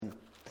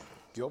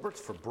Gilbert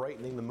for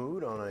brightening the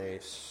mood on a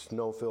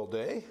snow-filled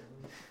day.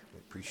 We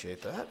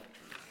appreciate that.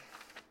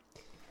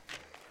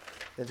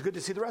 It's good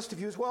to see the rest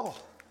of you as well.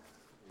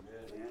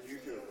 Amen. And you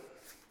too.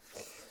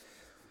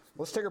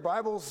 Let's take our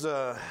Bibles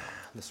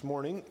this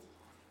morning.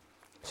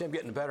 See, I'm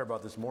getting better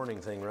about this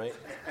morning thing, right?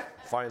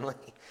 Finally.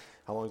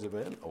 How long has it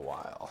been? A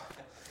while.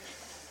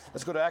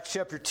 Let's go to Acts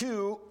chapter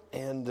 2,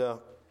 and we're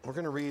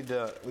going to read,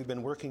 we've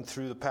been working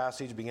through the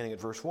passage beginning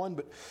at verse 1,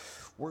 but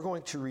we're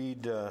going to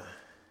read,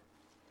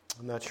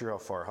 I'm not sure how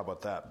far, how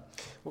about that?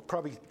 We'll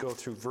probably go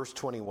through verse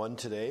 21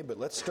 today, but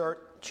let's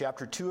start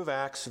chapter 2 of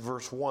Acts,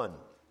 verse 1,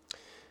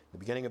 the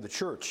beginning of the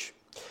church.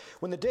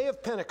 When the day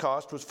of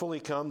Pentecost was fully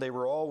come, they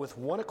were all with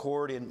one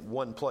accord in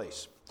one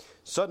place.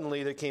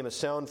 Suddenly there came a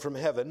sound from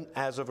heaven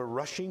as of a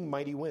rushing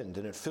mighty wind,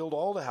 and it filled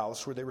all the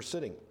house where they were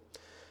sitting.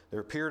 There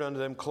appeared unto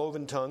them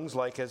cloven tongues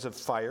like as of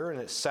fire, and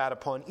it sat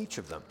upon each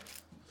of them.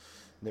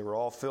 And they were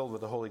all filled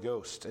with the Holy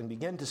Ghost, and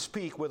began to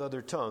speak with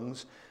other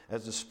tongues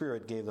as the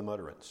Spirit gave them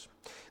utterance.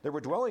 There were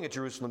dwelling at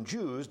Jerusalem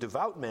Jews,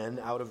 devout men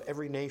out of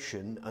every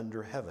nation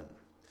under heaven.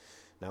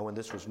 Now when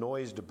this was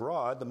noised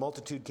abroad, the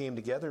multitude came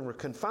together and were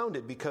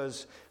confounded,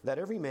 because that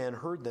every man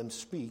heard them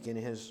speak in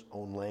his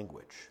own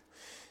language.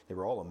 They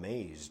were all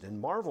amazed and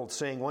marveled,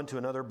 saying one to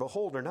another,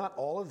 Behold, are not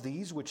all of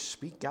these which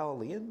speak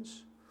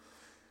Galileans?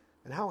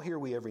 And how hear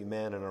we every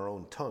man in our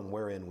own tongue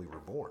wherein we were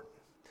born?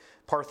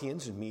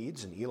 Parthians and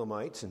Medes and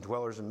Elamites and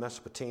dwellers in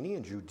Mesopotamia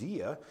and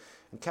Judea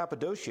and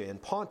Cappadocia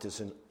and Pontus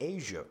and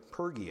Asia,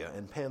 Phrygia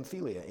and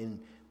Pamphylia,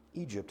 in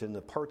Egypt and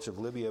the parts of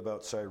Libya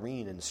about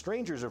Cyrene, and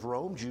strangers of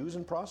Rome, Jews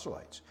and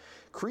proselytes,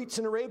 Cretes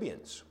and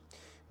Arabians.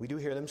 We do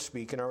hear them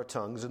speak in our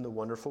tongues in the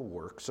wonderful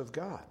works of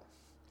God.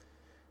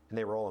 And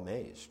they were all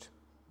amazed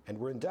and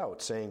were in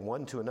doubt, saying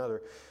one to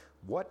another,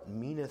 What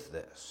meaneth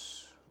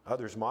this?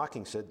 Others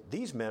mocking said,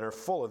 These men are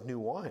full of new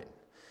wine.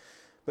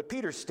 But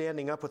Peter,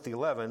 standing up with the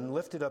 11,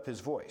 lifted up his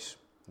voice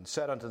and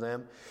said unto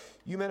them,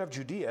 You men of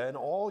Judea, and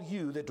all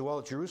you that dwell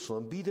at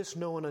Jerusalem, be this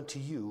known unto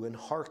you, and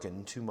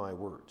hearken to my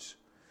words.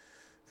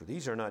 For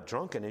these are not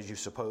drunken, as you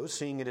suppose,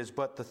 seeing it is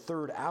but the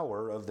third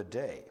hour of the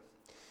day.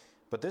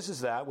 But this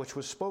is that which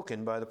was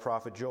spoken by the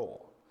prophet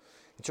Joel.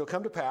 It shall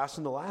come to pass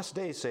in the last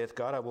days, saith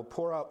God, I will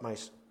pour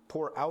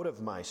out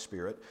of my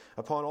spirit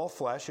upon all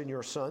flesh, and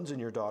your sons and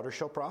your daughters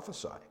shall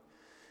prophesy.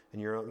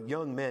 And your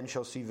young men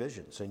shall see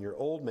visions, and your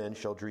old men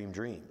shall dream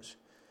dreams.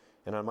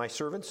 And on my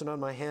servants and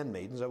on my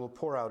handmaidens I will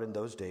pour out in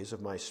those days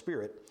of my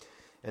spirit,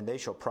 and they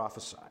shall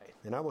prophesy.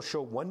 And I will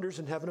show wonders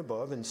in heaven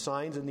above, and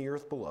signs in the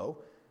earth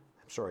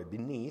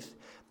beneath,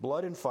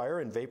 blood and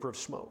fire and vapor of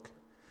smoke.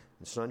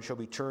 The sun shall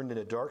be turned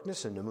into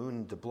darkness, and the moon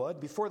into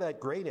blood, before that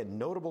great and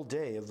notable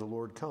day of the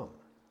Lord come.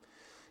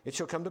 It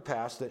shall come to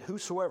pass that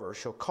whosoever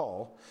shall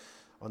call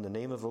on the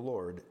name of the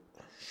Lord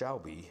shall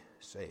be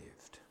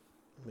saved.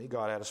 May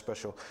God add a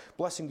special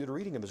blessing to the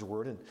reading of his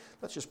word, and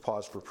let's just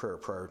pause for prayer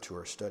prior to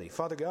our study.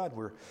 Father God,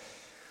 we're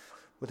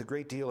with a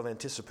great deal of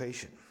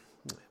anticipation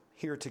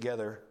here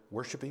together,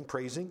 worshiping,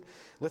 praising,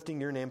 lifting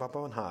your name up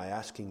on high,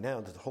 asking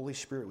now that the Holy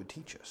Spirit would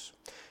teach us.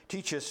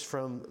 Teach us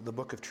from the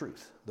book of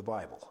truth, the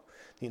Bible,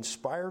 the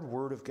inspired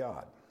word of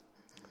God.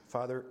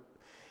 Father,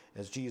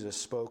 as Jesus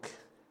spoke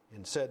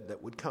and said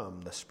that would come,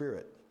 the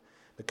Spirit,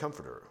 the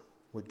Comforter,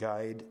 would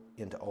guide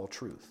into all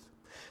truth.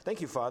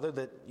 Thank you, Father,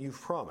 that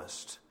you've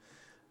promised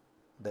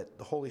that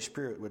the Holy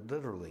Spirit would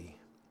literally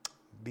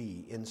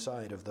be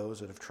inside of those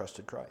that have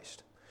trusted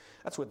Christ.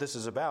 That's what this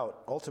is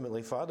about.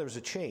 Ultimately, Father, there was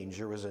a change.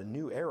 There was a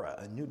new era,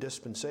 a new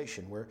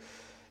dispensation where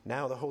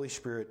now the Holy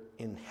Spirit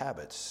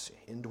inhabits,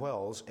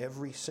 indwells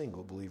every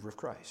single believer of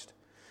Christ.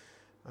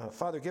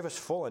 Father, give us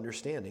full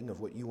understanding of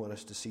what you want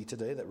us to see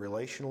today, that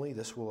relationally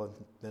this will have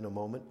been a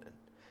moment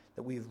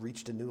that we've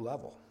reached a new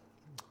level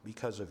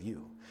because of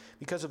you,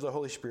 because of the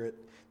Holy Spirit,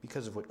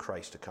 because of what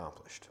Christ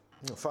accomplished.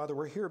 Father,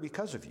 we're here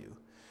because of you.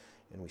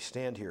 And we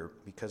stand here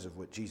because of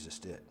what Jesus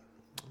did.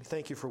 We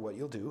thank you for what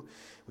you'll do.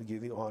 We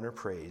give you honor,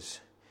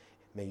 praise.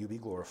 May you be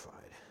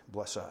glorified.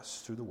 Bless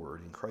us through the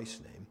word. In Christ's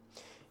name,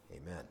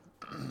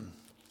 amen.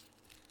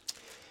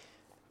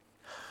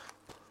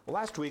 Well,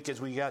 last week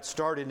as we got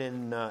started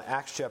in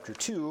Acts chapter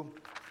 2,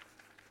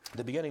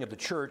 the beginning of the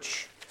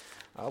church,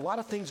 a lot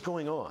of things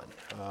going on.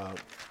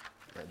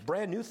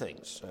 Brand new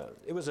things.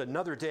 It was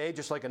another day,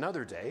 just like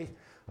another day.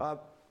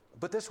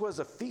 But this was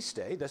a feast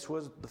day. This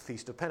was the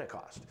Feast of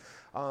Pentecost.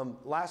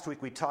 Last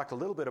week we talked a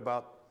little bit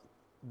about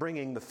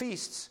bringing the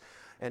feasts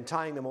and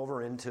tying them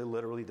over into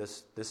literally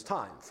this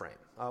time frame.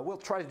 We'll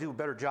try to do a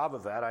better job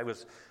of that. I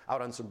was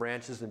out on some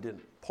branches and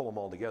didn't pull them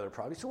all together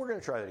probably, so we're going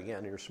to try that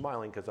again. You're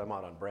smiling because I'm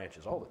out on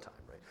branches all the time,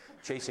 right?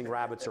 Chasing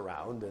rabbits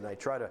around, and I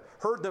try to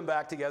herd them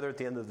back together at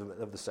the end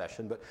of the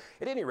session. But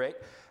at any rate,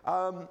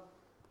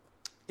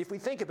 if we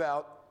think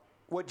about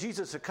what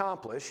Jesus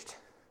accomplished,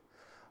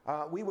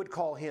 we would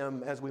call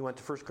him, as we went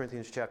to 1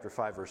 Corinthians chapter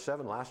 5, verse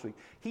 7 last week,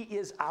 he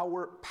is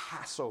our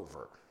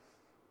Passover.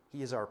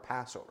 He is our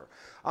Passover.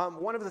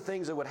 One of the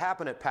things that would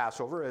happen at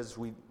Passover, as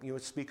we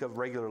speak of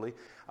regularly,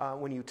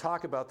 when you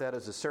talk about that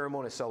as a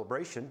ceremonial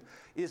celebration,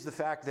 is the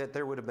fact that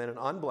there would have been an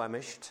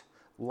unblemished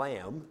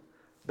lamb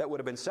that would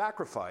have been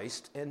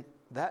sacrificed, and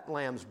that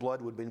lamb's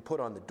blood would have been put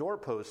on the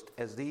doorpost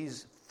as the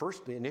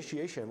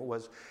initiation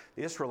was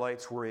the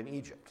Israelites were in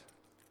Egypt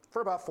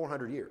for about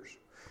 400 years.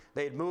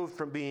 They had moved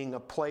from being a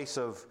place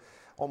of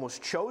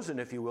almost chosen,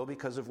 if you will,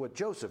 because of what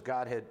Joseph,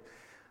 God had,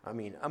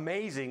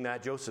 amazing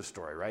that Joseph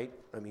story, right?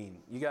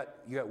 You got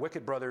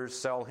wicked brothers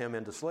sell him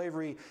into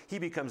slavery. He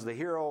becomes the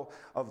hero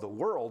of the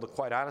world,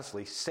 quite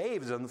honestly,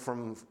 saves them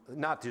from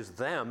not just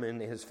them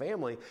and his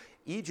family,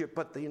 Egypt,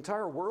 but the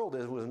entire world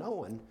as was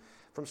known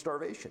from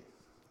starvation.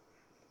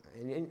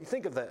 And you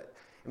think of that.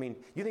 You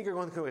think you're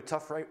going through a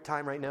tough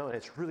time right now, and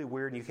it's really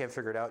weird, and you can't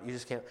figure it out. You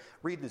just can't.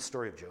 Read the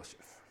story of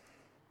Joseph.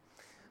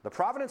 The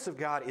providence of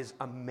God is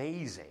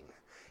amazing.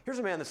 Here's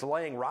a man that's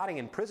rotting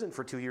in prison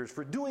for 2 years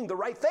for doing the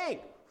right thing.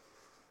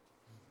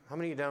 How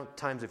many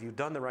times have you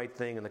done the right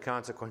thing and the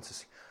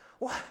consequences?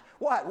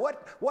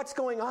 What's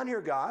going on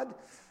here, God?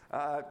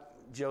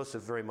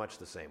 Joseph, very much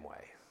the same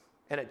way.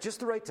 And at just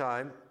the right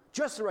time,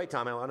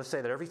 I want to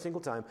say that every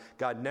single time,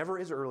 God never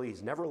is early,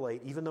 he's never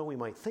late, even though we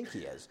might think he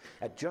is.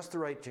 At just the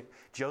right,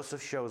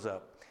 Joseph shows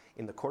up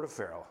in the court of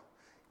Pharaoh,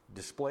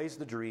 displays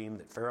the dream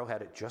that Pharaoh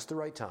had at just the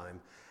right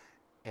time,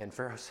 and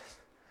Pharaoh says,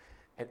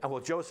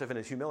 Joseph in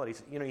his humility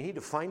said, you need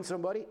to find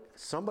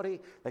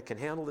somebody that can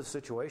handle this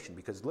situation,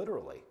 because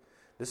literally,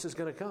 this is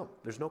going to come.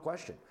 There's no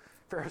question.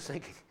 Pharaoh's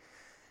thinking,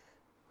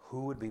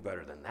 who would be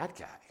better than that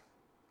guy?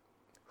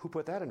 Who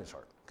put that in his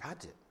heart? God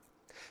did.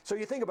 So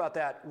you think about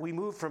that. We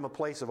moved from a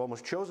place of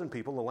almost chosen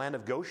people. The land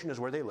of Goshen is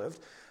where they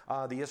lived,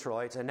 the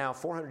Israelites. And now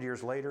 400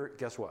 years later,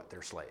 guess what?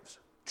 They're slaves.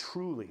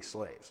 Truly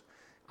slaves.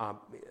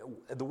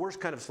 The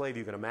worst kind of slave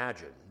you can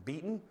imagine.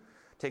 Beaten,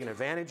 taken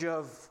advantage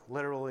of,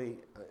 literally,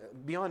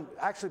 beyond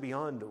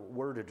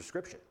word or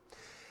description.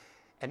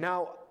 And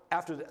now,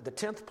 after the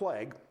 10th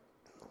plague,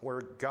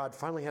 where God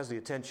finally has the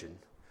attention,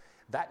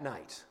 that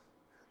night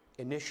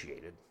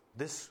initiated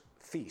this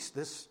feast,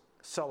 this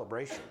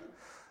celebration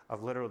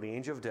of literally the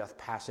angel of death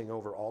passing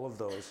over all of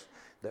those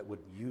that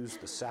would use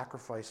the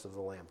sacrifice of the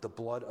lamb, the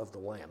blood of the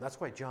lamb. That's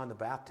why John the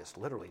Baptist,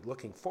 literally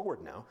looking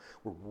forward now,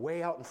 we're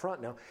way out in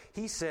front now,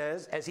 he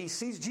says, as he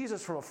sees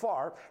Jesus from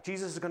afar,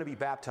 Jesus is going to be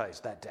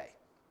baptized that day.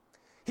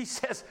 He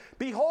says,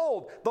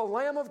 behold, the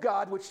Lamb of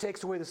God, which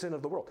takes away the sin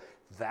of the world.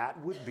 That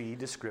would be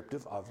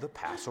descriptive of the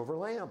Passover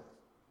lamb.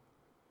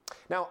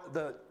 Now,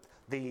 the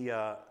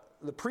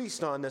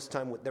priest on this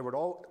time, there would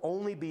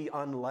only be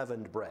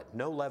unleavened bread,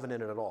 no leaven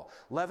in it at all.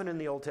 Leaven in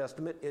the Old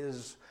Testament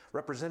is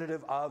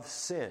representative of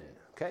sin,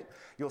 okay?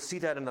 You'll see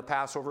that in the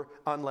Passover,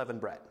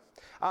 unleavened bread.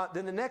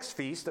 Then the next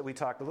feast that we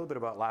talked a little bit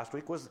about last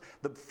week was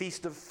the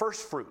Feast of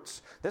First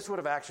Fruits. This would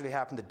have actually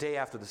happened the day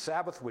after the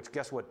Sabbath, which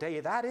guess what day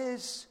that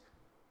is?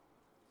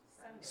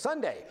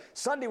 Sunday.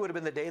 Sunday would have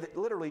been the day that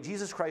literally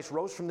Jesus Christ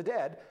rose from the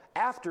dead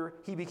after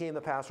he became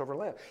the Passover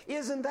lamb.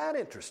 Isn't that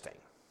interesting?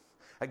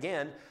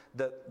 Again,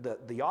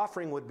 the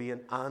offering would be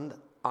an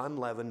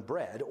unleavened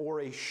bread,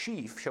 or a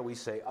sheaf, shall we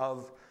say,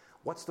 of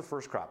what's the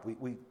first crop?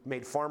 We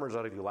made farmers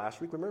out of you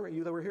last week. Remember,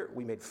 you that were here?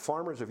 We made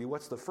farmers of you.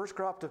 What's the first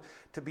crop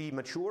to be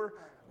mature?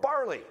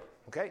 Barley.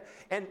 Okay?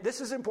 And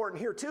this is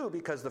important here too,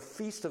 because the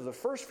Feast of the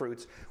First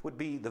Fruits would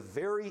be the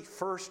very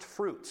first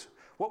fruits.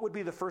 What would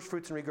be the first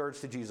fruits in regards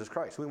to Jesus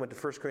Christ? We went to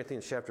 1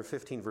 Corinthians chapter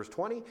 15, verse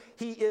 20.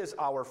 He is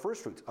our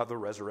first fruits of the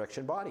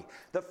resurrection body.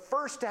 The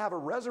first to have a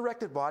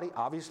resurrected body,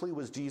 obviously,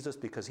 was Jesus,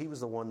 because he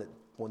was the one that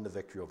won the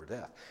victory over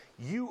death.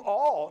 You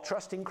all,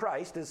 trusting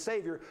Christ as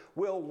Savior,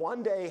 will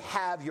one day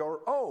have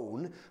your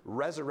own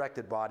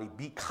resurrected body,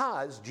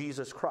 because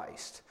Jesus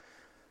Christ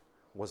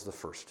was the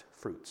first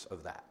fruits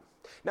of that.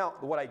 Now,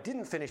 what I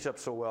didn't finish up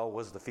so well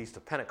was the Feast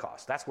of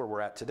Pentecost. That's where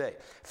we're at today.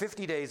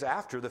 50 days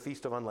after the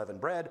Feast of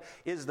Unleavened Bread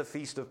is the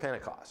Feast of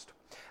Pentecost.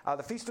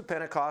 The Feast of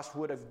Pentecost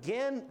would have,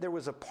 again, there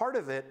was a part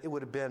of it, it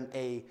would have been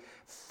a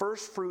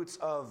first fruits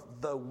of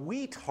the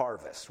wheat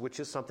harvest, which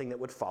is something that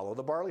would follow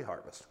the barley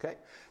harvest, okay?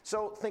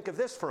 So think of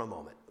this for a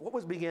moment. What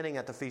was beginning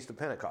at the Feast of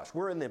Pentecost?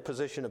 We're in the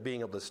position of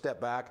being able to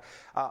step back.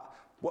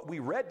 What we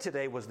read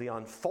today was the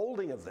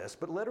unfolding of this,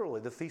 but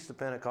literally the Feast of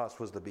Pentecost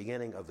was the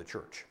beginning of the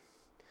church.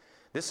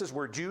 This is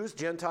where Jews,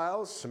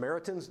 Gentiles,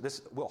 Samaritans,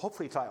 this will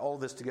hopefully tie all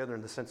this together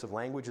in the sense of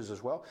languages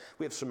as well.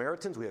 We have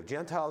Samaritans, we have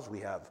Gentiles, we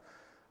have,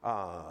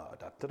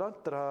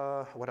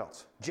 what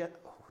else? Did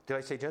I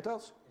say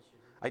Gentiles?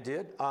 I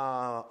did.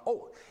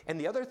 And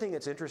the other thing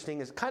that's interesting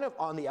is kind of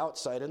on the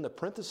outside, in the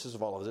parenthesis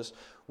of all of this,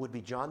 would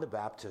be John the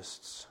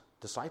Baptist's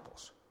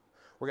disciples.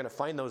 We're going to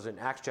find those in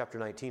Acts chapter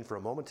 19 for a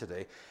moment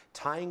today,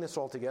 tying this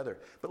all together.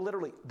 But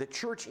literally, the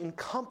church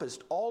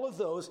encompassed all of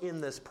those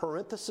in this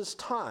parenthesis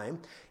time.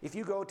 If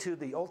you go to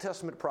the Old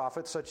Testament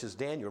prophets, such as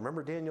Daniel,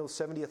 remember Daniel's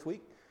 70th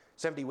week?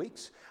 70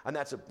 weeks? And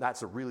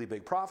that's a really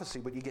big prophecy,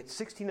 but you get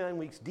 69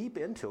 weeks deep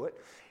into it.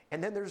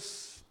 And then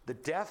there's the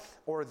death,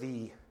 or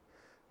the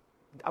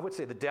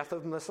death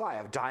of the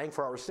Messiah, dying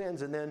for our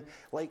sins. And then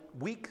like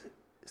week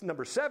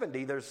number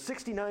 70, there's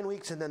 69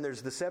 weeks, and then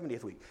there's the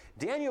 70th week.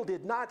 Daniel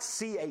did not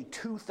see a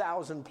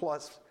 2,000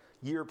 plus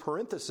year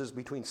parenthesis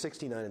between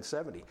 69 and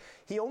 70.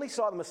 He only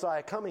saw the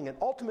Messiah coming, and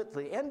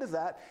ultimately, at the end of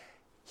that,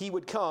 he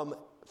would come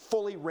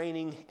fully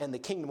reigning, and the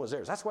kingdom was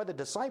theirs. That's why the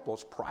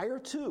disciples, prior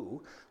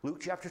to Luke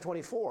chapter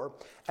 24,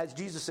 as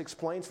Jesus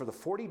explains for the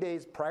 40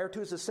 days prior to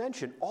his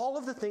ascension, all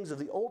of the things of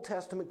the Old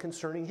Testament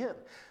concerning him.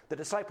 The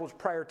disciples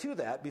prior to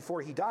that,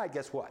 before he died,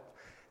 guess what?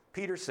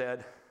 Peter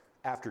said,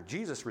 after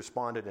Jesus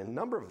responded a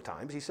number of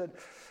times, he said,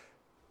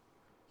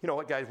 you know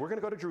what, guys, we're going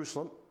to go to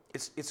Jerusalem.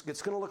 It's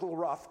going to look a little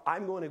rough.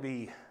 I'm going to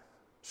be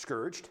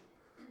scourged.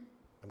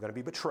 I'm going to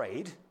be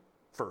betrayed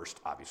first,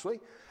 obviously.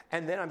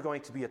 And then I'm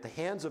going to be at the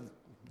hands of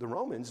the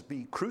Romans,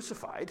 be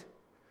crucified,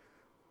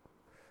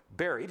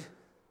 buried,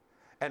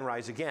 and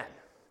rise again.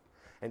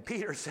 And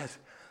Peter says,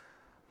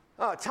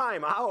 oh,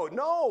 time out.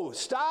 No,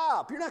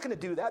 stop. You're not going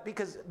to do that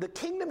because the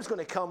kingdom's going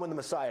to come when the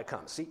Messiah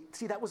comes.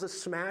 See, that was a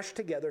smashed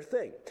together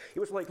thing. It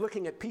was like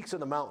looking at peaks of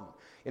the mountain.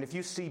 And if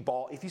you see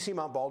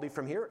Mount Baldy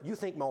from here, you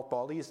think Mount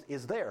Baldy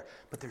is there.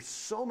 But there's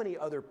so many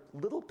other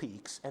little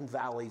peaks and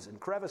valleys and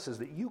crevices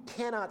that you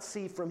cannot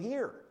see from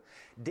here.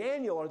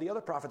 Daniel or the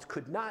other prophets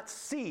could not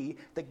see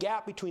the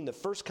gap between the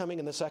first coming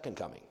and the second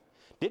coming.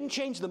 Didn't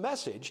change the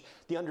message.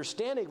 The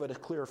understanding of it is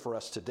clear for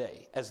us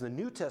today as the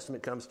New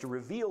Testament comes to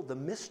reveal the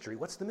mystery.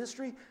 What's the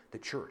mystery? The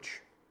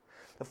church.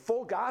 The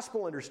full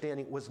gospel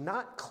understanding was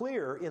not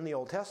clear in the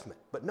Old Testament.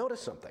 But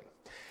notice something.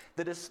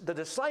 The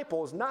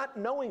disciples not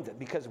knowing that,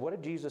 because what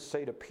did Jesus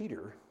say to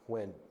Peter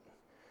when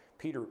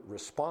Peter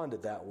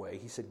responded that way?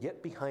 He said,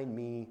 "Get behind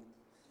me,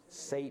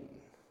 Satan."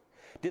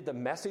 Did the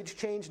message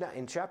change? Now,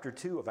 in chapter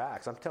 2 of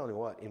Acts, I'm telling you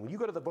what, and when you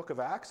go to the book of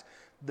Acts,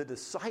 the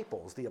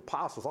disciples, the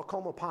apostles, I'll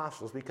call them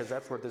apostles because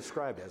that's what they're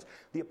described as.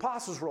 The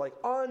apostles were like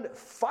on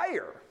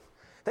fire.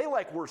 They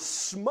were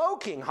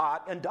smoking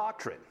hot in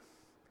doctrine.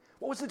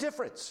 What was the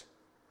difference?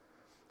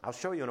 I'll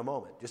show you in a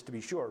moment, just to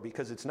be sure,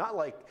 because it's not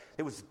like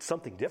it was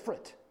something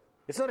different.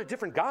 It's not a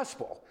different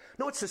gospel.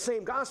 No, it's the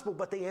same gospel,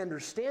 but they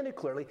understand it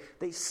clearly.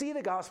 They see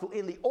the gospel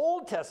in the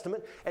Old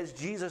Testament as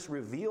Jesus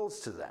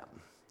reveals to them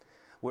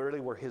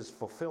where his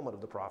fulfillment of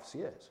the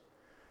prophecy is.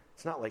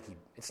 It's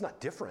not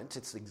different.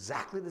 It's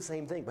exactly the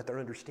same thing, but their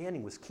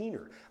understanding was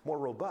keener, more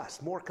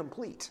robust, more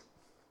complete.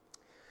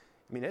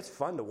 I mean, it's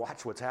fun to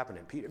watch what's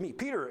happening.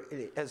 Peter,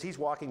 as he's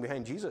walking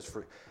behind Jesus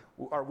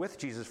with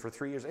Jesus for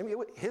 3 years,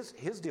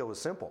 his deal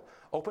was simple.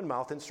 Open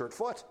mouth, insert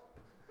foot.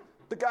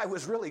 The guy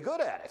was really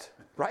good at it,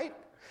 right?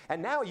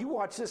 And now you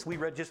watch this. We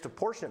read just a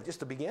portion of just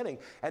the beginning,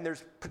 and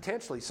there's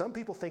potentially, some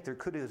people think there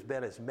could have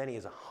been as many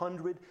as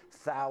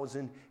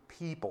 100,000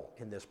 people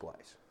in this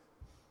place.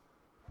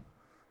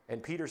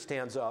 And Peter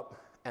stands up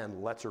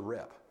and lets her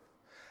rip.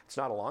 It's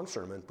not a long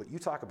sermon, but you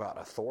talk about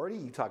authority,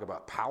 you talk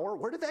about power.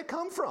 Where did that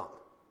come from?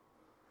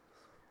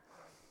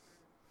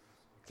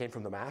 It came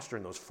from the Master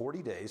in those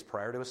 40 days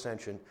prior to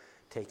ascension,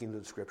 taking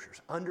the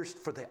scriptures.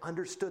 For they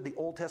understood the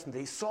Old Testament.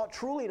 They saw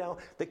truly now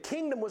the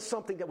kingdom was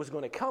something that was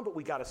going to come, but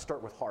we got to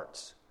start with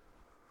hearts.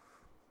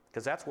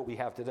 Because that's what we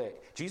have today.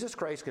 Jesus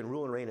Christ can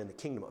rule and reign in the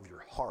kingdom of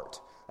your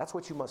heart. That's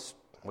what you must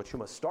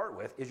start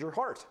with is your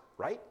heart,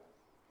 right?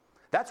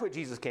 That's what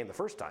Jesus came the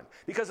first time.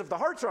 Because if the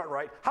hearts aren't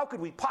right, how could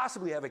we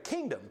possibly have a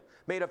kingdom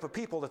made up of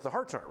people if the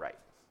hearts aren't right?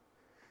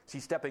 See,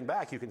 stepping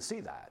back, you can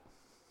see that.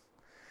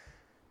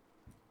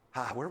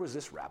 Where was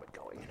this rabbit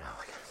going?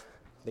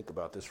 Think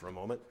about this for a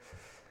moment.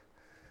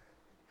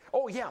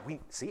 Oh, yeah, I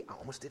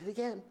almost did it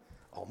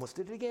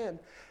again.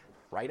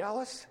 Right,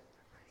 Alice?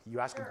 You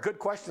asked a good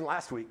question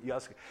last week. You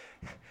asked,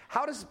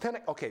 how does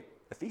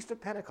the Feast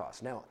of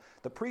Pentecost. Now,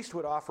 the priest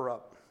would offer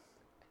up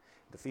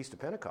the Feast of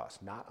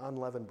Pentecost, not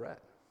unleavened bread.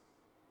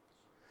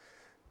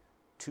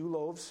 2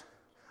 loaves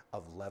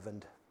of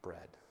leavened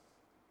bread.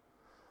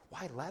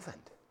 Why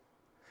leavened?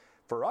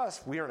 For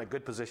us, we are in a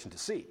good position to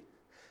see.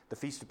 The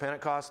Feast of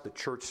Pentecost, the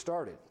church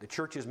started. The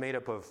church is made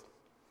up of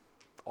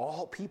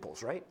all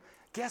peoples, right?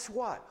 Guess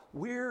what?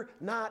 We're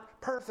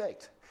not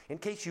perfect. In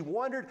case you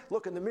wondered,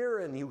 look in the mirror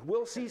and you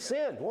will see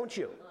sin, won't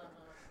you?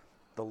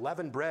 The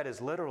leavened bread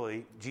is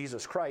literally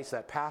Jesus Christ,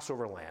 that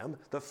Passover lamb,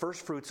 the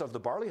first fruits of the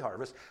barley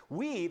harvest.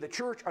 We, the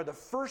church, are the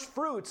first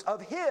fruits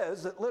of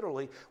his that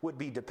literally would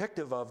be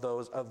depictive of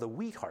those of the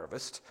wheat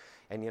harvest.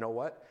 And you know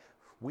what?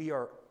 We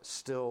are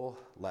still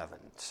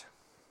leavened.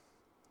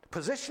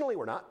 Positionally,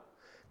 we're not.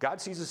 God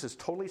sees us as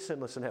totally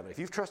sinless in heaven. If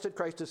you've trusted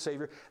Christ as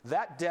Savior,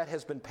 that debt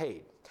has been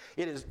paid.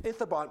 It is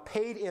Ithobon,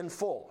 paid in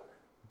full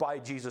by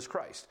Jesus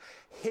Christ.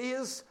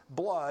 His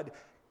blood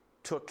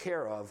took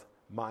care of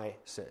my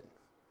sin.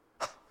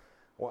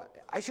 Well,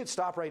 I should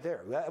stop right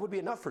there. That would be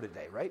enough for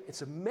today, right?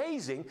 It's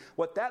amazing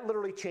what that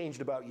literally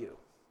changed about you.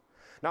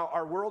 Now,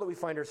 our world that we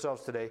find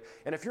ourselves today,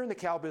 and if you're in the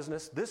cow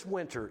business, this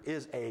winter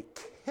is a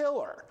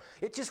killer.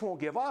 It just won't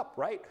give up,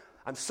 right?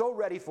 I'm so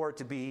ready for it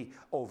to be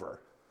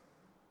over.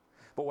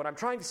 But what I'm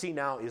trying to see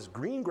now is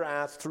green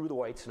grass through the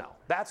white snow.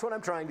 That's what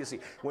I'm trying to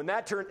see. When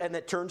that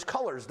turns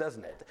colors,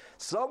 doesn't it?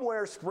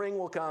 Somewhere spring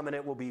will come and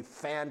it will be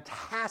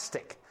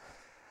fantastic.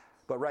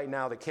 But right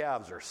now the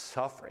calves are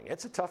suffering.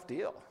 It's a tough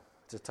deal.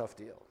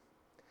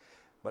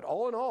 But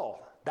all in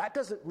all, that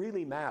doesn't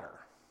really matter.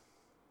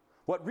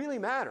 What really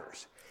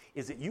matters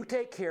is that you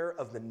take care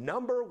of the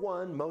number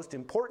one most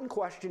important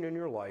question in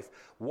your life.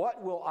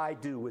 What will I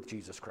do with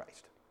Jesus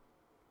Christ?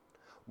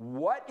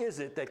 What is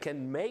it that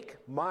can make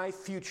my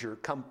future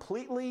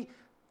completely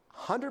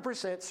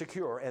 100%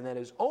 secure, and that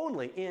is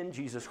only in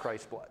Jesus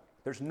Christ's blood?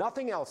 There's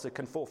nothing else that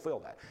can fulfill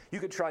that. You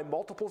could try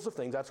multiples of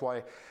things. That's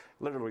why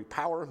literally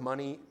power,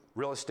 money,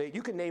 real estate,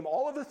 you can name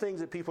all of the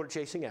things that people are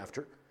chasing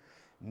after.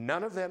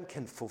 None of them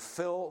can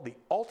fulfill the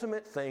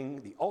ultimate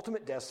thing, the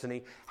ultimate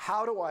destiny.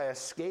 How do I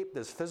escape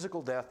this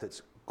physical death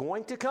that's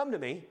going to come to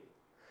me?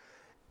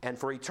 And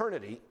for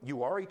eternity,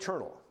 you are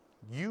eternal.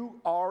 You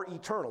are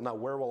eternal. Now,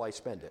 where will I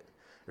spend it?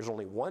 There's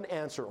only one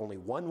answer, only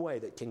one way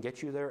that can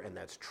get you there, and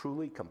that's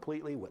truly,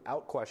 completely,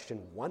 without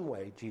question, one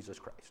way, Jesus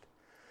Christ.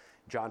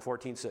 John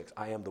 14:6,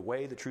 I am the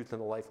way, the truth,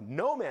 and the life.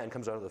 No man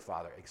comes out of the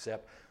Father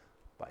except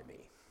by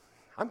me.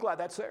 I'm glad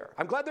that's there.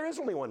 I'm glad there is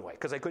only one way,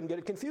 because I couldn't get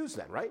it confused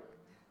then, right?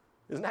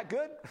 Isn't that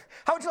good?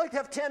 How would you like to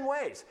have 10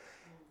 ways?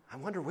 I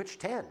wonder which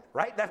 10,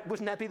 right?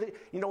 Wouldn't that be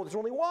there's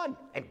only one.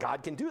 And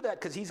God can do that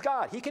because he's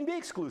God. He can be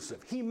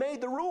exclusive. He made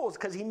the rules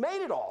because he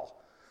made it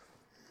all.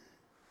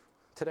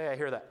 Today I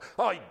hear that.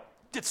 Oh,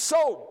 it's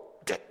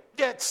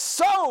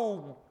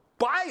so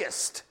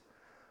biased.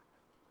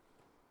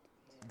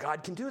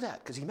 God can do that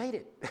because he made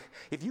it.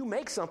 If you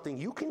make something,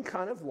 you can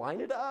kind of line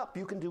it up.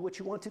 You can do what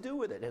you want to do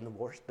with it. And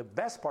the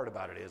best part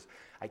about it is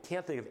I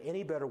can't think of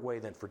any better way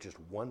than for just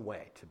one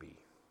way to be.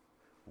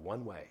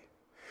 One way.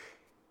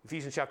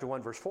 Ephesians chapter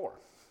 1, verse 4.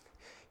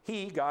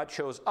 He, God,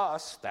 chose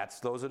us, that's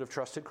those that have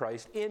trusted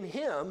Christ, in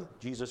him,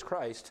 Jesus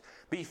Christ,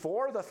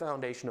 before the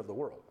foundation of the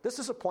world. This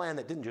is a plan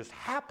that didn't just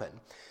happen.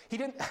 He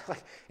didn't,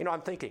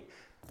 I'm thinking,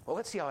 well,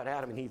 let's see how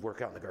Adam and Eve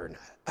work out in the garden.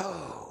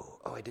 Oh,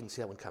 I didn't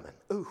see that one coming.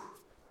 Ooh.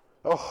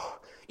 Oh,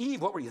 Eve,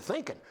 what were you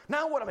thinking?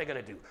 Now what am I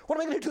going to do? What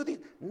am I going to do with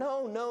these?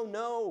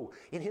 No.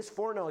 In his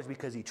foreknowledge,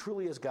 because he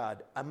truly is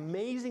God,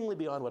 amazingly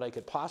beyond what I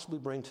could possibly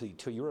bring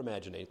to your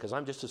imagination, because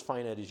I'm just as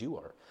finite as you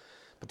are.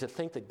 But to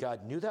think that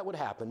God knew that would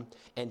happen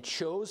and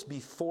chose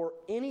before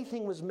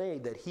anything was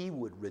made that he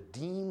would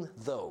redeem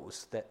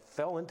those that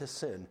fell into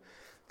sin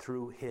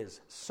through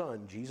his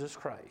Son, Jesus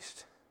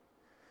Christ.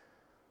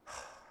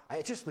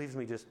 It just leaves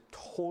me just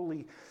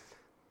totally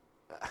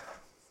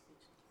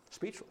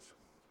speechless.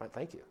 Right,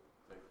 thank you.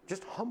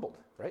 Just humbled,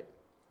 right?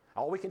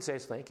 All we can say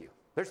is thank you.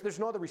 There's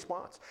no other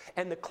response.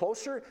 And the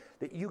closer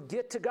that you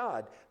get to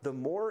God, the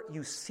more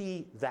you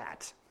see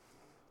that.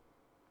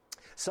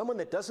 Someone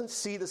that doesn't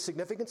see the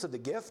significance of the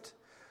gift,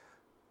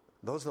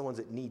 those are the ones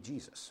that need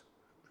Jesus.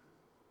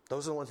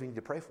 Those are the ones we need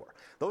to pray for.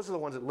 Those are the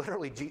ones that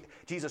literally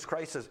Jesus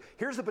Christ says,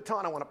 here's the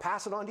baton, I want to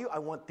pass it on to you. I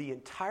want the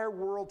entire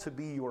world to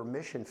be your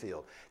mission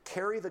field.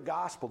 Carry the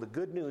gospel, the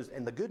good news.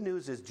 And the good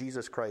news is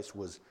Jesus Christ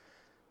was...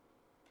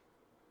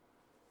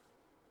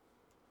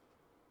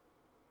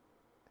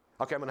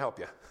 Okay, I'm going to help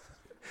you.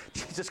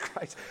 Jesus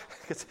Christ.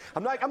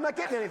 I'm not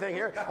getting anything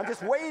here. I'm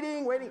just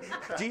waiting.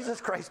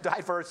 Jesus Christ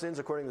died for our sins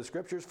according to the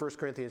Scriptures. 1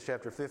 Corinthians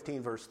chapter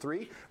 15, verse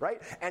 3,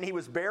 right? And he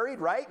was buried,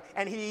 right?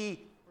 And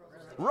he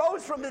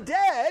rose from the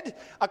dead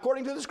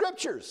according to the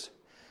Scriptures.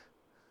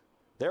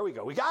 There we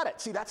go. We got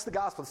it. See, that's the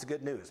gospel. It's the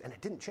good news. And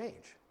it didn't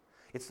change.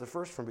 It's the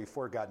first from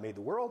before God made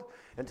the world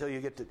until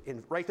you get to,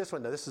 write this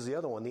one. Now, this is the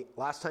other one. The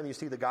last time you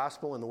see the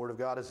gospel and the word of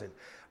God is in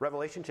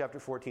Revelation chapter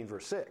 14,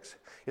 verse 6.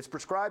 It's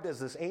prescribed as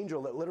this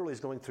angel that literally is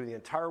going through the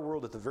entire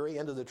world at the very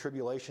end of the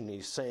tribulation.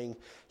 He's saying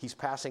he's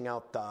passing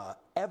out the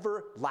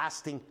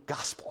everlasting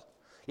gospel.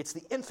 It's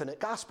the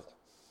infinite gospel.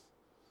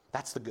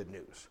 That's the good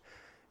news.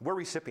 We're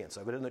recipients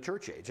of it in the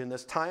church age. In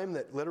this time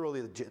that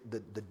literally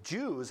the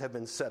Jews have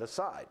been set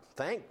aside.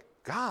 Thank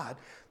God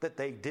that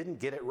they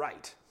didn't get it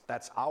right.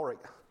 That's our...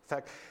 In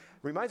fact,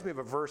 reminds me of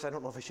a verse. I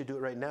don't know if I should do it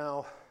right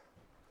now.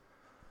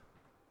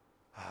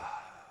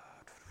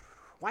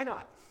 Why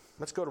not?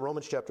 Let's go to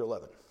Romans chapter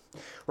 11.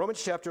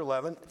 Romans chapter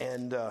 11,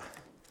 and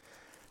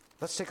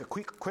let's take a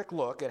quick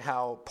look at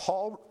how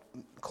Paul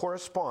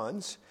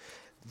corresponds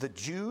the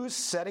Jews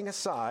setting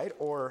aside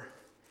or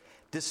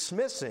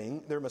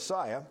dismissing their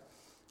Messiah.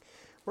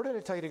 Where did I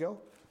tell you to go?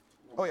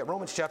 Oh, yeah,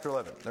 Romans chapter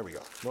 11. There we go.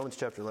 Romans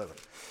chapter 11.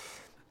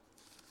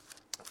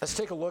 Let's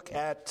take a look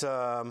at...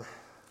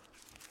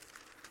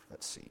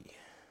 Let's see.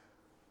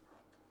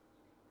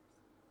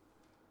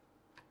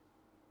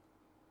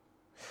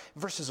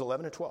 Verses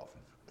 11 and 12.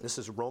 This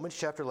is Romans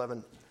chapter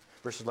 11,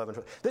 verses 11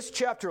 and 12. This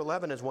chapter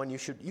 11 is one you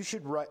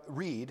should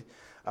read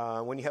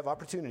when you have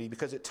opportunity,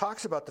 because it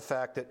talks about the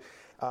fact that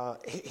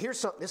here's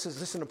something. This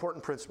is an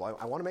important principle.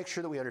 I want to make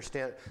sure that we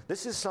understand.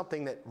 This is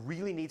something that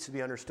really needs to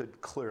be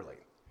understood clearly.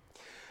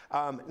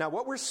 Now,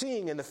 what we're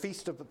seeing in the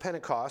Feast of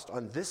Pentecost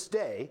on this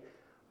day,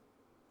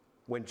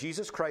 when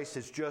Jesus Christ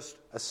has just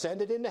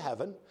ascended into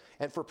heaven,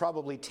 and for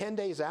probably 10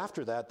 days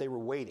after that, they were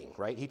waiting,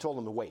 right? He told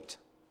them to wait,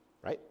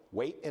 right?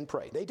 Wait and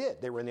pray. They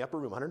did. They were in the upper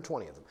room,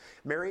 120 of them.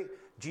 Mary,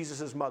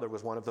 Jesus' mother,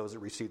 was one of those that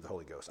received the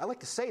Holy Ghost. I like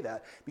to say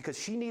that because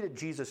she needed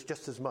Jesus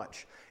just as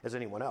much as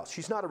anyone else.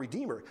 She's not a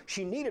redeemer.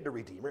 She needed a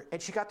redeemer,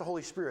 and she got the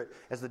Holy Spirit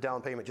as the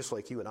down payment, just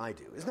like you and I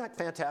do. Isn't that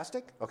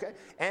fantastic? Okay?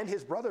 And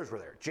his brothers were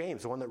there.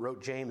 James, the one that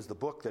wrote James, the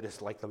book that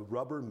is like the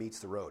rubber meets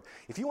the road.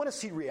 If you want to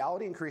see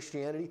reality in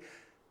Christianity,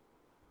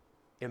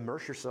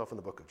 immerse yourself in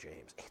the book of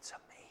James. It's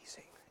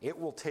amazing. It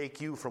will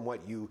take you from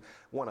what you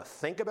want to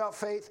think about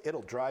faith,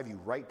 it'll drive you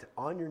right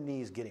on your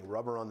knees getting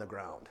rubber on the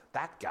ground.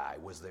 That guy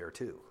was there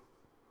too.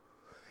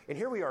 And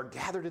here we are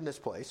gathered in this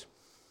place,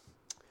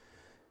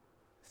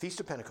 Feast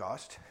of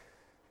Pentecost.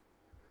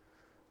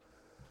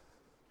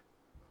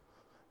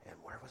 And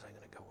where was I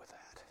going to go with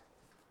that?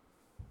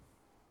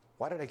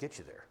 Why did I get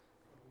you there?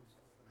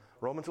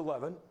 Romans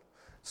 11,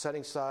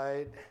 setting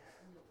aside.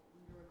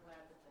 You were glad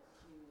that the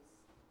Jews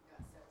got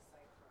set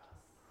aside for us.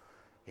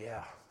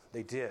 Yeah,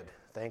 they did,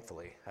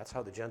 thankfully. That's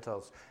how the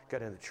Gentiles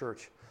got into the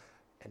church.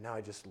 And now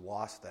I just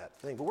lost that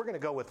thing. But we're going to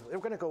go with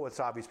what's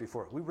obvious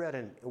before.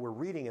 We're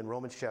reading in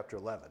Romans chapter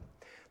 11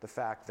 the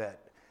fact that,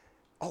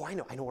 I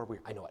know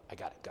it. I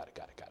got it.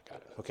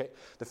 Okay?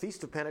 The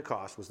Feast of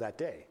Pentecost was that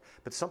day.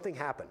 But something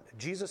happened.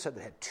 Jesus had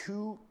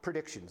two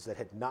predictions that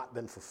had not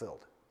been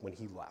fulfilled when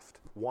he left.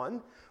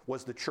 One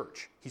was the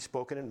church. He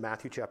spoke it in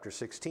Matthew chapter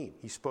 16.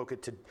 He spoke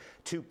it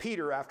to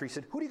Peter after he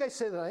said, "Who do you guys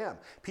say that I am?"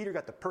 Peter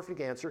got the perfect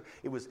answer.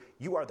 It was,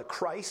 "You are the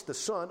Christ, the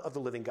Son of the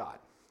living God."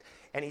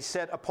 And he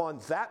said, upon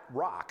that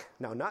rock,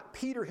 now not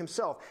Peter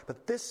himself,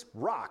 but this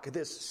rock,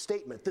 this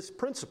statement, this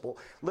principle,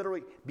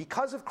 literally,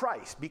 because of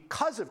Christ,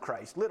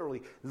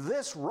 literally,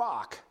 this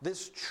rock,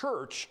 this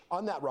church,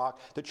 on that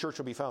rock, the church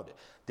will be founded.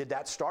 Did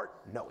that start?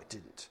 No, it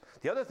didn't.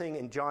 The other thing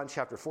in John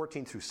chapter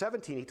 14 through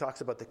 17, he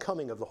talks about the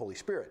coming of the Holy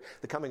Spirit,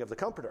 the coming of the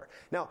Comforter.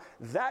 Now,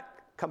 that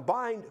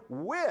combined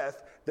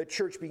with the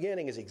church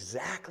beginning is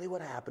exactly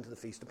what happened to the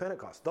Feast of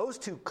Pentecost. Those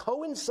two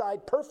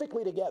coincide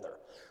perfectly together.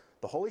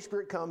 The Holy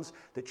Spirit comes,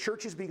 the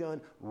church has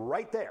begun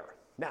right there.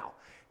 Now,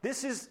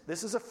 this is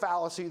a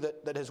fallacy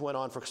that has went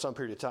on for some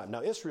period of time.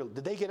 Now, Israel,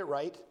 did they get it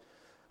right?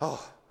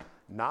 Oh,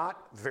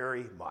 not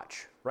very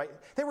much, right?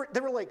 They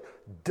were like,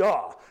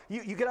 duh.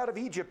 You get out of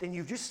Egypt and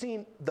you've just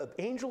seen the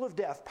angel of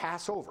death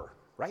pass over,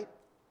 right?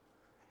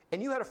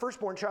 And you had a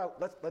firstborn child,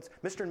 let's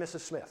Mr. and Mrs.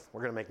 Smith.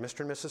 We're going to make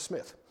Mr. and Mrs.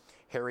 Smith,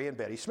 Harry and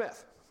Betty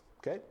Smith,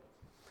 okay?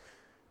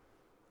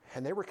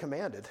 And they were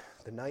commanded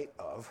the night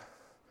of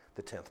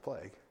the 10th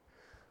plague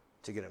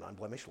to get an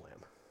unblemished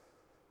lamb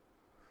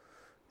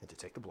and to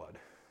take the blood,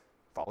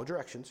 follow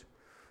directions,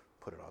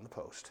 put it on the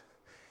post,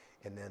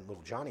 and then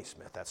little Johnny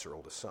Smith, that's their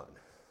oldest son,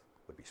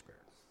 would be spared.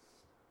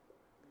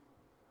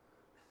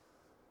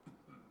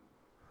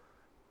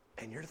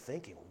 And you're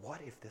thinking,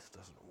 what if this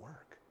doesn't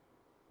work?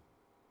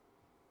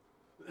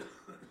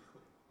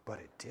 But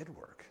it did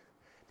work,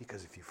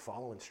 because if you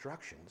follow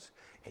instructions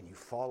and you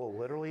follow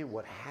literally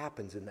what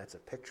happens, and that's a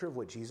picture of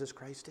what Jesus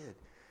Christ did,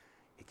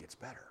 it gets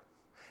better.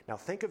 Now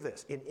think of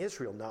this. In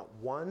Israel, not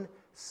one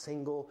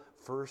single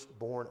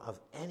firstborn of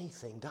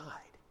anything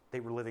died. They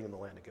were living in the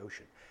land of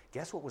Goshen.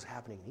 Guess what was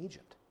happening in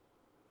Egypt?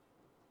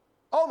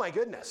 Oh my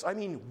goodness. I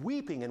mean,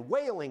 weeping and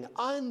wailing,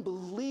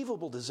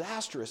 unbelievable,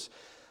 disastrous.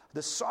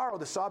 The sorrow,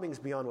 the sobbing is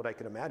beyond what I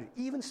can imagine,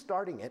 even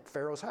starting at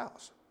Pharaoh's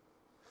house.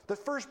 The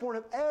firstborn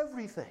of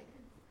everything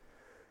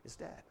is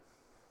dead.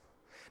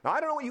 Now, I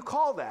don't know what you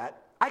call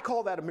that. I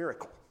call that a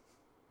miracle.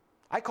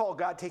 I call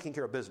God taking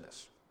care of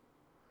business.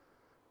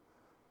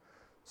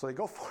 So they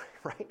go for it,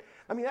 right?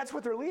 I mean, that's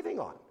what they're leaving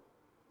on.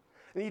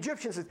 And the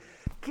Egyptians said,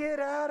 "Get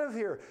out of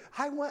here.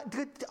 I don't want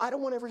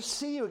to ever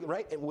see you,"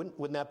 right? And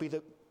wouldn't that be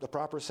the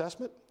proper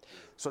assessment?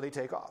 So they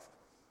take off.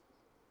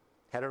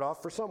 Headed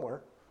off for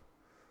somewhere.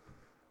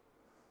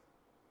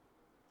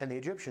 And the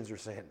Egyptians are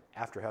saying,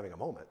 after having a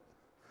moment,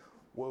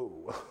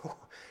 "Whoa,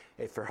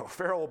 hey,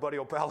 Pharaoh, old buddy,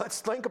 old pal, let's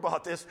think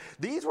about this.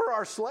 These were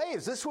our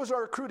slaves. This was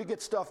our crew to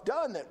get stuff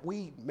done, that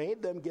we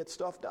made them get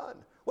stuff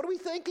done. What are we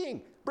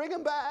thinking? Bring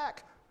them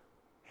back."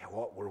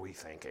 What were we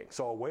thinking?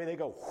 So away they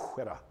go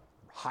at a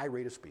high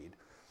rate of speed.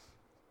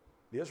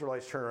 The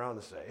Israelites turn around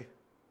and say,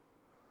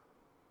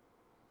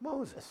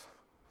 "Moses,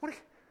 what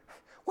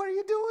are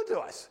you doing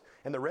to us?"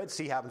 And the Red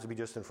Sea happens to be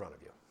just in front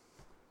of you.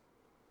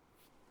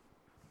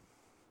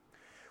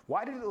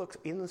 Why did it look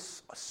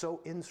so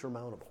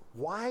insurmountable?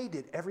 Why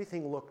did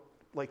everything look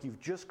like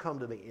you've just come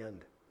to the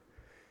end?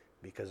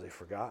 Because they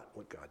forgot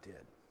what God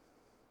did.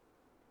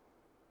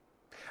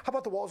 How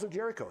about the walls of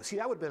Jericho? See,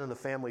 that would have been in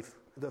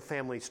the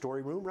family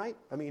story room, right?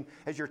 I mean,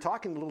 as you're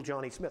talking to little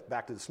Johnny Smith,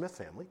 back to the Smith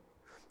family,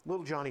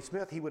 little Johnny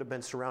Smith, he would have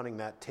been surrounding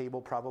that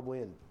table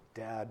probably, and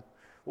Dad,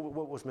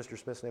 what was Mr.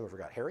 Smith's name? I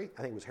forgot. Harry?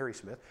 I think it was Harry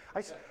Smith.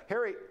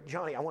 Harry,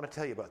 Johnny, I want to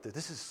tell you about this.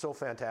 This is so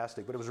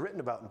fantastic, but it was written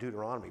about in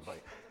Deuteronomy.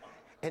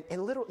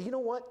 And little, you know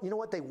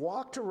what? They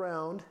walked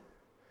around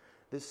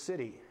this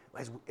city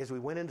as we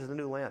went into the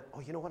new land. Oh,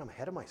 you know what? I'm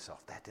ahead of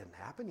myself. That didn't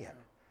happen yet.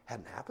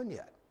 Hadn't happened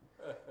yet.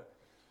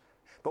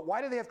 But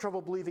why do they have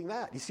trouble believing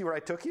that? You see where I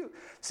took you?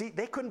 See,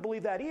 they couldn't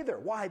believe that either.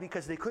 Why?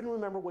 Because they couldn't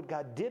remember what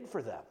God did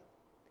for them.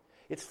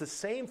 It's the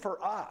same for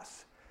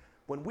us.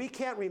 When we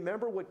can't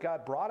remember what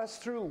God brought us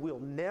through, we'll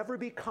never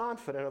be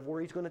confident of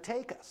where He's going to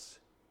take us.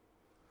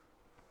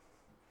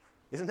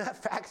 Isn't that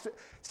fact?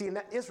 See, and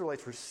the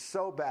Israelites were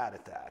so bad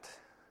at that,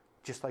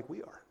 just like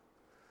we are.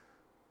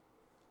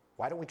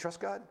 Why don't we trust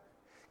God?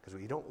 Because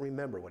we don't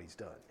remember what He's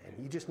done.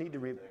 And you just need to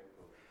remember.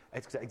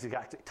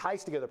 It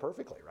ties together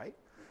perfectly, right?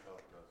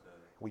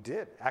 We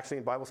did. Actually,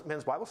 in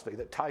men's Bible study,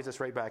 that ties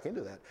us right back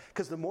into that.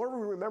 Because the more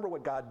we remember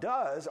what God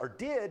does or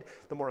did,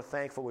 the more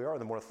thankful we are.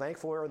 The more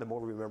thankful we are, the more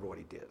we remember what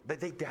he did.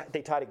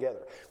 They tie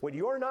together. When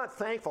you're not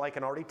thankful, I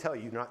can already tell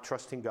you, you're not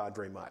trusting God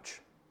very much.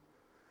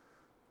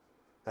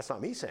 That's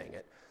not me saying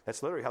it.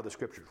 That's literally how the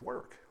scriptures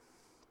work.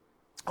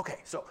 Okay,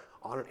 so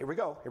here we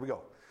go.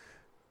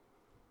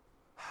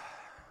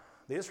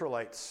 The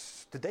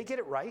Israelites, did they get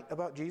it right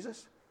about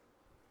Jesus?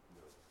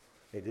 No.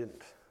 They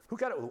didn't. Who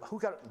got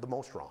it the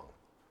most wrong?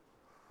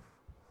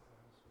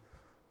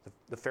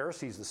 The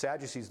Pharisees, the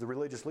Sadducees, the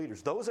religious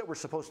leaders, those that were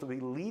supposed to be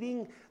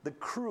leading the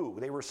crew,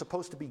 they were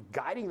supposed to be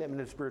guiding them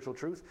into spiritual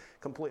truth,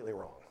 completely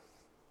wrong.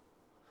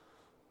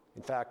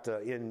 In fact,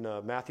 in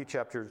Matthew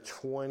chapter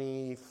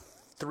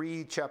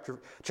 23, chapter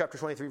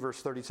 23,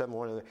 verse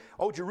 37,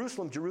 oh,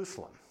 Jerusalem,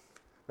 Jerusalem.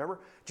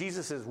 Remember?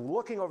 Jesus is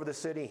looking over the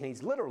city, and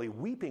he's literally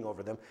weeping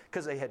over them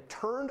because they had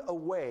turned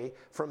away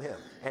from him.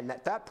 And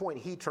at that point,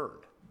 he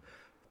turned.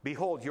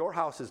 Behold, your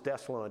house is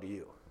desolate unto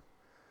you.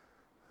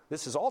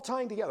 This is all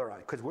tying together,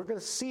 because we're going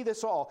to see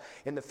this all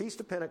in the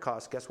Feast of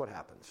Pentecost. Guess what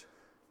happens?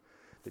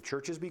 The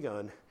church has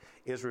begun.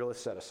 Israel is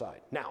set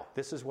aside. Now,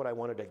 this is what I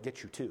wanted to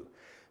get you to.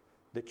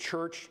 The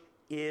church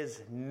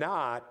is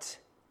not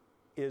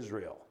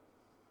Israel.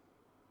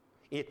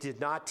 It did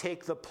not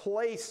take the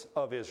place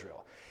of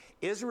Israel.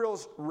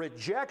 Israel's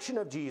rejection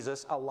of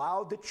Jesus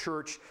allowed the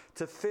church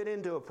to fit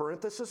into a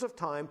parenthesis of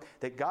time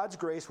that God's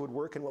grace would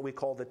work in what we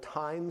call the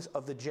times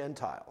of the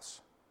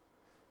Gentiles,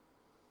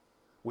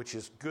 which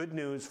is good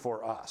news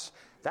for us.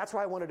 That's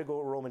why I wanted to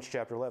go to Romans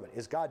chapter 11.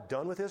 Is God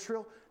done with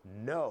Israel?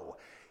 No.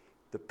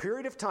 The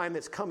period of time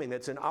that's coming,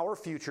 that's in our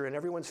future and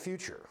everyone's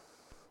future,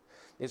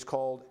 is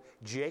called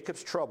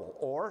Jacob's trouble,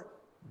 or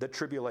the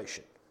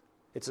tribulation.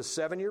 It's a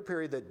 7-year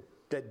period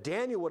that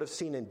Daniel would have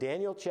seen in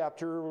Daniel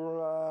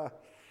chapter...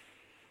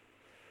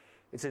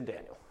 it's in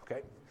Daniel,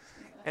 okay?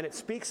 And it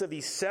speaks of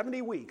these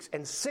 70 weeks,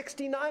 and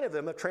 69 of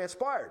them have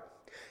transpired.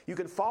 You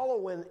can follow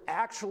when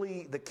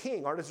actually the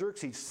king,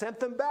 Artaxerxes, sent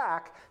them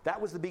back.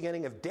 That was the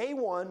beginning of day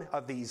 1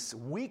 of these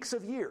weeks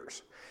of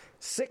years.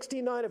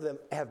 69 of them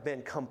have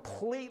been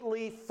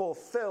completely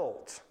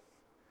fulfilled.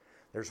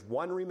 There's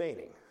one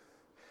remaining.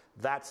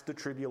 That's the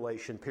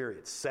tribulation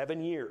period,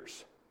 7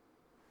 years.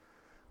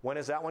 When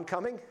is that one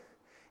coming?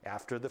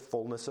 After the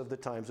fullness of the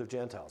times of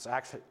Gentiles.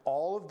 Actually,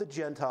 all of the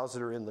Gentiles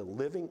that are in the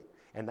living,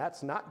 and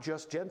that's not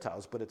just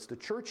Gentiles, but it's the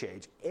church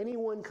age.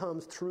 Anyone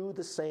comes through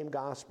the same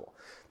gospel.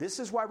 This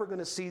is why we're going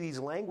to see these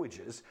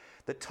languages,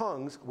 the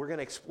tongues. We're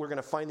going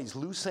to find these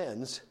loose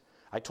ends.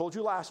 I told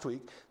you last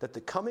week that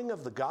the coming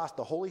of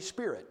the Holy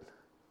Spirit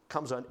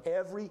comes on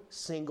every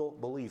single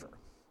believer.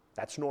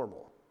 That's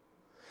normal.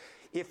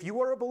 If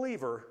you are a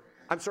believer,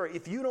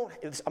 if you don't,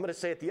 I'm going to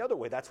say it the other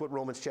way. That's what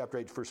Romans chapter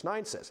 8, verse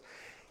 9 says.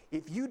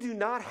 If you do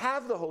not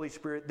have the Holy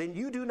Spirit, then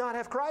you do not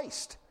have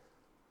Christ.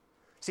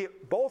 See,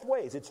 both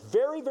ways. It's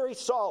very, very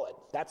solid.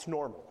 That's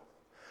normal.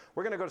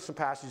 We're going to go to some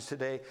passages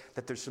today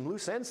that there's some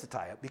loose ends to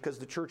tie up because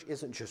the church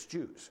isn't just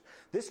Jews.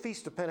 This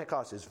Feast of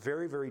Pentecost is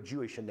very, very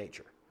Jewish in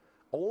nature.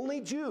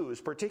 Only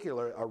Jews,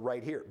 particular, are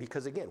right here.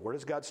 Because again, where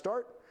does God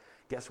start?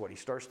 Guess what? He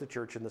starts the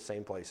church in the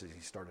same place as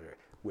he started it,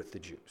 with the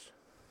Jews.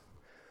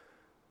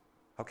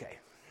 Okay.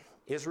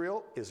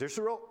 Israel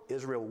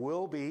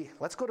will be.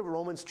 Let's go to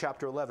Romans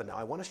chapter 11. Now,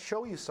 I want to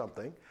show you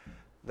something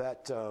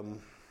that...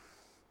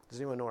 does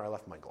anyone know where I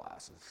left my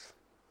glasses?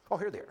 Oh,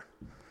 here they are.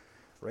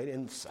 Right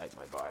inside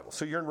my Bible.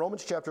 So you're in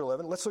Romans chapter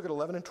 11. Let's look at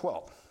 11 and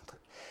 12.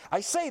 I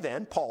say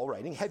then, Paul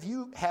writing,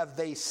 have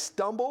they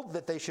stumbled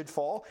that they should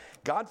fall?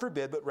 God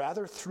forbid, but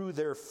rather through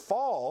their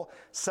fall,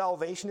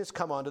 salvation has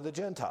come unto the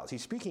Gentiles.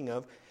 He's speaking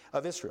of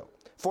Israel.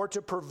 For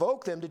to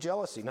provoke them to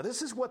jealousy. Now,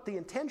 this is what the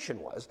intention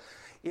was.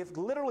 If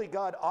literally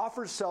God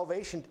offers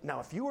salvation. Now,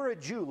 if you were a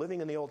Jew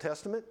living in the Old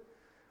Testament,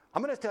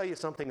 I'm going to tell you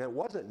something that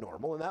wasn't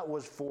normal, and that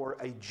was for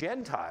a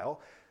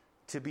Gentile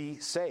to be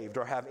saved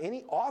or have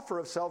any offer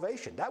of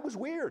salvation. That was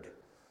weird.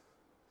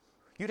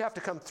 You'd have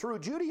to come through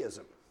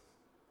Judaism.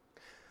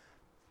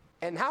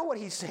 And now what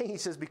he's saying, he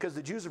says, because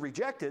the Jews are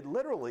rejected,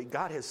 literally,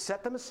 God has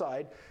set them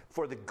aside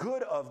for the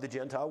good of the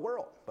Gentile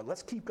world. But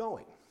let's keep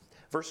going.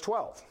 Verse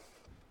 12.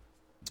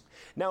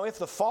 Now, if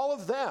the fall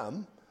of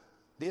them,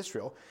 the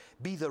Israel,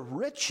 be the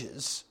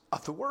riches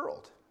of the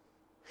world,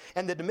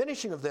 and the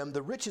diminishing of them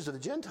the riches of the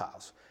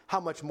Gentiles, how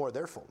much more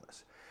their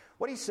fullness?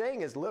 What he's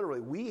saying is literally,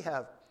 we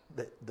have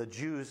the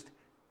Jews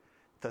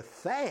to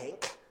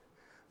thank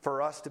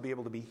for us to be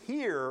able to be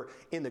here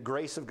in the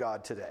grace of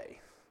God today.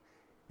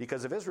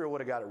 Because if Israel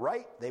would have got it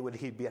right,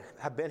 he'd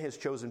have been his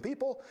chosen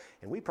people,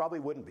 and we probably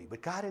wouldn't be.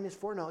 But God in his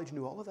foreknowledge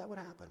knew all of that would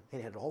happen,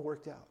 and it had all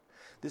worked out.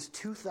 This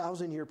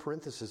 2,000-year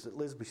parenthesis that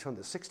lives between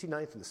the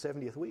 69th and the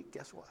 70th week,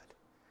 guess what?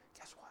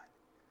 Guess what?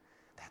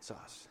 That's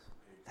us.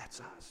 That's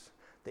us.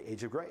 The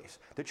age of grace.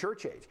 The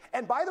church age.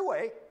 And by the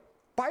way,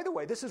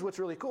 this is what's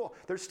really cool.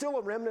 There's still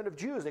a remnant of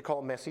Jews, they call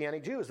them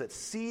Messianic Jews, that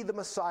see the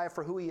Messiah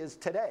for who he is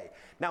today.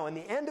 Now, in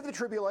the end of the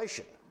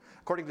tribulation,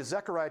 according to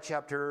Zechariah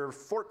chapter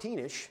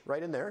 14-ish,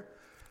 right in there,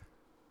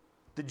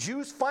 The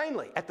Jews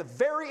finally, at the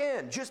very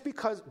end, just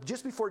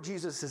before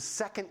Jesus'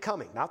 second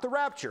coming, not the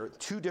rapture,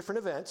 two different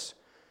events.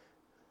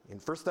 In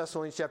 1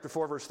 Thessalonians chapter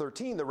 4, verse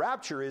 13, the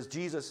rapture is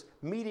Jesus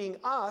meeting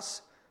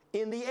us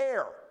in the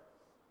air.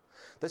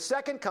 The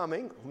second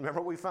coming, remember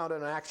what we found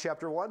in Acts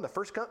chapter 1,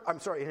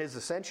 in his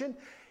ascension?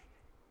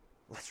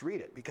 Let's read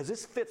it, because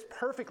this fits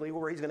perfectly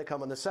where he's going to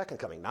come on the second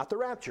coming, not the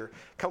rapture.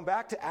 Come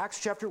back to Acts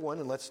chapter 1,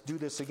 and let's do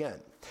this again.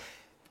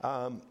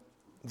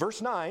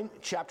 Verse 9,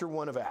 chapter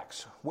 1 of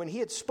Acts. When he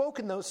had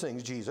spoken those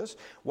things, Jesus,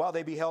 while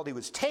they beheld, he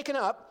was taken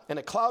up, and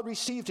a cloud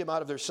received him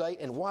out of their sight.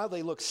 And while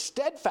they looked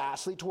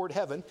steadfastly toward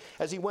heaven,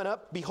 as he went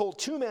up, behold,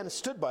 two men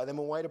stood by them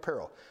in white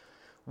apparel,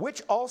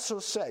 which also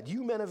said,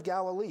 You men of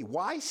Galilee,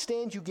 why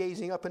stand you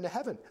gazing up into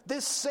heaven?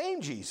 This same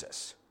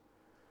Jesus,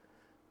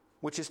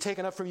 which is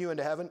taken up from you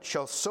into heaven,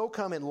 shall so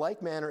come in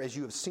like manner as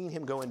you have seen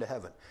him go into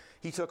heaven.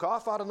 He took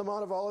off out on the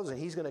Mount of Olives, and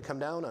he's going to come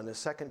down on his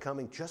second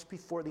coming just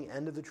before the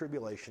end of the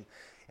tribulation.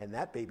 And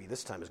that baby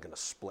this time is going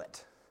to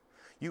split.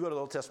 You go to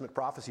the Old Testament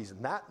prophecies,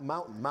 and that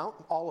mountain, Mount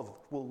Olive,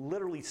 will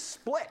literally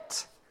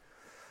split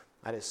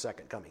at his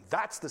second coming.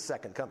 That's the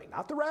second coming,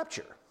 not the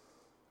rapture.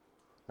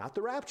 Not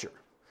the rapture.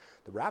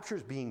 The rapture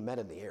is being met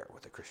in the air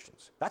with the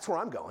Christians. That's where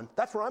I'm going.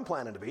 That's where I'm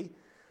planning to be.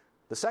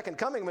 The second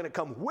coming, I'm going to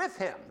come with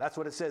him. That's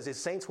what it says.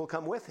 His saints will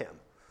come with him.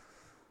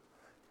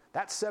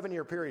 That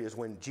 7-year period is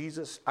when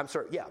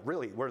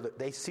where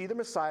they see the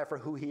Messiah for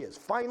who he is.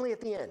 Finally,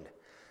 at the end,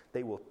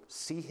 they will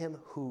see him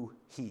who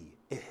he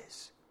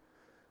is.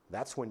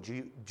 That's when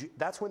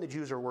the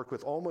Jews are worked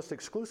with almost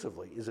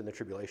exclusively, is in the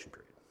tribulation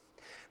period.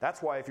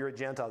 That's why if you're a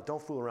Gentile,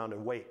 don't fool around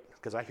and wait.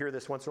 Because I hear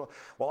this once in a while.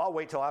 Well, I'll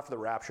wait till after the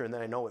rapture, and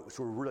then I know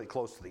we're really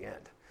close to the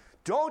end.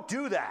 Don't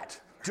do that.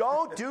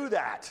 Don't do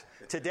that.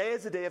 Today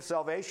is the day of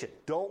salvation.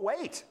 Don't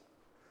wait.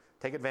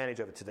 Take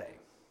advantage of it today.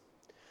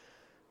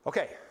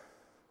 Okay.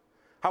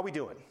 How we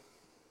doing?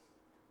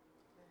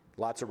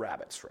 Lots of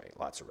rabbits, right?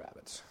 Lots of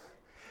rabbits.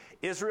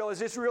 Israel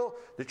is Israel.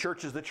 The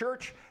church is the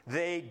church.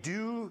 They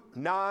do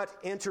not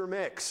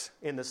intermix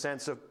in the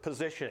sense of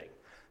positioning.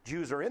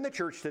 Jews are in the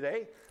church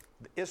today.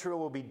 Israel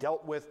will be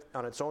dealt with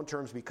on its own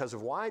terms because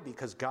of why?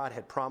 Because God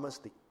had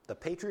promised the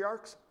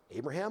patriarchs,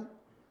 Abraham,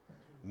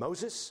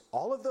 Moses,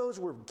 all of those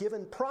were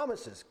given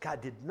promises.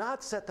 God did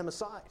not set them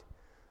aside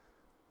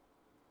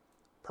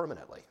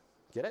permanently.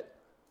 Get it?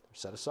 They're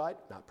set aside,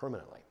 not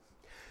permanently.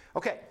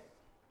 Okay.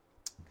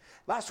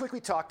 Last week we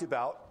talked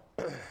about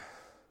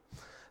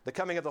the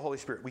coming of the Holy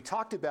Spirit. We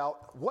talked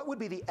about what would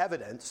be the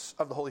evidence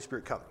of the Holy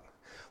Spirit coming.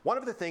 One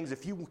of the things,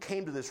 if you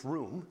came to this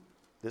room,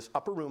 this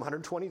upper room,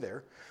 120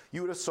 there,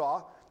 you would have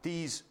saw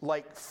these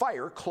like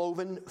fire,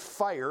 cloven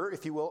fire,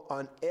 if you will,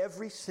 on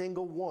every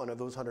single one of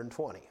those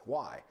 120.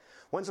 Why?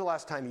 When's the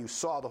last time you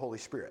saw the Holy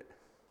Spirit?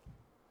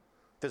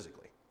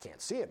 Physically. Can't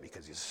see him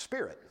because he's a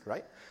spirit,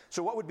 right?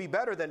 So what would be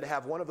better than to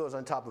have one of those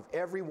on top of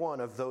every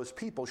one of those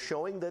people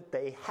showing that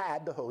they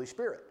had the Holy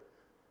Spirit?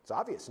 It's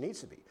obvious, it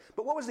needs to be.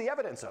 But what was the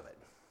evidence of it?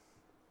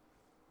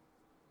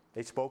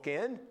 They spoke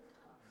in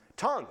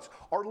tongues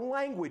or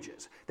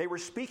languages. They were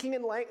speaking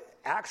in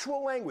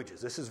actual languages.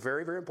 This is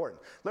very, very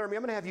important. Laramie,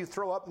 I'm going to have you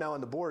throw up now on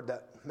the board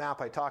that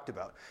map I talked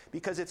about,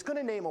 because it's going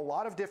to name a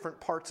lot of different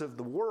parts of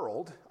the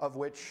world of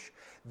which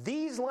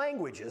these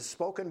languages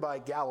spoken by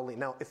Galilee.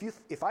 Now,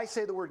 if I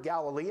say the word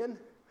Galilean,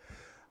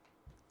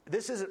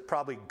 this isn't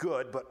probably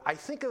good, but I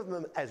think of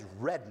them as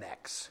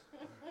rednecks.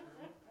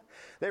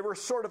 They were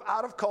sort of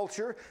out of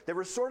culture. They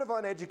were sort of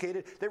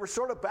uneducated. They were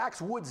sort of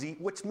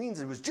backwoodsy, which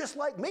means it was just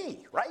like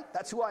me, right?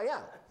 That's who I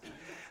am.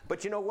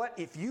 But you know what?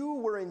 If you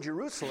were in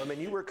Jerusalem and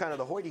you were kind of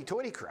the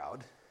hoity-toity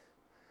crowd,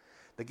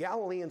 the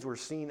Galileans were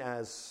seen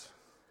as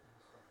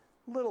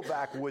a little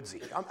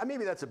backwoodsy.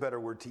 Maybe that's a better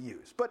word to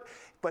use. But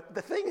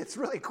the thing that's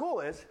really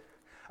cool is,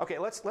 okay,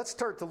 let's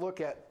start to look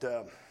at,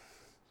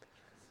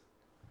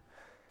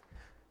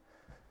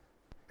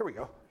 here we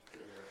go.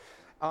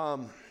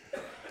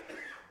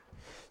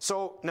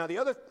 So now the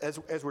other,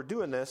 as we're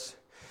doing this,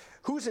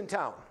 who's in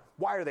town?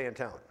 Why are they in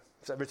town?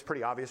 So it's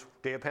pretty obvious.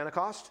 Day of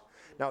Pentecost.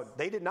 Now,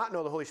 they did not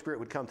know the Holy Spirit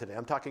would come today.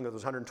 I'm talking of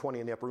those 120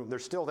 in the upper room. They're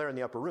still there in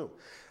the upper room.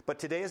 But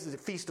today is the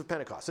Feast of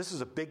Pentecost. This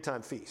is a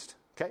big-time feast.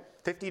 Okay,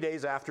 50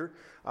 days after,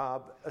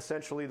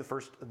 essentially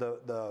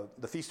the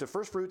Feast of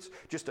First Fruits,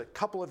 just a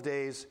couple of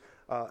days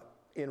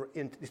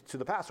to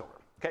the Passover.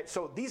 Okay,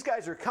 so these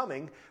guys are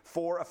coming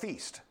for a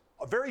feast.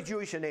 Very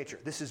Jewish in nature.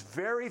 This is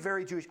very,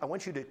 very Jewish. I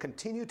want you to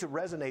continue to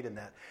resonate in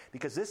that,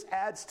 because this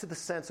adds to the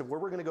sense of where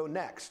we're going to go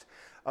next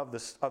of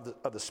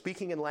the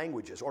speaking in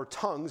languages, or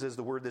tongues is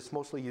the word that's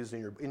mostly used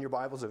in your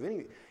Bibles of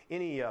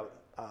any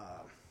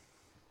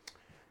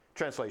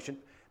translation.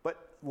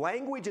 But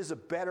language is a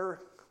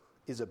better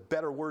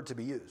word to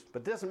be used.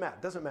 But it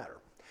doesn't matter.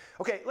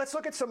 Okay, let's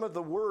look at some of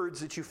the words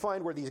that you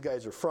find where these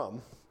guys are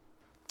from.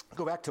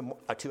 Go back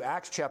to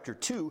Acts chapter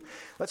 2.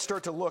 Let's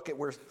start to look at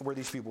where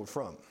these people are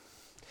from.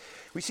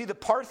 We see the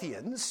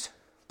Parthians.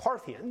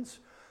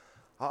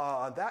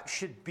 That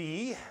should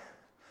be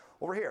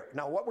over here.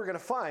 Now, what we're going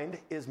to find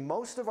is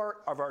most of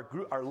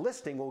our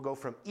listing will go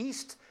from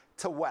east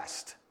to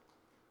west.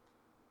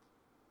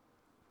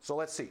 So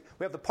let's see.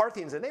 We have the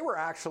Parthians, and they were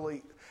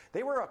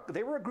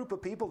a group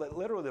of people that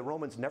literally the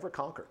Romans never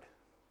conquered.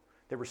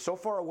 They were so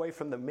far away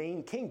from the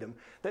main kingdom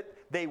that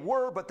they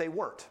were, but they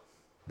weren't.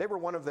 They were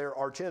one of their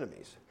arch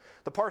enemies.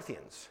 The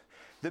Parthians.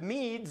 The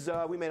Medes,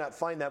 we may not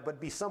find that, but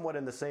be somewhat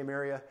in the same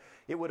area.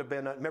 It would have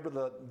been,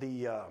 remember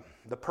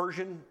the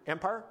Persian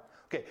Empire?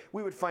 Okay,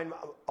 we would find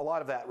a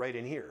lot of that right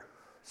in here.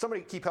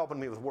 Somebody keep helping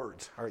me with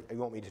words. All right, you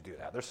want me to do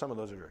that. There's some of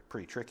those that are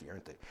pretty tricky,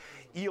 aren't they?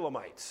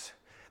 Elamites,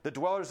 the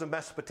dwellers of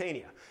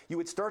Mesopotamia. You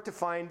would start to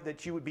find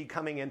that you would be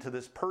coming into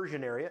this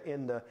Persian area.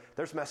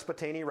 There's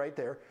Mesopotamia right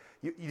there.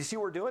 You see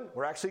what we're doing?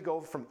 We're actually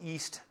going from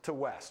east to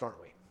west,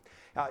 aren't we?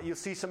 You'll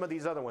see some of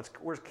these other ones.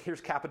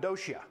 Here's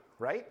Cappadocia,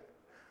 right?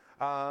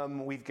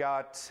 We've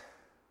got,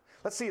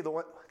 let's see the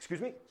one,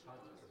 excuse me?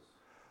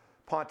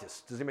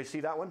 Pontus. Does anybody see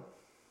that one?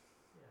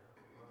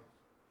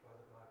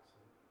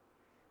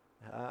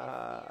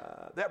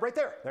 That right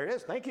there. There it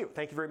is. Thank you.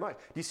 Thank you very much.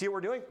 Do you see what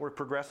we're doing? We're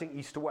progressing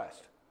east to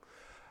west.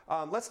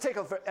 Let's take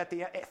a look at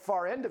the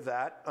far end of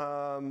that.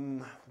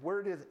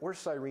 Where's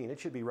Cyrene? It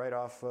should be right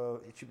off.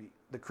 It should be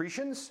the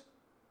Cretians.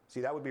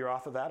 See, that would be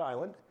off of that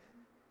island.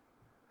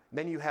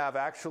 Then you have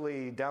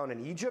actually down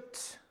in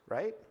Egypt,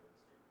 right?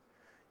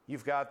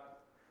 You've got,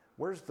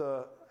 where's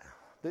the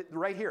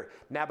right here,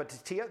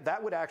 Nabatea,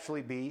 that would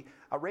actually be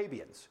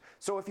Arabians.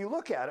 So if you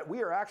look at it,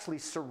 we are actually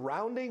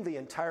surrounding the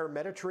entire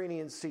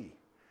Mediterranean Sea.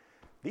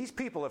 These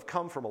people have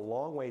come from a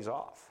long ways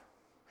off.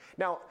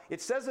 Now, it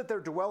says that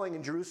they're dwelling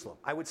in Jerusalem.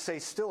 I would say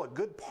still a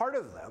good part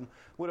of them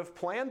would have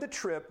planned the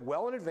trip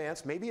well in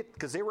advance, maybe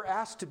because they were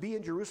asked to be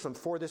in Jerusalem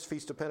for this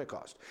Feast of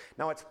Pentecost.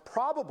 Now, it's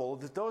probable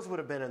that those would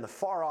have been in the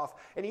far off,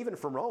 and even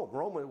from Rome.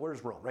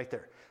 Where's Rome? Right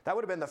there. That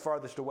would have been the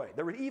farthest away.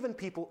 There were even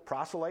people,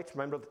 proselytes,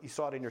 remember you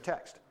saw it in your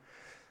text.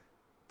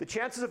 The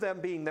chances of them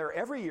being there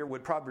every year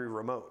would probably be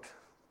remote.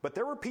 But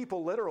there were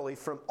people literally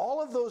from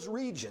all of those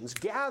regions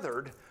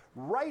gathered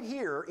right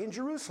here in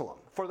Jerusalem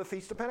for the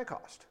Feast of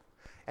Pentecost.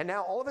 And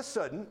now all of a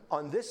sudden,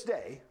 on this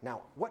day,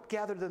 now what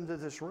gathered them to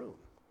this room?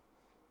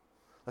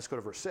 Let's go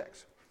to verse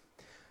 6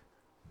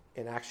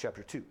 in Acts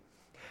chapter 2.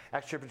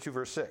 Acts chapter 2,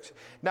 verse 6.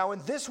 Now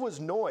when this was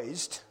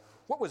noised,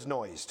 what was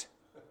noised?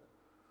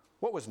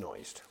 What was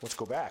noised? Let's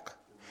go back.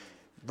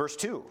 Verse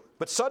 2.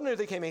 But suddenly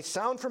there came a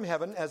sound from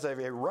heaven as of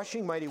a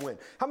rushing mighty wind.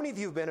 How many of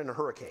you have been in a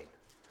hurricane?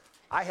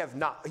 I have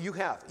not. You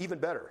have. Even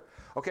better.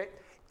 Okay?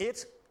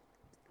 It's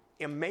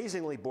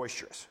amazingly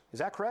boisterous. Is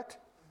that correct?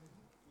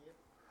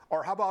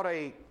 Or how about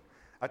a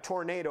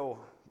tornado?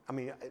 I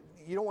mean,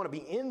 you don't want to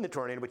be in the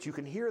tornado, but you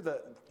can hear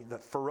the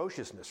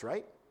ferociousness,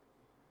 right?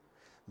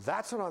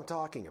 That's what I'm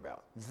talking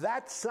about.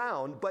 That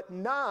sound, but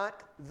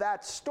not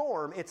that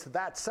storm. It's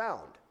that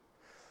sound.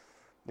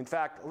 In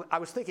fact, I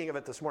was thinking of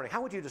it this morning.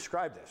 How would you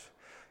describe this?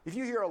 If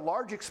you hear a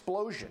large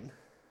explosion,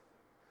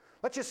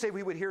 let's just say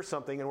we would hear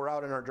something and we're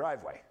out in our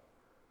driveway.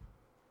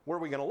 Where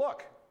are we going to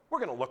look? We're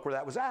going to look where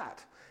that was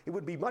at. It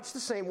would be much the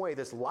same way.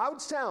 This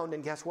loud sound,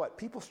 and guess what?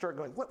 People start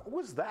going, what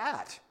was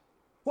that?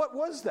 What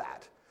was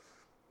that?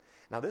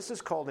 Now, this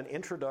is called an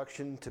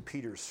introduction to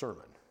Peter's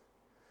sermon.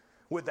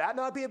 Would that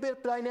not be a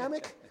bit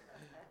dynamic?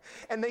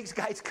 And these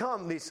guys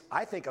come,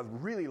 I think a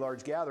really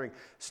large gathering,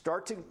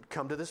 start to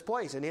come to this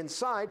place. And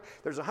inside,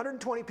 there's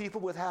 120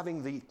 people with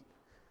having the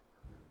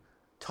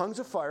tongues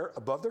of fire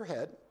above their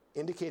head,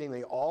 indicating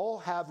they all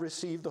have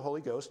received the Holy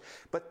Ghost.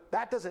 But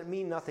that doesn't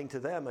mean nothing to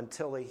them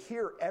until they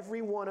hear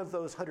every one of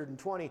those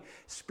 120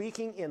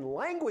 speaking in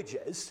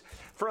languages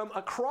from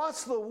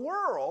across the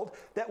world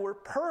that were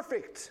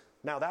perfect.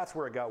 Now that's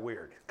where it got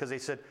weird, because they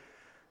said,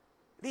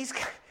 these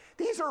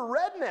are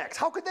rednecks.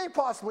 How could they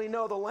possibly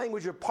know the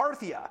language of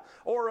Parthia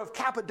or of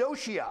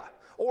Cappadocia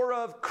or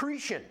of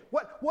Cretan?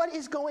 What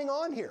is going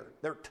on here?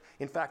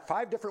 In fact,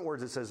 5 different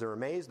words. It says they're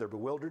amazed, they're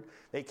bewildered.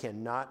 They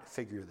cannot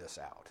figure this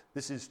out.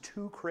 This is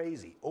too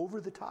crazy,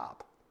 over the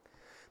top.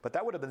 But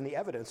that would have been the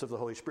evidence of the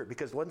Holy Spirit,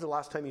 because when's the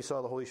last time you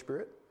saw the Holy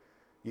Spirit?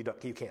 You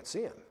can't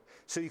see him.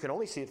 So you can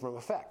only see it from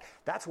effect.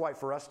 That's why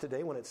for us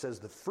today, when it says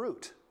the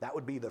fruit, that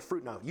would be the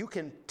fruit. Now, you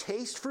can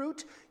taste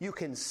fruit, you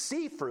can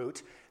see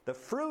fruit. The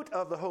fruit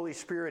of the Holy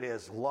Spirit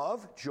is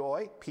love,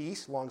 joy,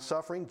 peace,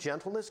 long-suffering,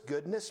 gentleness,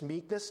 goodness,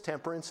 meekness,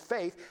 temperance,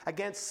 faith.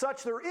 Against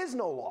such there is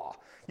no law.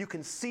 You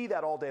can see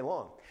that all day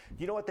long.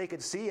 You know what they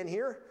could see and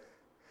hear?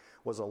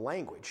 Was a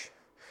language.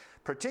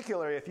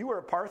 Particularly if you were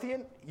a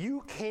Parthian,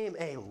 you came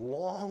a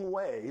long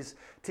ways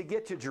to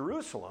get to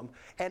Jerusalem,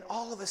 and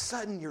all of a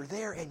sudden you're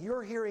there and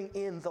you're hearing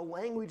in the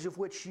language of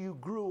which you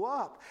grew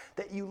up,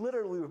 that you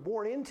literally were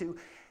born into,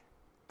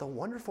 the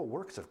wonderful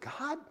works of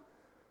God.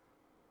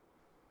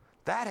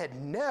 That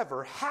had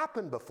never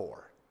happened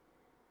before.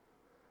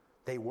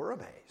 They were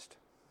amazed.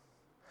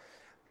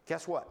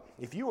 Guess what?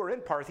 If you were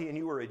in Parthia and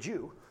you were a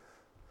Jew,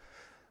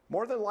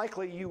 more than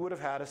likely you would have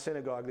had a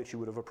synagogue that you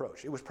would have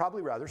approached. It was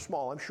probably rather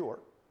small, I'm sure.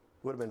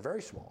 It would have been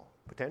very small,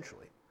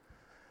 potentially.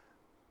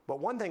 But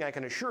one thing I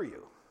can assure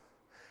you,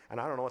 and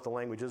I don't know what the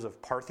language is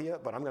of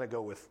Parthia, but I'm going to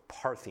go with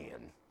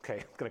Parthian. Okay,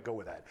 I'm going to go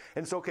with that.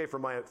 And it's okay for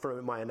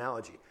my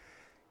analogy.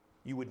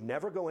 You would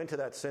never go into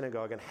that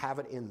synagogue and have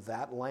it in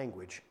that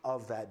language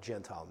of that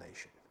Gentile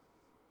nation.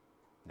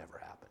 Never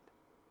happened.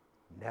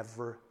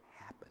 Never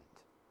happened.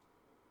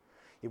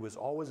 It was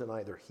always in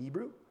either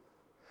Hebrew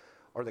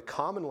or the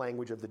common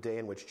language of the day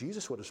in which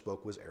Jesus would have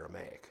spoke was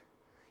Aramaic.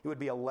 It would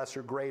be a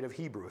lesser grade of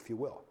Hebrew, if you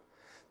will.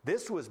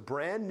 This was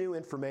brand new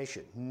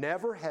information.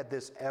 Never had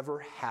this ever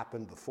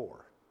happened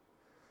before.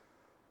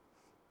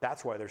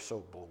 That's why they're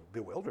so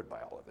bewildered by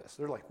all of this.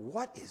 They're like,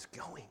 what is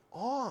going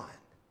on?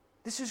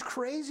 This is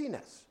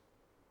craziness.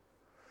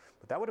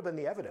 But that would have been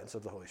the evidence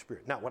of the Holy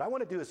Spirit. Now, what I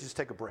want to do is just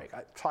take a break.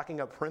 I'm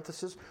talking about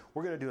parenthesis.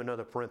 We're going to do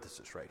another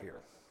parenthesis right here.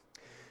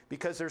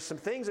 Because there's some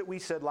things that we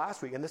said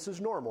last week, and this is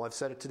normal. I've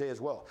said it today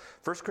as well.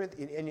 1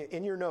 Corinthians,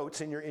 in your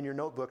notes, in your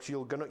notebooks,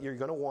 you're going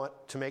to want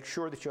to make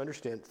sure that you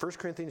understand 1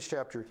 Corinthians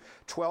chapter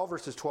 12,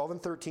 verses 12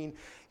 and 13,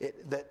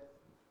 that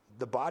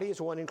the body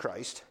is one in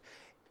Christ.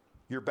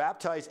 You're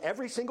baptized,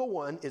 every single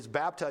one is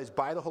baptized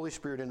by the Holy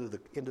Spirit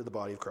into the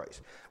body of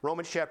Christ.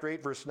 Romans chapter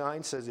 8, verse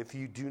 9 says, if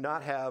you do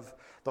not have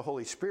the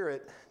Holy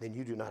Spirit, then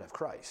you do not have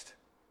Christ.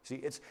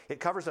 See, it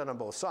covers that on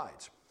both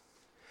sides.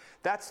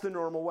 That's the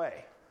normal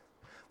way.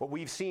 What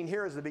we've seen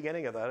here is the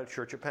beginning of that at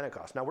Church of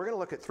Pentecost. Now, we're going to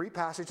look at 3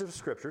 passages of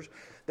Scriptures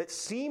that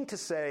seem to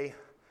say,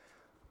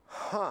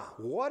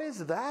 what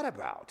is that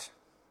about?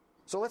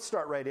 So let's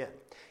start right in.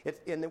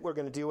 And we're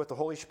going to deal with the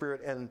Holy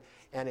Spirit and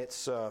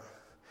its...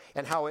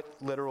 and how it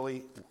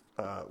literally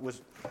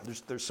was,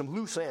 there's some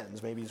loose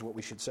ends, maybe is what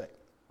we should say.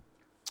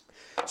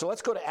 So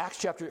let's go to Acts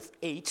chapter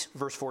 8,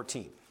 verse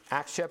 14.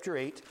 Acts chapter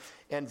 8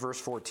 and verse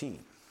 14.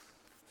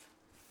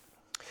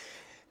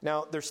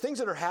 Now, there's things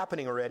that are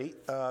happening already.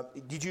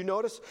 Did you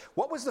notice,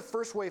 what was the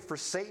first way for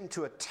Satan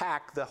to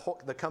attack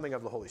the coming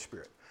of the Holy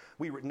Spirit?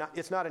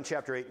 It's not in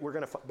chapter 8. We're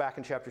going to back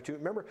in chapter 2.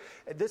 Remember,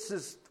 this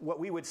is what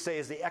we would say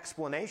is the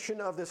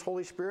explanation of this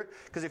Holy Spirit.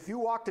 Because if you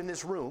walked in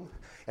this room,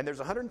 and there's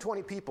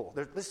 120 people,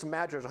 let's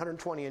imagine there's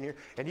 120 in here,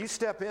 and you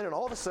step in, and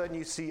all of a sudden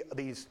you see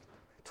these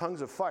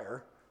tongues of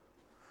fire,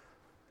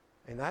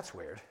 and that's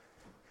weird.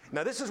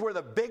 Now, this is where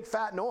the big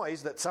fat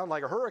noise that sounded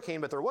like a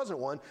hurricane, but there wasn't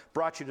one,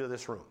 brought you to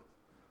this room.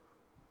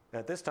 And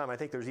at this time, I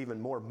think there's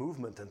even more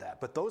movement than that.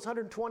 But those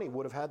 120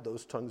 would have had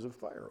those tongues of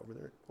fire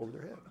over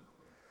their head.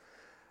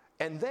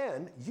 And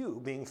then,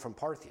 you, being from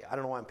Parthia, I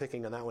don't know why I'm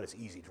picking on that one, it's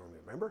easy to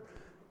remember.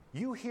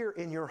 You hear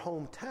in your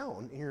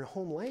hometown, in your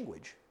home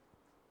language,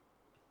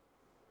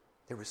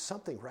 there was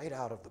something right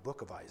out of the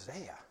book of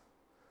Isaiah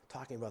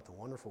talking about the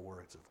wonderful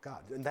works of God.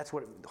 And that's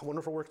what,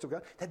 wonderful works of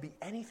God, that'd be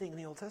anything in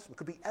the Old Testament.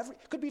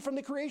 Could be from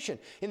the creation.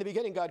 In the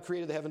beginning, God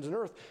created the heavens and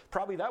earth.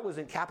 Probably that was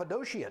in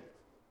Cappadocian.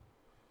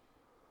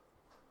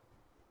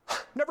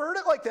 Never heard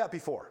it like that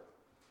before.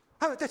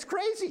 That's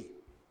crazy.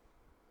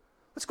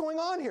 What's going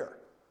on here?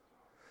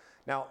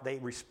 Now, they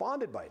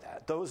responded by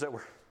that. Those that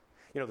were,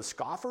 the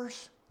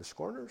scoffers, the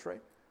scorners,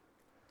 right?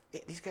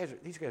 These guys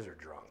are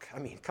drunk. I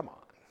mean, come on.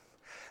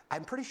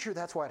 I'm pretty sure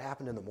that's why it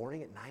happened in the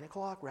morning at 9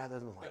 o'clock rather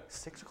than like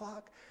 6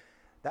 o'clock.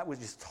 That was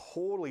just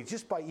totally,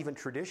 just by even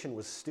tradition,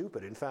 was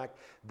stupid. In fact,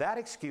 that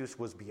excuse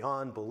was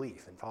beyond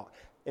belief.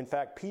 In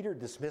fact, Peter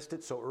dismissed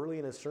it so early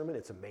in his sermon,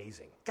 it's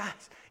amazing.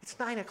 Guys, it's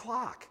 9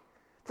 o'clock.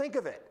 Think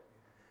of it.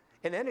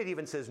 And then it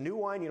even says new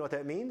wine. You know what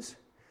that means?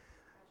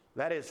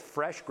 That is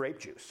fresh grape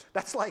juice.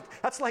 That's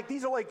like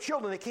these are like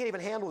children. They can't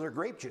even handle their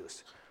grape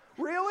juice.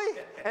 Really?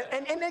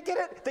 And they get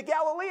it. The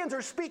Galileans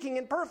are speaking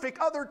in perfect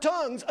other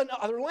tongues and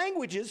other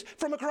languages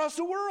from across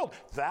the world.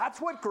 That's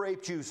what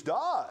grape juice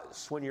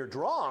does when you're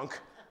drunk.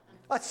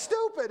 That's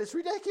stupid. It's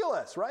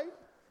ridiculous, right?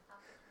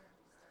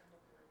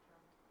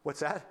 What's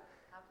that?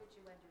 How could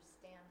you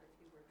understand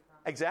if you were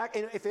drunk?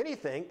 Exactly. And if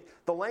anything,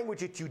 the language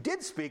that you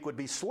did speak would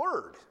be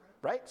slurred,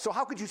 right? So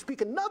how could you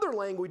speak another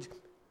language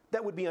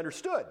that would be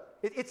understood?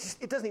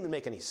 It doesn't even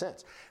make any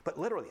sense. But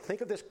literally,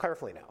 think of this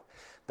carefully now.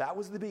 That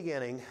was the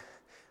beginning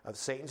of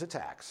Satan's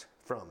attacks,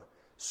 from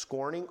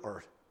scorning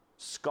or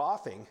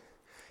scoffing.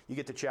 You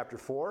get to chapter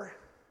 4,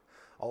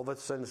 all of a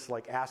sudden it's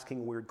like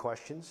asking weird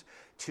questions,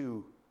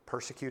 to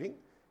persecuting,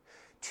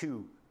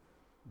 to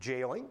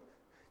jailing,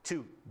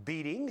 to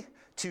beating,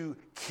 to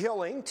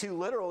killing, to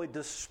literally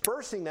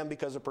dispersing them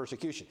because of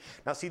persecution.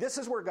 Now see, this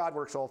is where God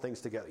works all things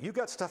together. You've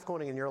got stuff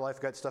going in your life,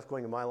 you've got stuff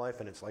going in my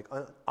life, and it's like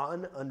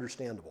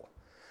ununderstandable.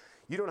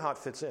 You don't know how it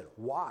fits in.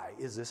 Why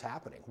is this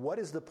happening? What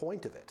is the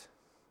point of it?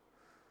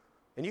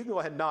 And you can go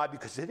ahead and nod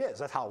because it is.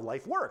 That's how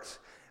life works.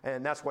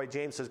 And that's why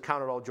James says,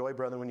 count it all joy,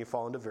 brethren, when you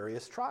fall into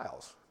various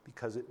trials,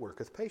 because it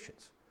worketh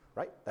patience.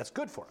 Right? That's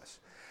good for us.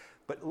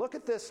 But look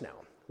at this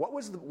now.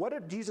 What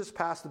did Jesus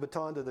pass the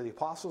baton to the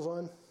apostles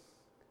on?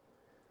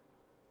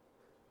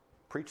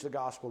 Preach the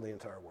gospel to the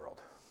entire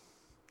world.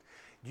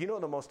 Do you know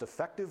the most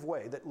effective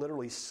way that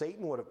literally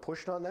Satan would have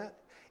pushed on that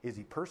is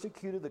he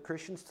persecuted the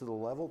Christians to the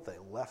level they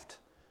left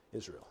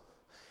Israel.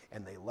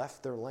 And they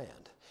left their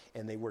land.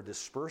 And they were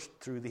dispersed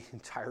through the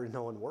entire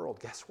known world.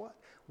 Guess what?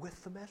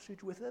 With the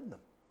message within them.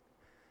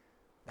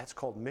 That's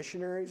called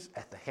missionaries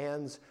at the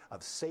hands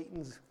of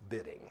Satan's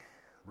bidding.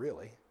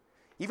 Really.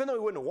 Even though he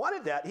wouldn't have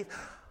wanted that,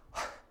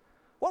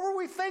 what were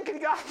we thinking,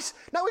 guys?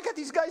 Now we got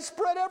these guys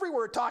spread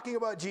everywhere talking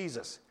about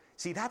Jesus.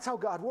 See, that's how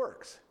God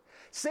works.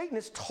 Satan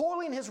is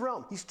totally in his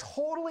realm. He's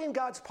totally in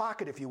God's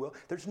pocket, if you will.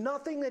 There's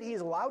nothing that he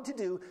is allowed to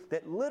do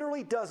that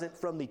literally doesn't,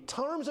 from the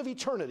terms of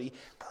eternity,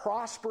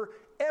 prosper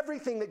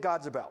everything that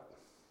God's about.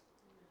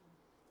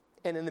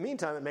 And in the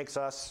meantime, it makes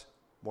us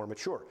more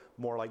mature,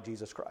 more like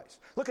Jesus Christ.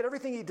 Look at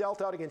everything he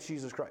dealt out against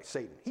Jesus Christ,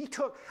 Satan.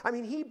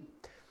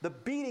 The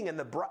beating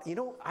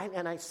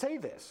and I say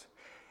this,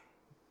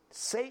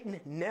 Satan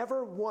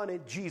never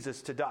wanted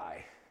Jesus to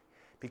die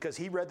because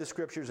he read the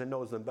scriptures and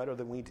knows them better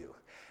than we do.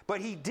 But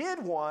he did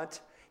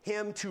want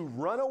him to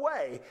run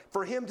away,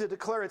 for him to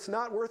declare it's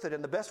not worth it.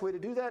 And the best way to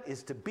do that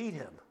is to beat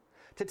him,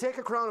 to take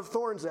a crown of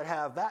thorns that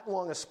have that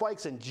long of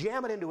spikes and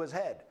jam it into his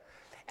head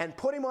and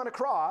put him on a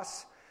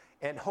cross,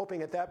 and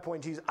hoping at that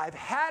point, Jesus, I've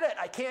had it.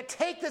 I can't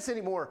take this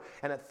anymore.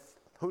 And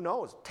who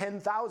knows,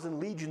 10,000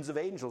 legions of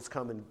angels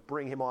come and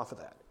bring him off of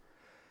that.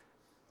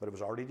 But it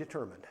was already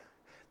determined.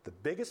 The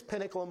biggest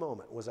pinnacle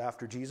moment was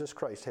after Jesus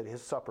Christ had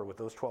his supper with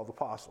those 12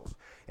 apostles.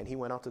 And he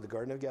went out to the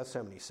Garden of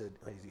Gethsemane. He said,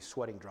 he's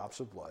sweating drops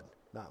of blood.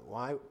 Now,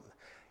 why?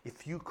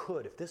 If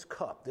this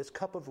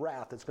cup of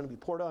wrath that's going to be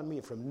poured on me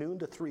from noon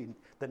to 3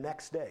 the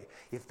next day,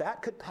 if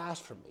that could pass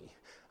from me,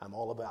 I'm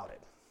all about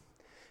it.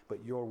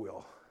 But your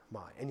will,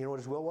 mine. And you know what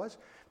his will was?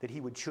 That he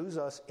would choose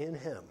us in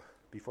him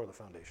before the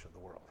foundation of the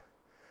world.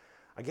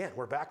 Again,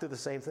 we're back to the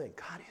same thing.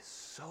 God is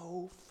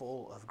so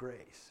full of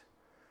grace.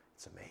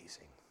 It's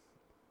amazing.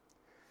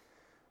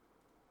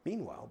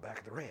 Meanwhile, back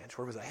at the ranch,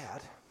 where was I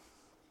at?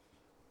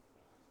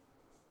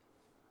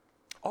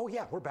 Oh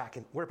yeah, we're back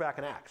in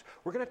Acts.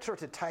 We're going to start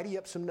to tidy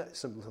up some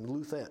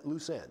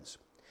loose ends,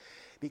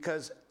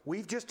 because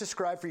we've just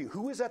described for you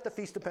who was at the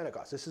Feast of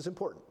Pentecost. This is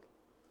important.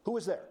 Who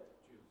was there?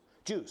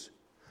 Jews.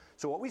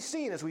 So what we've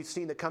seen is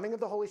the coming of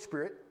the Holy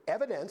Spirit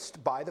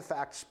evidenced by the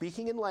fact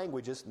speaking in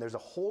languages, and there's a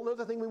whole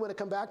other thing we want to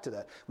come back to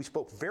that. We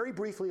spoke very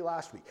briefly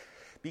last week.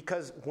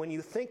 Because when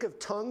you think of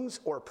tongues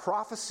or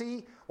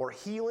prophecy or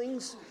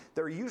healings,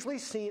 they're usually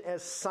seen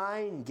as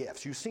sign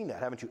gifts. You've seen that,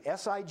 haven't you?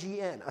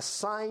 S-I-G-N, a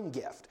sign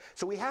gift.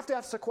 So we have to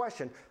ask the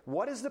question,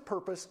 what is the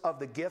purpose of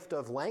the gift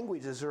of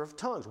languages or of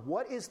tongues?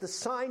 What is the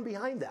sign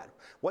behind that?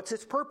 What's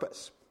its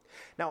purpose?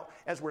 Now,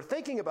 as we're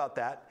thinking about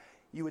that,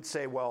 you would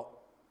say, well,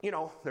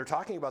 they're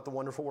talking about the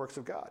wonderful works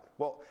of God.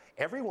 Well,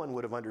 everyone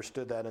would have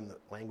understood that in the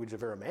language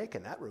of Aramaic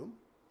in that room.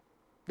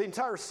 The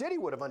entire city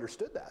would have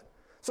understood that.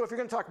 So if you're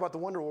going to talk about the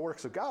wonderful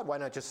works of God, why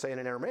not just say it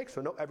in Aramaic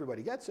so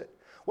everybody gets it?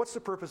 What's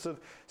the purpose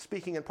of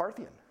speaking in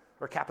Parthian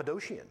or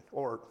Cappadocian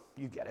or,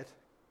 you get it,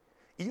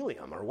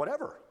 Eliam or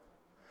whatever?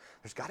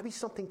 There's got to be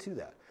something to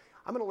that.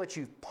 I'm going to let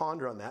you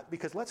ponder on that,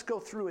 because let's go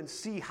through and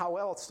see how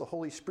else the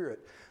Holy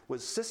Spirit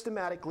was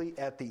systematically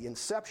at the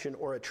inception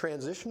or a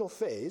transitional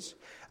phase.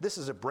 This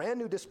is a brand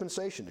new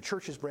dispensation. The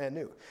church is brand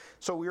new.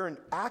 So we're in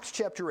Acts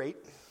chapter 8.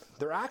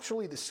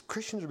 The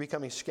Christians are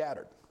becoming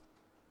scattered.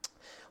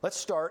 Let's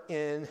start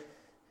in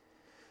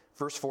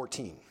verse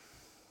 14.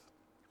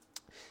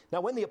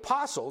 Now, when the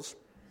apostles,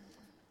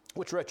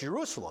 which were at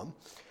Jerusalem,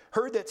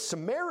 heard that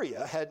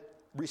Samaria had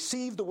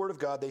received the word of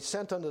God, they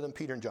sent unto them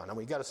Peter and John. Now,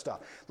 we've got to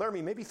stop.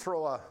 Laramie, maybe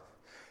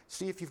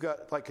see if you've got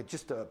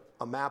just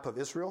a map of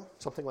Israel,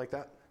 something like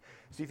that.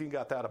 See if you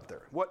got that up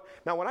there.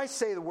 Now, when I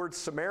say the word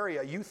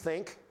Samaria, you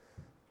think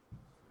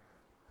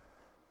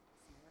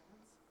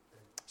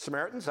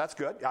Samaritans, that's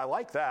good. I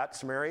like that.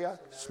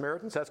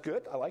 Samaritans, that's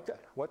good. I like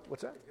that.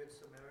 What's that? The Good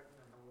Samaritan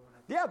and the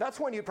woman. Yeah,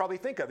 that's one you'd probably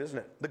think of, isn't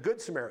it? The Good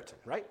Samaritan,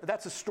 right?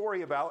 That's a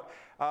story about,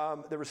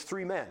 there was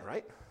 3 men,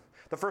 right?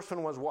 The first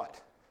one was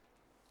what?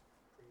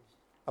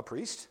 A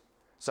priest.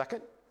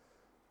 Second?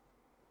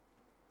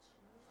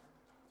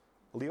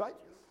 A Levite?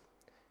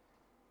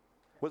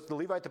 Was the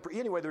Levite the priest?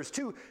 Anyway, there's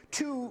two.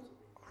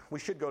 We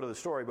should go to the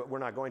story, but we're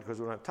not going to because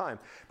we don't have time.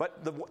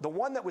 But the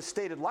one that was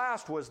stated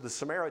last was the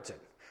Samaritan,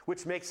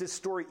 which makes this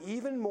story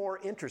even more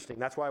interesting.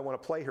 That's why I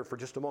want to play here for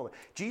just a moment.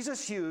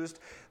 Jesus used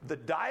the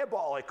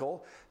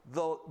diabolical,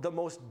 the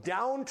most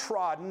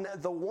downtrodden,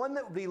 the one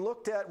that would be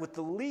looked at with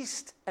the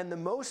least and the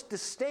most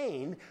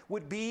disdain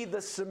would be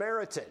the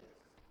Samaritan.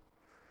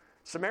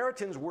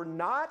 Samaritans were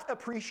not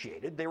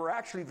appreciated. They were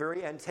actually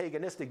very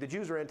antagonistic. The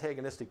Jews were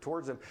antagonistic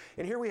towards them.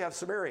 And here we have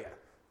Samaria,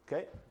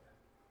 okay?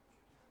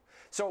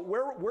 So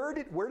where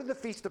did the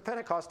Feast of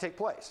Pentecost take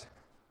place?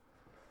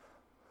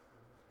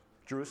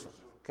 Jerusalem.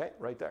 Okay,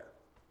 right there.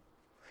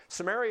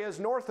 Samaria is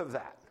north of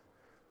that.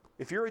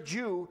 If you're a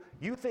Jew,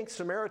 you think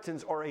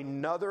Samaritans are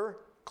another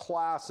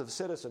class of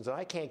citizens, and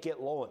I can't get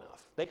low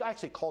enough. They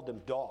actually called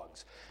them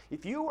dogs.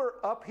 If you were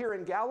up here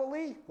in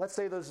Galilee, let's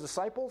say those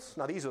disciples,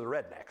 now these are the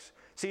rednecks.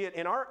 See,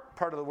 in our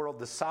part of the world,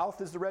 the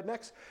south is the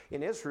rednecks.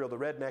 In Israel, the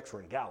rednecks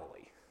were in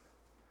Galilee.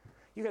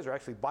 You guys are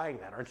actually buying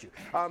that, aren't you?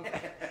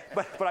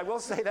 But I will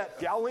say that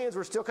Galileans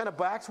were still kind of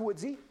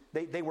backwoodsy.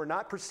 They were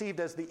not perceived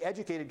as the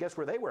educated. Guess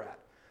where they were at?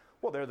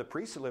 Well, they're the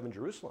priests that live in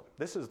Jerusalem.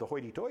 This is the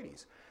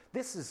hoity-toities.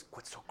 This is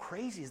what's so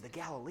crazy is the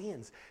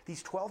Galileans.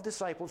 These 12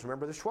 disciples,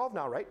 remember there's 12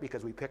 now, right?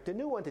 Because we picked a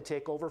new one to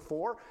take over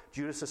for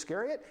Judas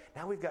Iscariot.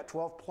 Now we've got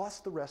 12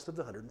 plus the rest of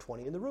the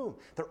 120 in the room.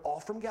 They're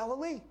all from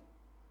Galilee.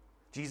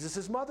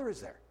 Jesus' mother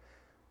is there,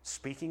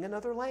 speaking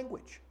another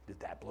language. Did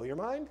that blow your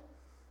mind?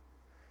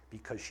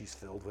 because she's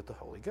filled with the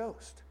Holy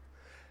Ghost.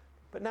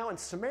 But now in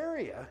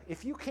Samaria,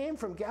 if you came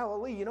from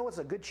Galilee, you know what's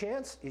a good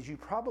chance? Is you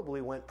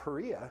probably went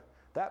Perea,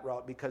 that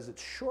route, because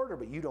it's shorter,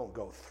 but you don't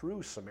go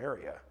through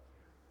Samaria,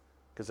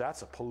 because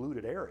that's a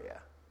polluted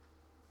area.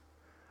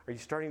 Are you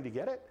starting to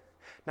get it?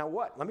 Now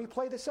what? Let me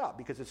play this out,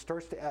 because it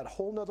starts to add a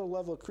whole nother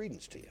level of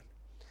credence to you.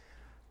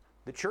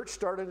 The church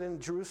started in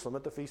Jerusalem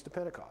at the Feast of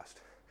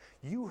Pentecost.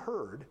 You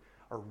heard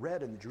or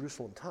read in the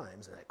Jerusalem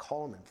Times, and I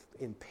call them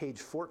in page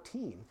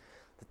 14,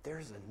 that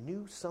there's a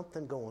new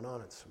something going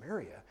on in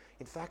Samaria.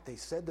 In fact, they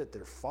said that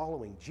they're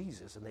following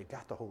Jesus and they've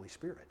got the Holy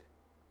Spirit.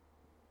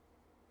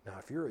 Now,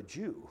 if you're a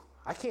Jew,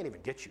 I can't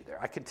even get you there.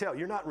 I can tell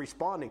you're not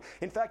responding.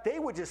 In fact, they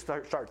would just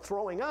start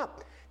throwing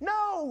up.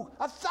 No,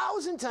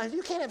 1,000 times.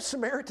 You can't have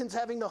Samaritans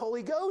having the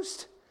Holy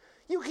Ghost.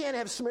 You can't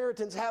have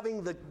Samaritans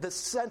having the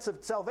sense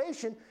of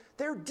salvation.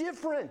 They're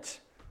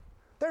different.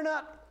 They're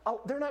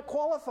not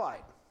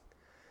qualified.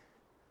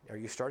 Are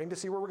you starting to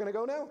see where we're going to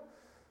go now?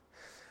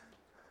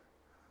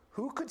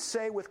 Who could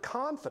say with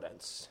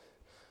confidence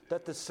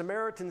that the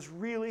Samaritans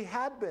really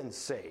had been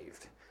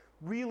saved?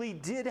 Really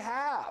did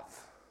have?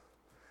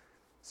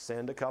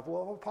 Send a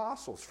couple of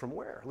apostles. From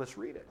where? Let's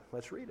read it.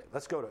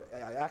 Let's go to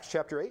Acts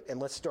chapter 8,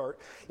 and let's start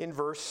in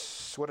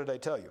verse, what did I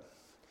tell you?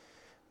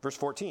 Verse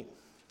 14.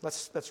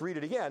 Let's read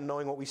it again,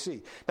 knowing what we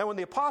see. Now, when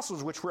the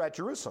apostles which were in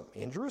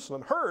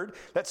Jerusalem, heard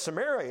that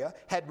Samaria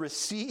had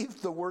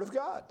received the word of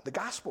God, the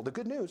gospel, the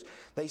good news,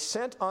 they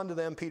sent unto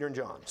them Peter and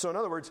John. So in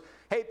other words,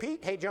 hey, Pete,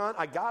 hey, John,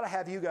 I got to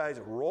have you guys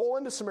roll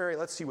into Samaria.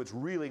 Let's see what's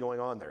really going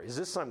on there. Is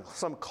this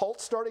some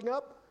cult starting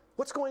up?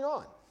 What's going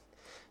on?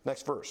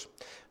 Next verse.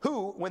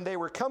 Who, when they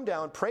were come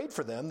down, prayed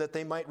for them that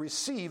they might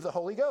receive the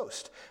Holy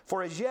Ghost.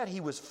 For as yet he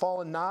was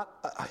fallen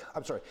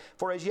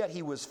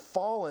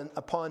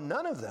upon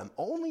none of them.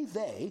 Only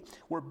they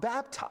were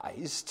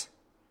baptized,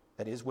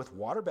 that is, with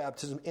water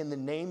baptism in the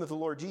name of the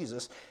Lord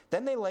Jesus.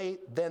 Then lay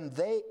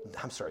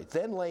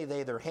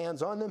they their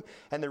hands on them,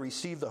 and they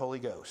received the Holy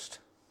Ghost.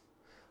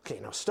 Okay,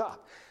 now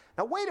stop.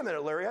 Now wait a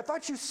minute, Larry. I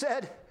thought you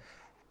said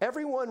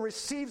everyone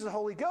receives the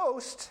Holy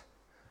Ghost,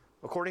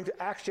 according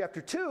to Acts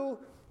chapter 2,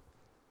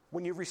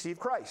 when you've received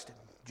Christ.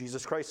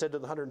 Jesus Christ said to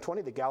the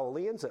 120, the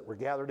Galileans that were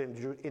gathered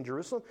in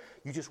Jerusalem,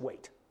 you just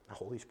wait. The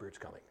Holy Spirit's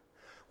coming.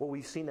 Well,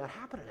 we've seen that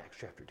happen in Acts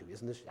chapter 2.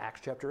 Isn't this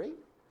Acts chapter 8?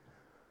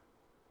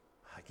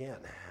 Again,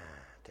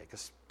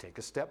 take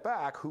a step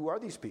back. Who are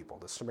these people?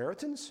 The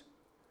Samaritans?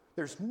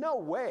 There's no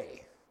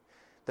way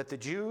that the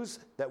Jews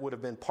that would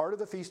have been part of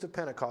the Feast of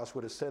Pentecost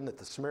would have said that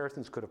the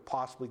Samaritans could have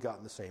possibly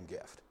gotten the same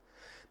gift.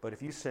 But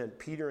if you sent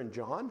Peter and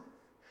John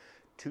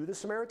to the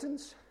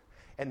Samaritans,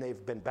 and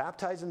they've been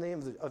baptized in the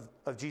name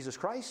of Jesus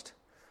Christ,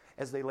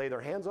 as they lay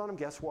their hands on them,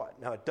 guess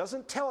what? Now, it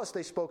doesn't tell us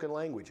they spoke in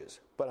languages,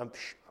 but I'm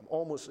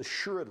almost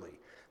assuredly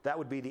that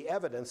would be the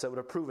evidence that would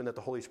have proven that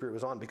the Holy Spirit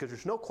was on, because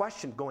there's no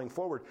question going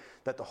forward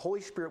that the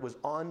Holy Spirit was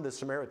on the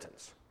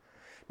Samaritans.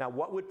 Now,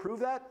 what would prove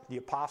that? The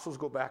apostles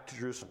go back to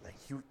Jerusalem.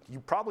 You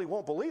probably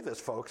won't believe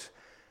this, folks,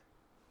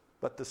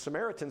 but the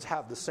Samaritans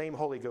have the same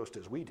Holy Ghost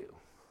as we do.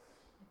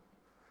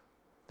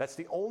 That's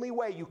the only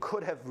way you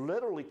could have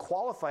literally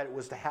qualified it,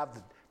 was to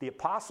have the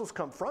apostles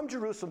come from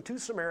Jerusalem to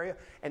Samaria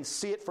and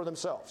see it for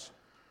themselves.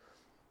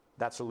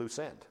 That's a loose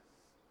end.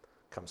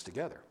 Comes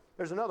together.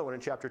 There's another one in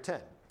chapter 10.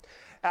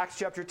 Acts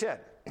chapter 10.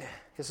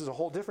 This is a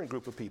whole different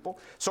group of people.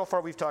 So far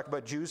we've talked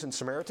about Jews and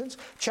Samaritans.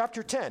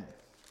 Chapter 10.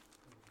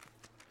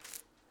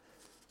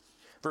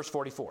 Verse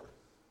 44.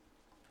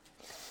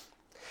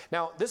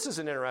 Now, this is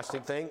an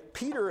interesting thing.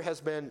 Peter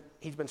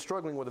he's been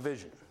struggling with a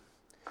vision.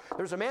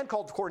 There's a man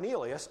called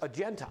Cornelius, a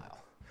Gentile.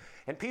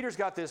 And Peter's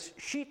got this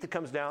sheet that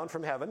comes down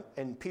from heaven,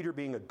 and Peter,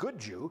 being a good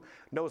Jew,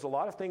 knows a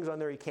lot of things on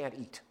there he can't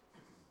eat.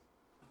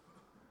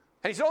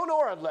 And he said, oh, no,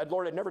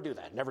 Lord, I'd never do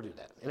that, never do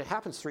that. And it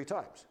happens 3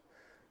 times.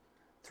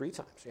 3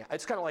 times, yeah.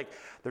 It's kind of like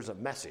there's a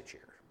message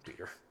here,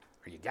 Peter.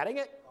 Are you getting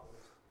it?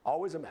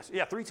 Always a message.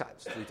 Yeah, 3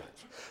 times.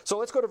 So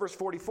let's go to verse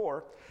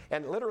 44.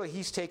 And literally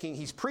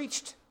he's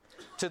preached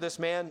to this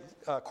man,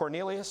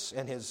 Cornelius,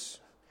 and his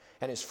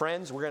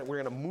friends. We're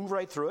going to move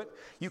right through it.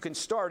 You can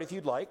start, if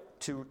you'd like,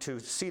 to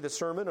see the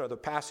sermon or the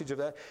passage of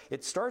that.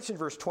 It starts in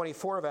verse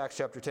 24 of Acts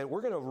chapter 10.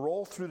 We're going to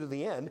roll through to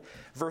the end.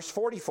 Verse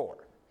 44.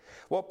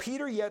 While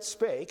Peter yet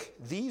spake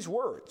these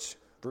words,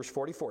 verse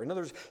 44. In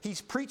other words,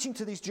 he's preaching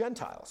to these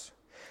Gentiles.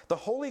 The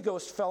Holy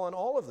Ghost fell on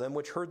all of them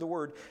which heard the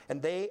word,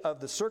 and they of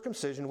the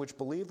circumcision which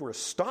believed were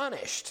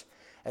astonished,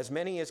 as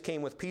many as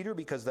came with Peter,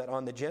 because that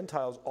on the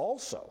Gentiles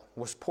also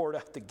was poured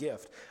out the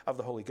gift of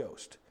the Holy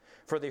Ghost.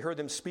 For they heard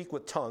them speak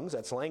with tongues,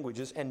 that's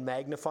languages, and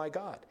magnify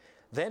God.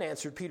 Then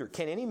answered Peter,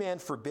 can any man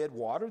forbid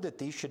water that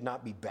these should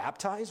not be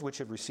baptized, which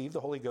have received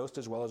the Holy Ghost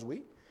as well as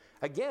we?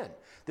 Again,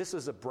 this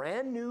is a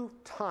brand new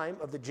time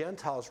of the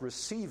Gentiles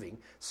receiving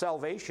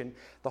salvation.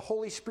 The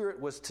Holy Spirit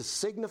was to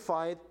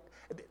signify,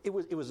 it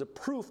was a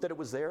proof that it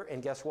was there,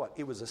 and guess what?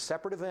 It was a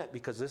separate event,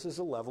 because this is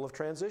a level of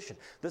transition.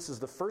 This is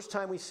the first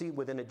time we see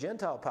within a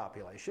Gentile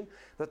population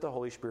that the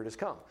Holy Spirit has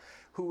come.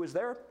 Who was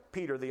there?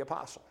 Peter the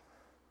apostle.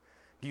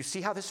 Do you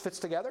see how this fits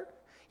together?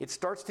 It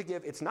starts to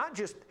give, it's not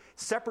just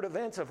separate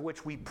events of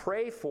which we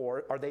pray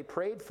for, or they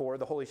prayed for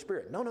the Holy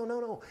Spirit.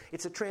 No.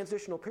 It's a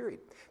transitional period.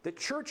 The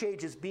church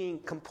age is being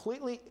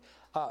completely,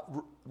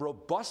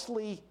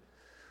 robustly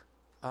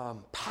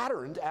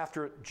patterned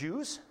after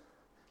Jews,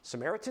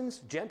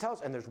 Samaritans,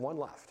 Gentiles, and there's one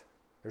left.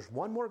 There's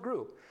one more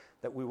group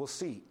that we will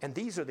see. And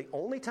these are the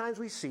only times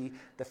we see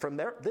that from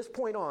this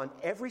point on,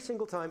 every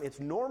single time it's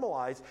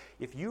normalized.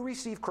 If you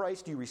receive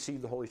Christ, you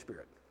receive the Holy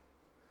Spirit.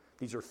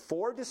 These are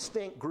 4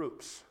 distinct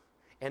groups.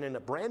 And in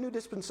a brand new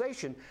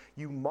dispensation,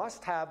 you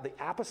must have the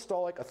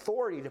apostolic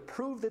authority to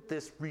prove that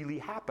this really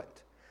happened.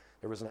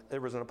 There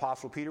was an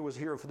apostle, Peter was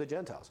here for the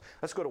Gentiles.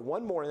 Let's go to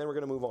one more and then we're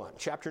going to move on.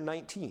 Chapter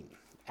 19,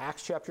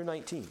 Acts chapter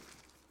 19.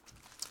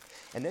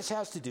 And this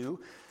has to do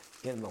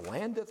in the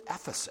land of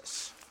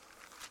Ephesus.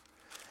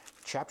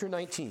 Chapter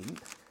 19,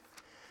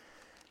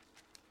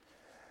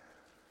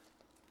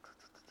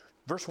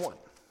 verse 1.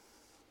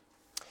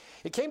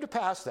 It came to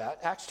pass that,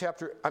 Acts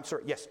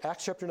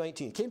chapter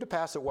 19. It came to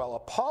pass that while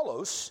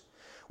Apollos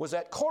was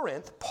at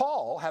Corinth,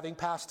 Paul, having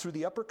passed through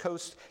the upper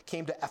coast,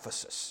 came to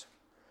Ephesus.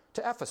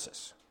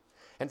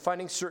 And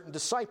finding certain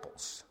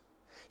disciples,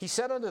 he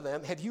said unto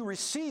them, Have you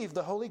received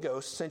the Holy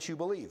Ghost since you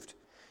believed?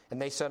 And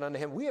they said unto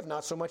him, We have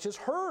not so much as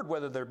heard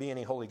whether there be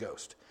any Holy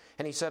Ghost.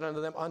 And he said unto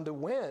them, Unto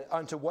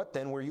what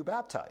then were you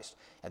baptized?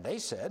 And they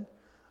said,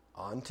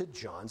 Unto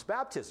John's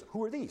baptism.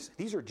 Who are these?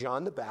 These are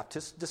John the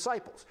Baptist's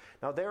disciples.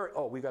 Now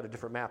we've got a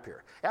different map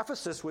here.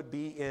 Ephesus would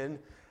be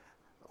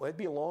it'd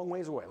be a long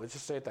ways away. Let's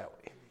just say it that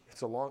way.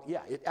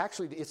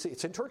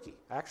 It's in Turkey.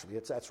 Actually,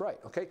 that's right.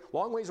 Okay,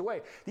 long ways away.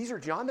 These are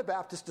John the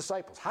Baptist's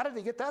disciples. How did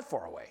they get that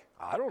far away?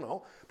 I don't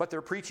know. But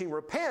they're preaching,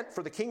 repent,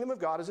 for the kingdom of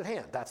God is at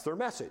hand. That's their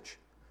message.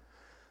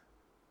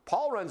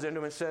 Paul runs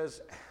into him and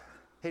says,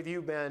 Have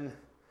you been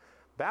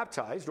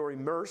baptized or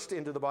immersed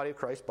into the body of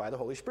Christ by the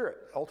Holy Spirit?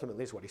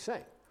 Ultimately is what he's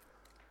saying.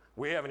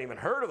 We haven't even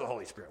heard of the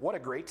Holy Spirit. What a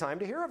great time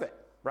to hear of it,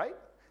 right?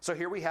 So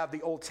here we have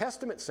the Old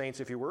Testament saints,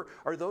 if you were,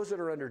 are those that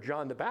are under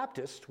John the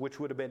Baptist, which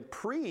would have been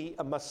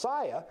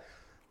pre-Messiah,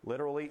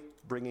 literally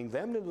bringing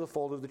them into the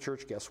fold of the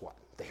church. Guess what?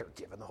 They are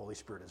given the Holy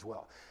Spirit as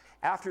well.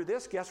 After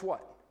this, guess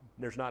what?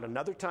 There's not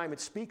another time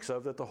it speaks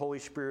of that the Holy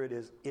Spirit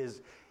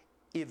is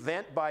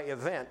event by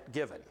event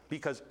given.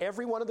 Because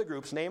every one of the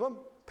groups, name them,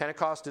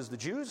 Pentecost is the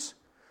Jews,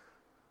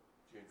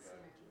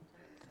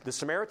 the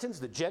Samaritans,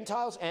 the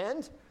Gentiles,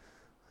 and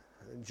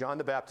John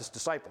the Baptist's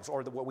disciples,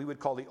 or what we would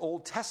call the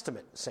Old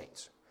Testament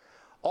saints.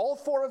 All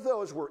 4 of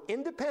those were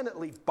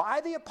independently,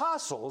 by the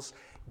apostles,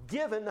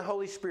 given the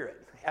Holy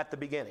Spirit at the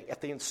beginning,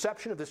 at the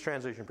inception of this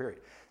transition period.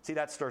 See,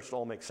 that starts to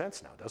all make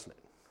sense now, doesn't it?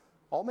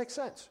 All makes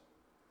sense.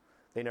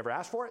 They never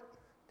asked for it.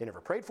 They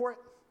never prayed for it.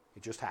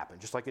 It just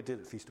happened, just like it did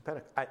at Feast of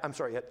Pentecost. At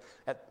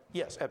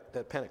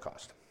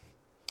Pentecost.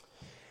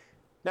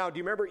 Now, do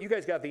you remember, you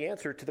guys got the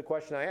answer to the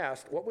question I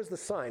asked. What was the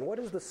sign? What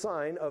is the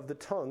sign of the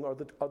tongue or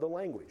the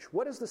language?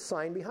 What is the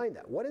sign behind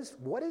that? What is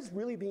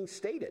really being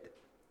stated?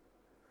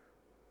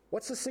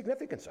 What's the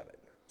significance of it?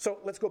 So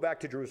let's go back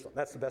to Jerusalem.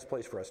 That's the best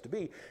place for us to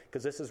be,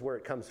 because this is where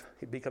it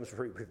becomes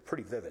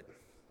pretty vivid.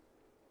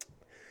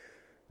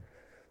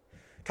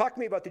 Talk to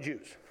me about the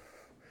Jews,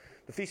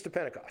 the Feast of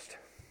Pentecost.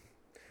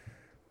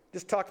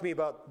 Just talk to me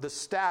about the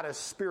status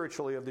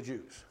spiritually of the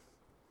Jews.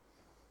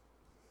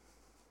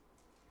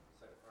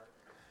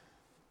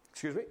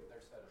 Excuse me?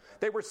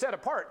 They were set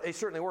apart. They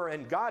certainly were.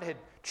 And God had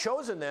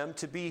chosen them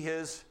to be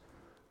his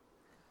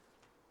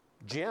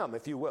gem,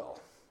 if you will.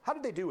 How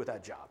did they do with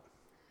that job?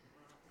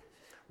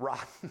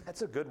 Rotten.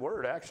 That's a good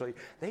word, actually.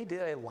 They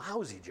did a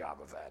lousy job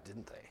of that,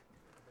 didn't they?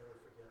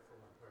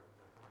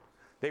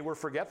 They were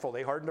forgetful.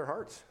 They hardened their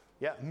hearts.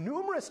 Yeah,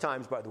 numerous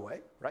times, by the way,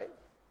 right?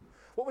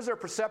 What was their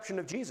perception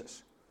of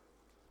Jesus?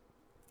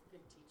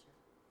 Good teacher.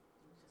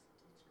 He was just a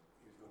teacher.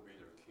 He's going to be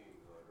their king,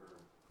 not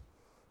her.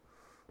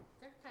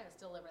 They're kind of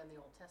still living in the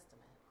Old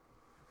Testament.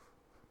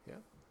 Yeah.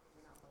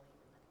 They're not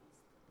believing that he's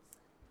the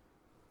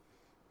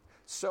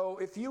Messiah. So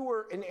if you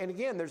were, and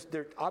again, there's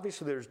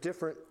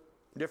different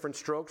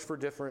strokes for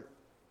different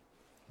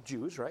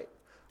Jews, right?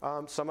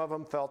 Some of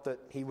them felt that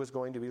he was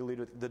going to be the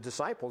leader. The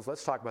disciples,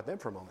 let's talk about them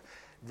for a moment.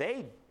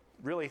 They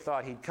really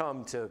thought he'd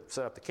come to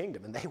set up the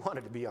kingdom, and they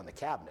wanted to be on the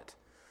cabinet.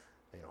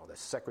 You know, the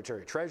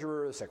Secretary of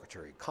Treasurer, the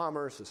Secretary of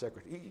Commerce, the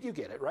Secretary, you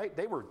get it, right?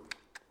 They were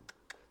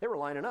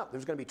lining up.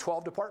 There's going to be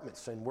 12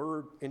 departments, and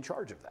we're in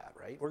charge of that,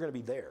 right? We're going to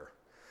be there.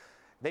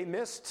 They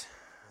missed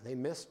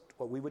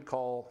what we would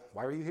call,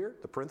 why are you here?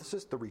 The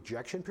parenthesis, the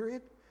rejection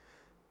period.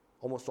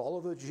 Almost all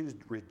of the Jews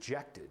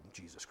rejected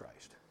Jesus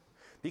Christ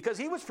because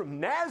he was from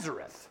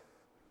Nazareth.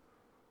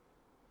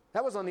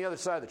 That was on the other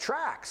side of the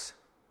tracks.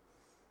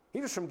 He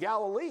was from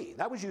Galilee.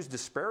 That was used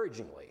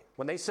disparagingly.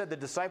 When they said the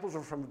disciples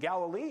were from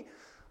Galilee,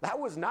 that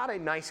was not a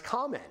nice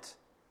comment.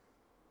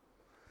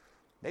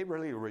 They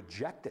really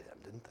rejected him,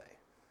 didn't they?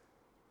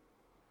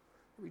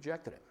 They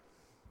rejected him.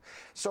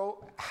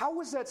 So how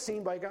was that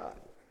seen by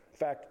God? In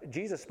fact,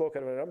 Jesus spoke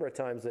of it a number of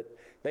times that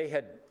they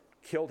had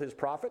killed his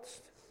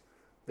prophets.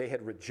 They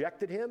had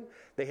rejected him.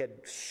 They had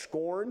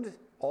scorned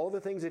all the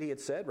things that he had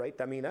said, right?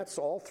 I mean, that's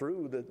all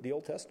through the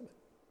Old Testament.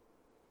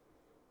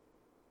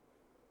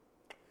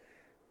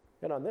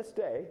 And on this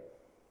day,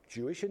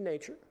 Jewish in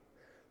nature,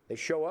 they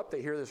show up,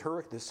 they hear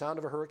the sound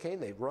of a hurricane,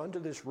 they run to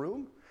this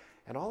room,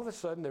 and all of a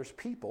sudden there's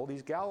people,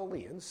 these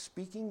Galileans,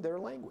 speaking their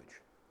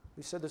language.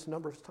 We said this a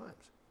number of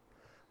times.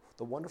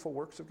 The wonderful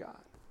works of God.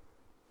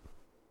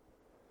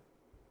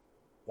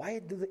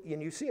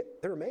 And you see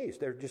it, they're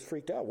amazed, they're just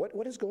freaked out.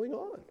 What is going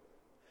on?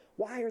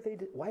 Why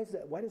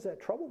does that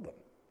trouble them?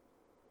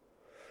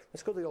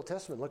 Let's go to the Old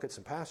Testament and look at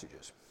some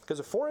passages. Because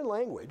a foreign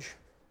language,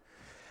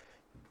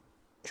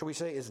 shall we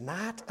say, is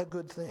not a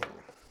good thing.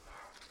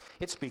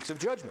 It speaks of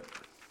judgment.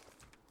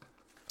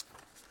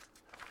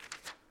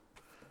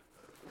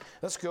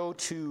 Let's go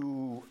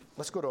to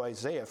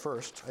Isaiah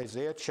first.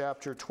 Isaiah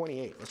chapter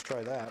 28. Let's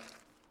try that.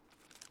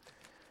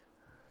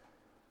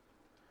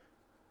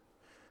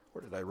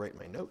 Where did I write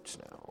my notes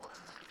now?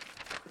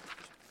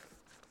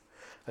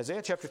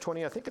 Isaiah chapter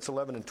 20, I think it's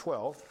 11 and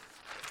 12.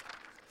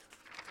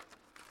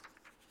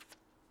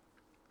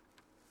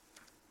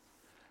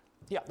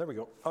 Yeah, there we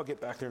go. I'll get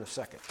back there in a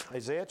second.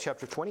 Isaiah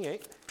chapter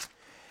 28.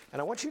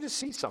 And I want you to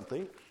see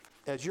something.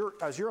 As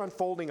you're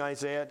unfolding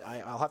Isaiah,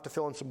 I'll have to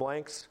fill in some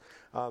blanks.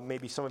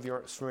 Maybe some of you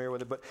aren't familiar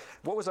with it. But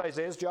what was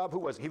Isaiah's job? Who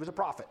was he? He was a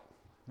prophet.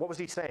 What was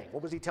he saying?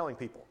 What was he telling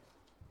people?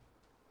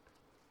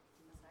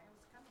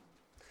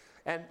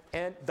 And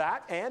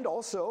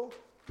also,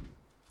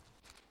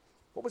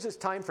 what was his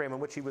time frame in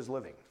which he was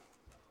living?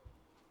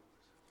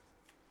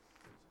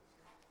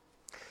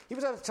 He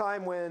was at a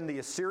time when the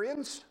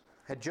Assyrians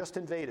had just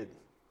invaded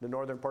the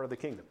northern part of the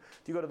kingdom.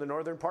 If you go to the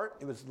northern part,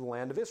 it was the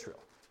land of Israel.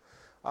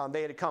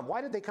 They had come.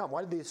 Why did they come?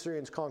 Why did the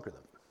Assyrians conquer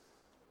them?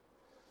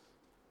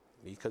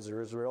 Because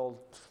they're Israel,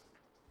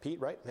 Pete,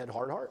 right? Had a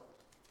hard heart.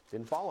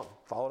 Didn't follow him.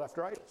 Followed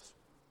after idols.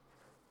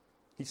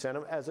 He sent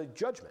them as a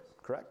judgment,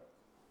 correct?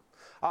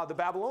 The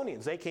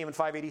Babylonians, they came in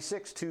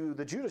 586 to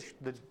the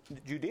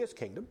Judea's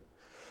kingdom.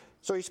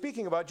 So he's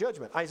speaking about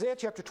judgment. Isaiah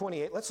chapter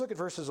 28, let's look at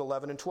verses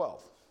 11 and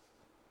 12.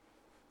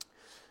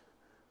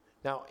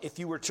 Now, if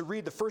you were to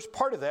read the first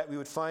part of that, we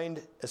would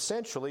find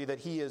essentially that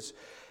he is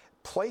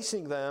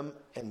placing them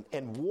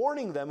and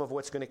warning them of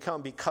what's going to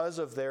come because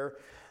of their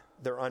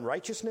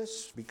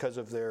unrighteousness, because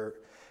of their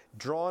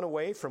drawn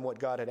away from what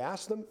God had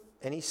asked them.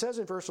 And he says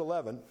in verse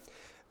 11,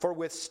 "For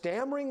with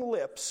stammering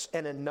lips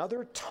and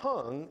another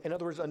tongue," in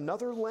other words,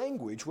 another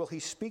language, "will he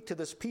speak to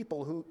this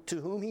people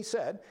to whom he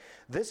said,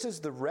 'This is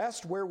the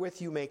rest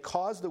wherewith you may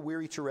cause the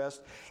weary to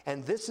rest,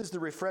 and this is the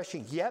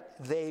refreshing,' yet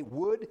they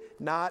would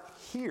not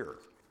hear."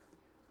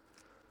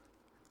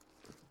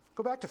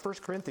 Go back to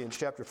 1 Corinthians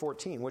chapter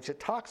 14, which it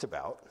talks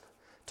about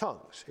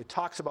tongues. It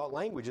talks about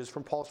languages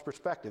from Paul's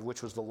perspective,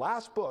 which was the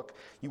last book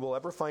you will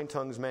ever find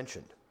tongues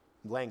mentioned.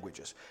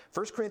 Languages.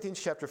 1 Corinthians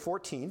chapter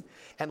 14,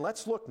 and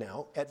let's look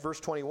now at verse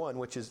 21,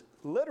 which is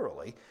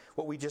literally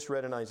what we just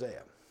read in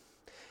Isaiah.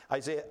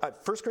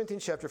 1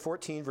 Corinthians chapter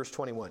 14, verse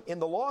 21. "In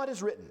the law it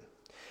is written,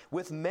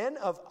 with men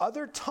of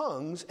other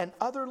tongues and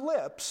other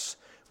lips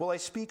will I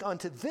speak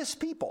unto this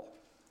people.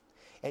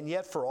 And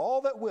yet for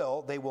all that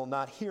will, they will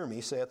not hear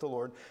me, saith the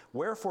Lord.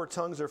 Wherefore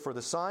tongues are for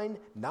the sign,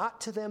 not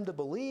to them to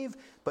believe,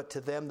 but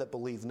to them that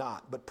believe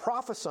not. But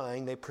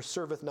prophesying they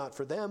preserveth not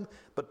for them,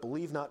 but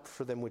believe not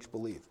for them which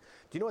believe."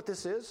 Do you know what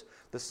this is?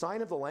 The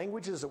sign of the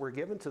languages that were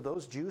given to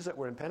those Jews that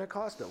were in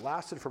Pentecost that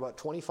lasted for about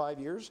 25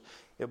 years.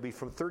 It'll be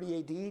from 30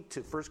 AD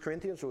to 1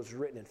 Corinthians, which was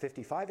written in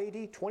 55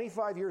 AD.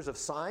 25 years of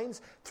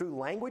signs through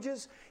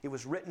languages. It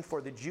was written for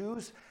the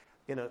Jews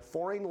in a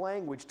foreign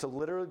language to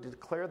literally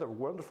declare the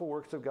wonderful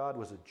works of God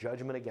was a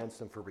judgment against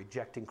them for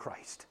rejecting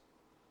Christ.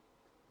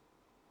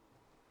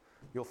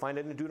 You'll find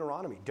it in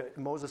Deuteronomy.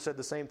 Moses said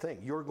the same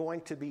thing. You're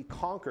going to be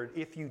conquered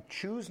if you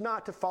choose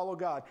not to follow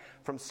God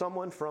from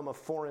someone from a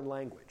foreign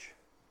language.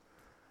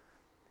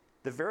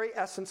 The very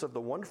essence of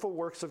the wonderful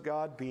works of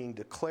God being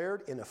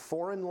declared in a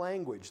foreign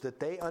language that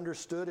they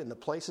understood in the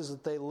places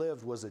that they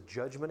lived was a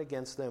judgment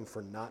against them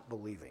for not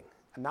believing.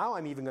 And now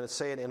I'm even going to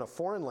say it in a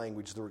foreign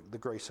language, the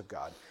grace of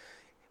God.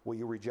 Will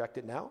you reject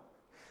it now?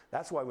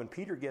 That's why when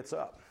Peter gets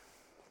up,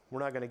 we're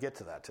not going to get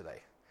to that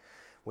today.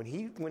 When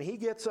he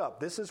gets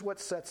up, this is what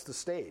sets the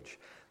stage.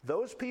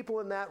 Those people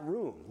in that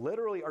room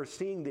literally are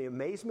seeing the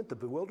amazement, the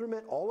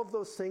bewilderment, all of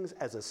those things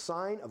as a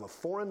sign of a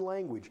foreign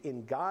language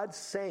in God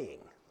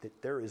saying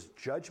that there is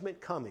judgment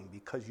coming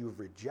because you've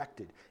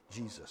rejected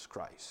Jesus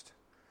Christ.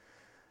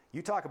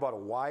 You talk about a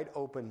wide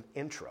open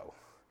intro.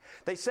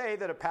 They say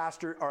that a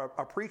pastor or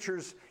a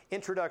preacher's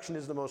introduction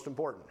is the most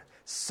important.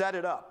 Set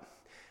it up.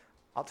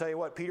 I'll tell you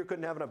what, Peter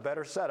couldn't have a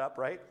better setup,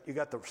 right? You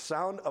got the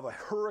sound of a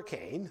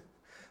hurricane.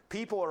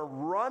 People are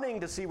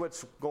running to see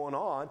what's going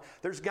on.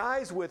 There's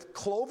guys with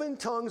cloven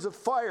tongues of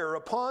fire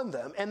upon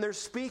them, and they're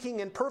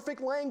speaking in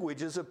perfect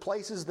languages of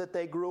places that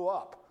they grew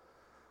up.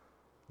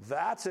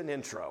 That's an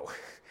intro.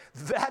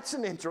 That's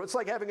an intro. It's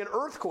like having an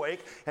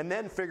earthquake and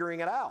then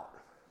figuring it out.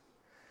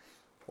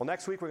 Well,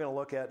 next week we're going to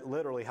look at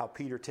literally how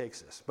Peter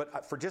takes this.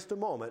 But for just a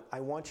moment,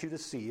 I want you to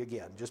see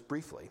again, just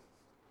briefly,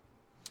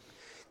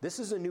 this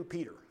is a new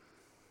Peter.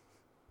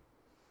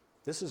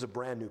 This is a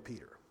brand new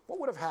Peter. What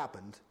would have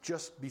happened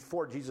just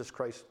before Jesus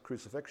Christ's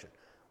crucifixion?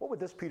 What would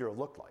this Peter have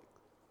looked like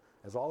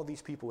as all of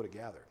these people would have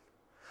gathered?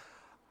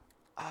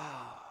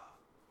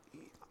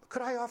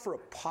 Could I offer a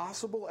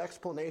possible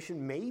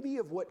explanation maybe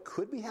of what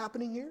could be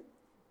happening here?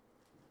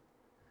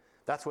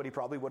 That's what he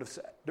probably would have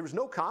said. There was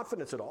no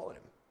confidence at all in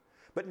him.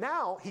 But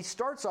now he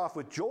starts off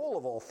with Joel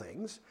of all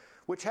things,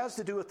 which has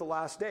to do with the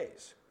last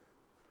days.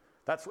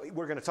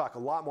 We're going to talk a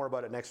lot more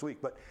about it next week.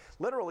 But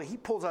literally, he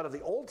pulls out of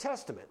the Old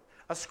Testament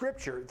a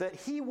scripture that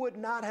he would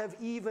not have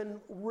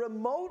even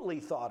remotely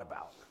thought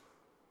about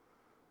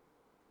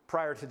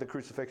prior to the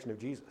crucifixion of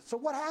Jesus. So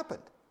what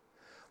happened?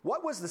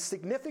 What was the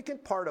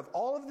significant part of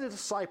all of the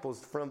disciples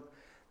from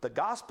the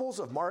Gospels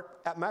of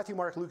Matthew,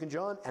 Mark, Luke, and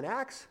John, and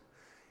Acts?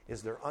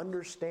 Is their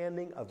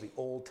understanding of the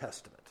Old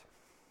Testament.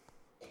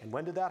 And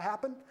when did that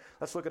happen?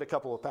 Let's look at a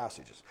couple of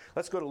passages.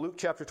 Let's go to Luke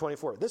chapter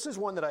 24. This is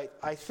one that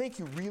I think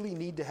you really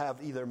need to have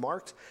either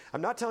marked.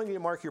 I'm not telling you to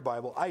mark your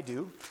Bible. I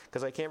do,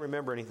 because I can't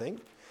remember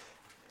anything.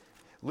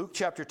 Luke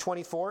chapter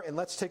 24, and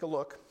let's take a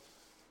look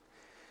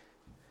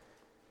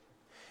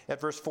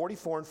at verse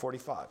 44 and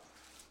 45.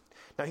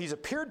 Now, he's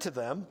appeared to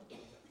them,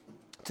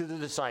 to the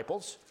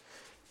disciples,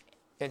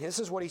 and this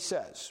is what he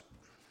says.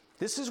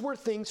 This is where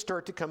things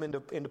start to come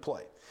into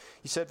play.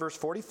 He said, verse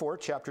 44,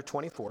 chapter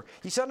 24,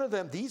 he said unto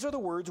them, these are the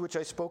words which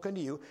I spoke unto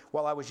you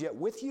while I was yet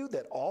with you,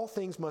 that all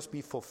things must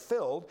be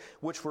fulfilled,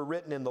 which were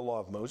written in the law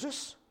of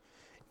Moses,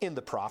 in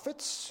the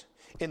prophets,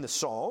 in the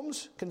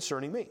Psalms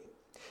concerning me.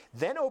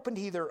 Then opened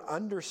he their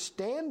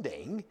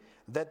understanding,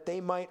 that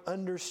they might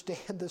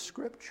understand the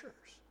scriptures.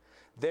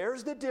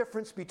 There's the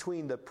difference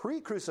between the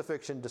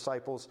pre-crucifixion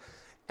disciples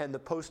and the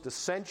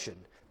post-ascension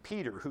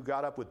Peter, who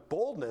got up with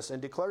boldness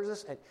and declares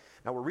this. And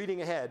now we're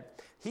reading ahead.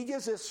 He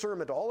gives this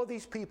sermon to all of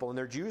these people, and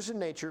they're Jews in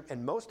nature,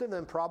 and most of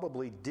them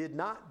probably did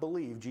not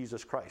believe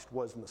Jesus Christ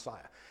was the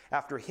Messiah.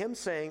 After him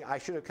saying, I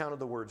should have counted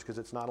the words because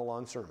it's not a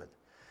long sermon.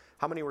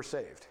 How many were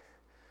saved?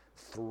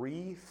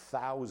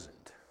 3,000.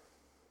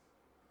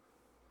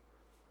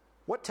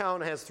 What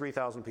town has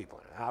 3,000 people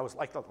in it? I would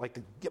like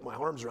to get my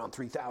arms around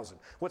 3,000.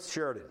 What's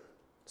Sheridan?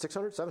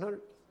 600, 700,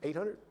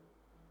 800?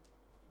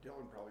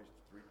 Dillon probably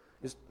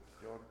Is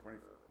Dillon 2,500.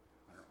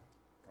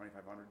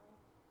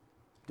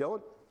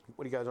 Dylan,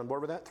 what are you guys on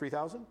board with that?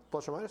 3,000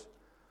 plus or minus?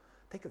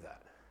 Think of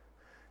that.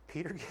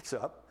 Peter gets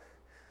up,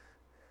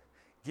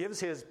 gives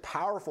his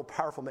powerful,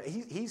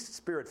 he's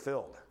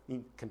spirit-filled,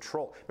 in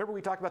control. Remember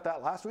we talked about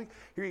that last week?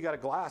 Here you got a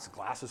glass.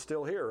 Glass is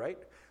still here, right?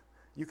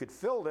 You could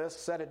fill this,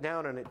 set it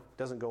down, and it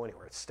doesn't go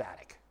anywhere. It's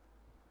static.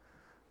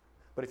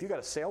 But if you got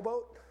a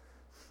sailboat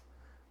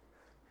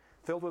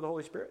filled with the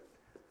Holy Spirit,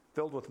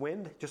 filled with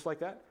wind, just like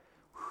that,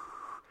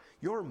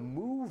 you're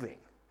moving.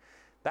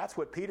 That's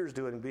what Peter's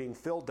doing, being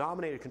filled,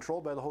 dominated,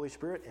 controlled by the Holy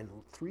Spirit. And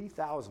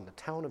 3,000, the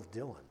town of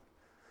Dillon,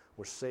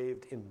 were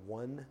saved in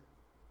one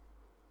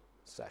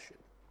session.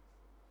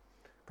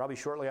 Probably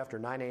shortly after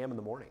 9 a.m. in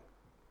the morning.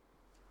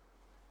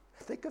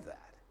 Think of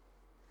that.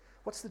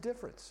 What's the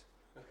difference?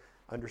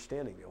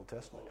 Understanding the Old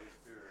Testament.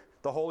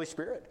 The Holy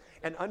Spirit.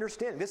 And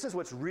understanding, this is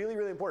what's really,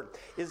 really important,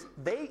 is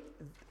the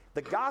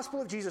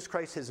gospel of Jesus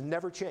Christ has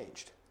never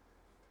changed.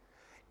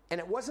 And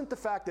it wasn't the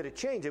fact that it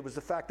changed, it was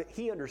the fact that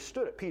he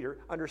understood it. Peter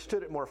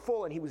understood it more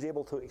full, and he was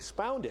able to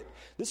expound it.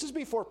 This is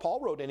before Paul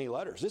wrote any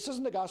letters. This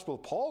isn't the gospel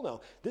of Paul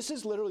now. This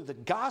is literally the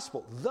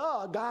gospel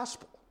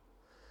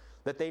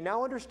that they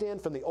now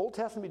understand from the Old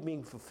Testament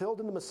being fulfilled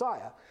in the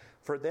Messiah,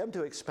 for them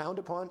to expound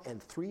upon,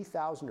 and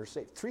 3,000 are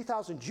saved.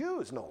 3,000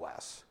 Jews, no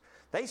less.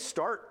 They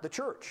start the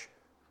church.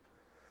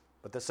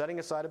 But the setting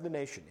aside of the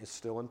nation is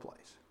still in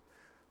place.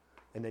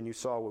 And then you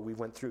saw what we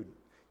went through.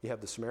 You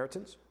have the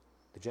Samaritans,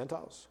 the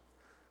Gentiles,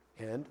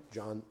 and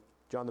John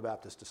the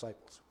Baptist's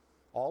disciples.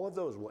 All of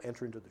those will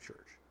enter into the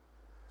church.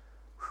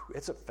 Whew,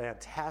 it's a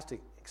fantastic,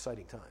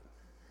 exciting time.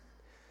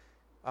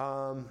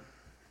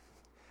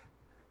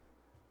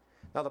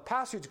 Now the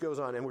passage goes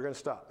on, and we're going to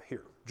stop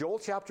here. Joel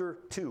chapter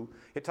 2,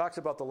 it talks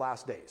about the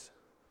last days.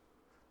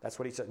 That's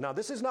what he said. Now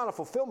this is not a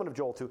fulfillment of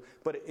Joel 2,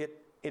 but it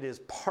is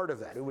part of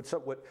that. There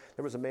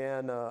was a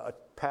man,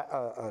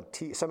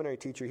 seminary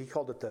teacher, he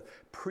called it the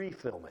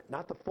pre-fulfillment,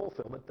 not the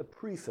fulfillment, the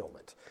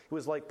pre-fulfillment. It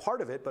was like part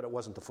of it, but it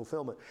wasn't the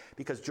fulfillment,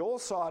 because Joel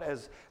saw it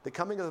as the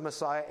coming of the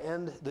Messiah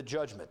and the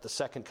judgment, the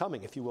second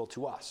coming, if you will,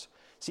 to us.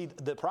 See,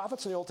 the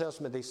prophets in the Old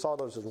Testament, they saw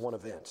those as one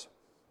event.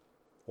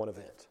 One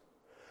event.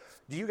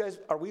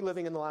 Are we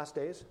living in the last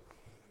days?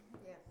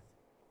 Yes.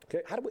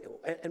 Okay,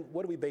 and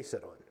what do we base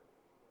it on?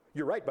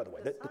 You're right, by the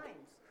way. The signs.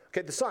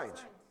 Okay, the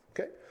signs.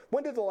 Okay.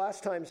 When did the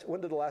last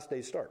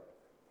days start?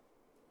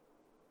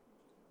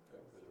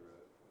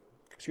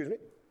 Excuse me?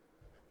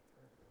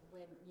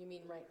 When you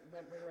mean when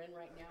we're in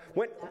right now?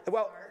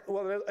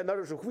 In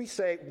other words, if we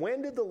say,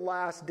 when did the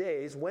last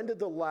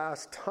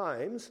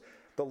times,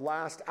 the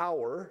last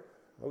hour,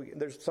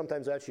 there's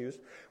sometimes that's used,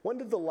 when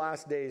did the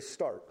last days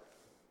start?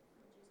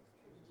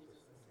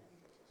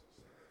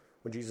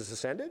 When Jesus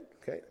ascended?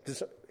 Okay.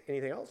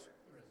 Anything else?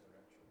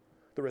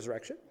 The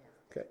resurrection?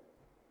 Okay.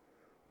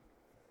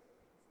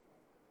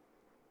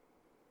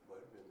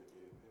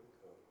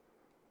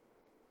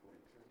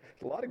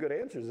 A lot of good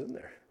answers, isn't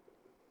there?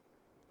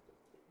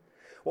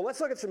 Well, let's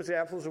look at some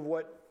examples of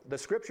what the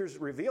scriptures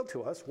reveal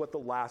to us what the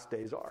last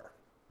days are.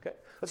 Okay,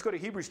 let's go to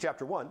Hebrews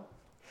chapter 1.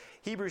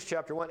 Hebrews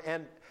chapter 1.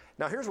 And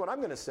now here's what I'm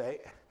going to say.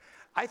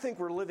 I think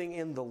we're living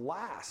in the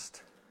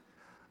last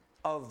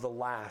of the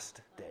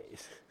last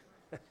days.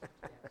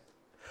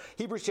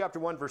 Hebrews chapter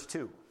 1, verse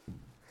 2.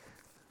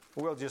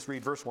 We'll just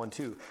read verse 1,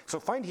 2. So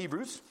find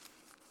Hebrews,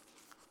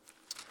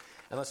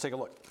 and let's take a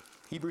look.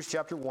 Hebrews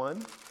chapter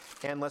 1,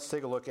 and let's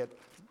take a look at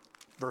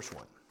verse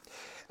 1.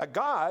 A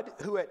God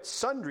who at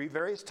sundry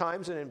various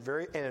times and in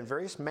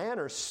various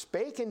manners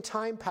spake in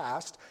time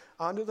past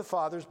unto the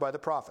fathers by the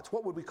prophets.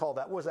 What would we call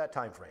that? What was that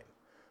time frame?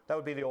 That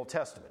would be the Old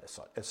Testament,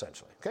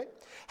 essentially. Okay?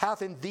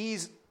 Hath in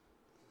these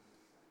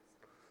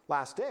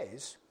last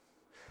days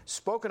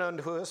spoken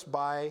unto us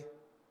by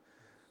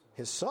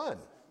his Son,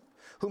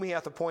 whom he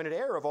hath appointed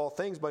heir of all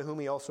things, by whom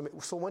he also...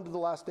 So when did the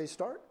last days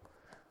start?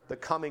 The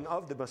coming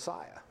of the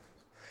Messiah.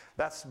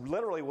 That's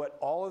literally what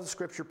all of the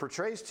Scripture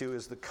portrays to,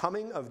 is the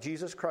coming of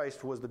Jesus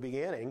Christ was the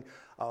beginning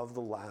of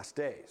the last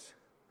days.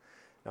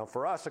 Now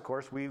for us, of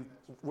course,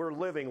 we're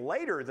living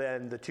later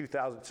than the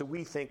 2000, so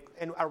we think,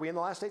 and are we in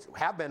the last days? We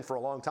have been for a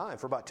long time,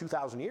 for about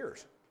 2,000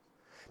 years.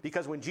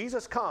 Because when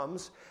Jesus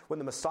comes, when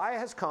the Messiah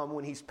has come,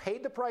 when he's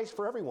paid the price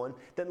for everyone,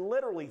 then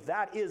literally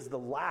that is the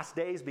last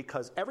days,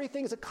 because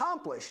everything is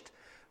accomplished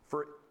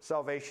for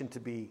salvation to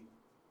be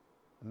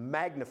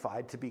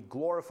magnified, to be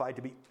glorified,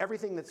 to be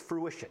everything that's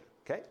fruition.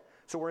 Okay?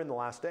 So we're in the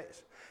last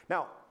days.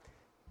 Now,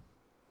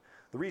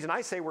 the reason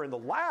I say we're in the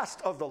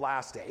last of the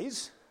last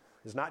days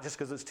is not just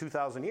because it's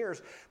 2,000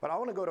 years, but I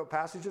want to go to a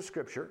passage of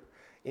Scripture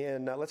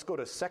let's go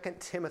to 2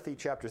 Timothy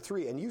chapter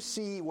 3, and you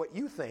see what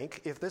you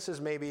think if this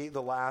is maybe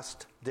the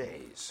last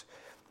days.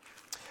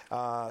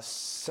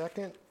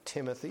 2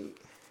 Timothy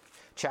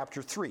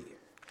chapter 3.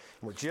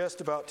 We're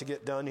just about to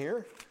get done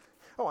here.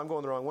 Oh, I'm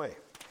going the wrong way.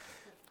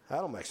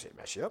 That'll mess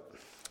you up.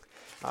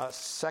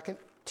 2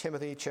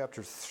 Timothy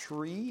chapter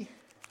 3.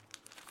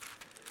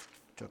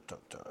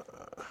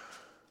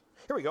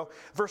 Here we go.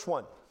 Verse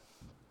 1.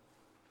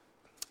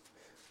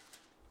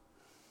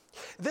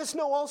 This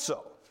know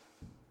also,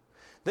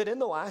 that in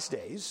the last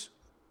days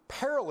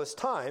perilous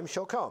times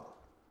shall come.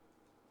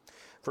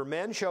 For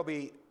men shall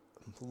be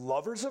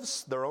lovers of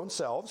their own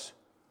selves,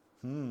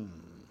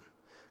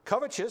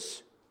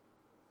 covetous,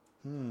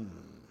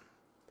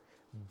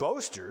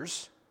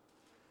 boasters,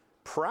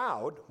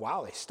 proud,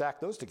 wow, they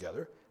stack those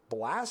together,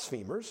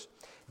 blasphemers,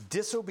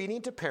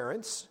 disobedient to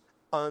parents,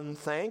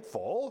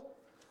 unthankful,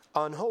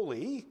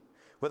 unholy,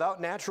 without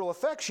natural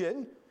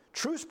affection,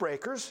 truce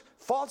breakers,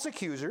 false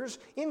accusers,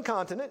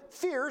 incontinent,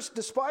 fierce,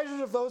 despisers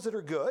of those that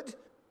are good,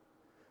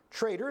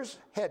 traitors,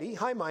 heady,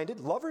 high-minded,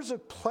 lovers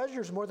of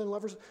pleasures more than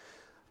lovers.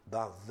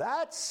 Now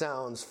that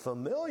sounds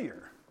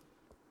familiar.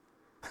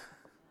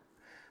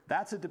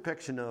 That's a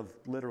depiction of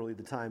literally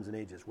the times and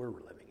ages we're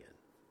living in.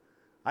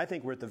 I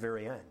think we're at the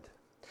very end.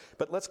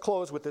 But let's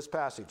close with this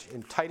passage.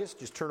 In Titus,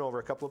 just turn over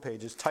a couple of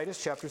pages.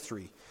 Titus chapter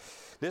 3.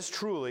 This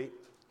truly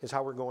is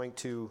how we're going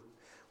to,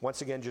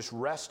 once again, just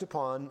rest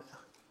upon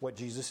what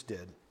Jesus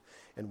did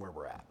and where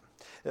we're at.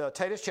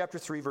 Titus chapter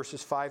 3,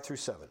 verses 5 through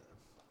 7.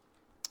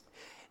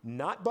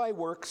 Not by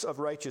works of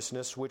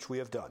righteousness which we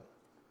have done.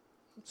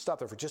 Stop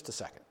there for just a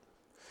second.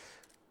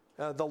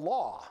 The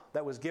law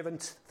that was given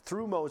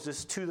through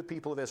Moses to the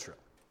people of Israel.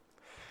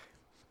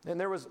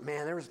 And it was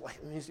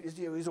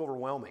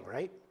overwhelming,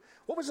 right?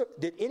 What was it?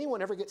 Did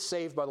anyone ever get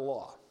saved by the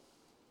law?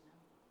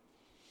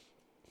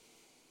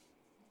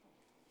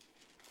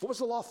 What was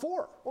the law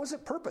for? What was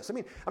its purpose?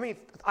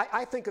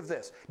 I think of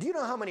this. Do you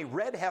know how many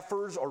red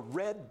heifers or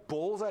red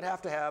bulls I'd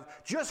have to have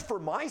just for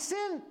my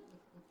sin?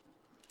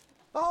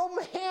 Oh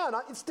man,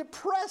 it's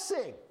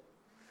depressing.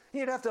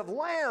 You'd have to have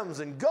lambs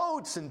and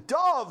goats and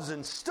doves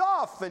and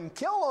stuff and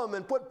kill them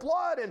and put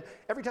blood and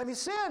every time you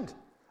sinned.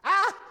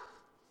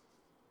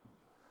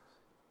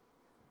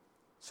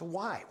 So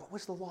why? What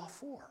was the law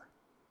for?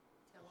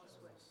 Tell us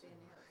what sin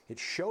is. It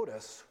showed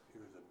us.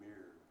 It was a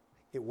mirror.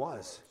 It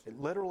was. It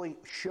literally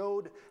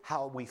showed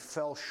how we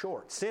fell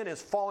short. Sin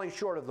is falling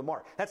short of the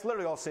mark. That's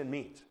literally all sin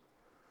means.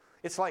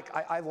 It's like,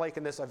 I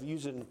liken this, I've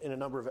used it in a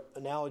number of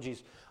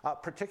analogies,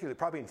 particularly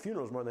probably in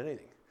funerals more than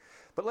anything.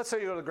 But let's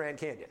say you go to the Grand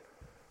Canyon.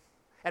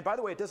 And by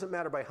the way, it doesn't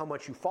matter by how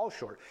much you fall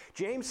short.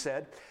 James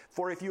said,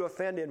 for if you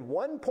offend in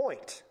one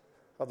point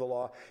of the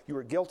law, you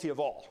are guilty of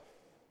all.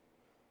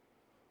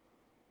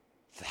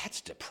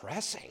 That's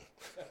depressing.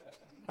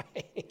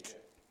 Right?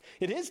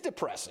 It is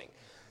depressing.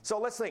 So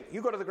let's think.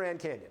 You go to the Grand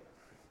Canyon.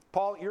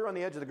 Paul, you're on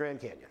the edge of the Grand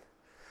Canyon.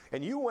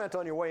 And you went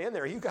on your way in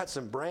there. You got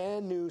some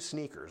brand new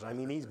sneakers. I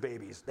mean, these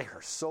babies, they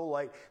are so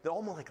light. They're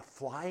almost like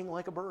flying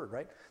like a bird,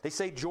 right? They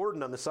say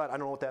Jordan on the side. I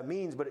don't know what that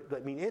means, but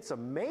it's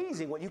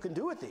amazing what you can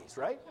do with these,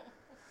 right?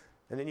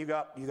 And then you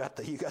got the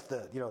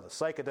the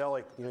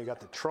psychedelic, you got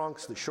the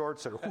trunks, the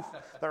shorts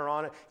that are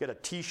on it. You got a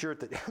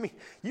T-shirt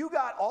you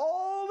got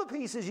all the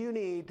pieces you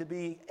need to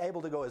be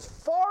able to go as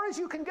far as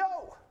you can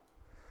go.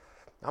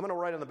 I'm going to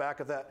write on the back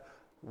of that,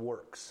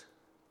 works,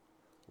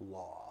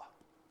 law.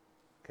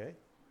 Okay?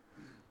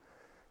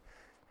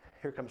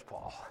 Here comes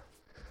Paul.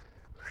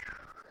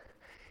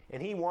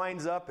 And he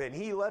winds up and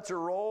he lets her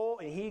roll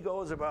and he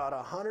goes about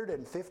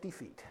 150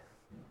 feet.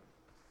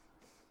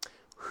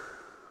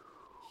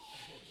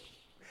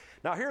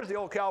 Now, here's the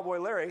old cowboy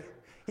Larry.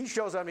 He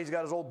shows up and he's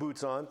got his old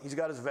boots on. He's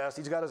got his vest.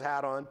 He's got his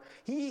hat on.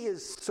 He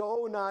is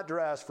so not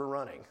dressed for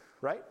running,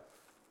 right?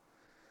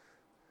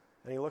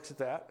 And he looks at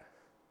that,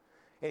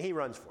 and he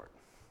runs for it.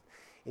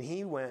 And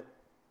he went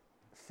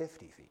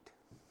 50 feet.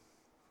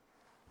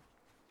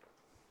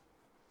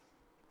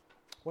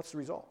 What's the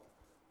result?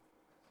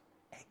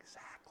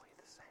 Exactly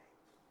the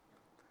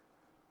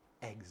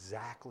same.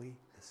 Exactly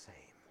the same.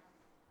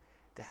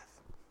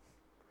 Death.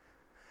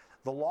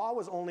 The law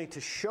was only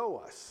to show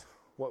us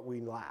what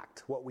we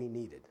lacked, what we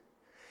needed.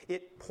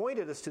 It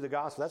pointed us to the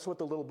gospel. That's what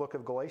the little book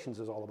of Galatians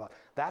is all about.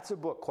 That's a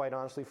book, quite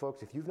honestly,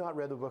 folks. If you've not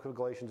read the book of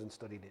Galatians and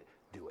studied it,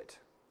 do it.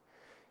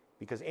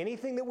 Because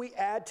anything that we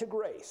add to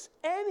grace,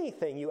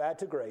 anything you add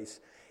to grace,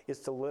 is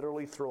to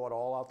literally throw it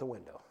all out the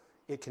window.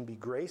 It can be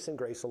grace and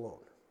grace alone.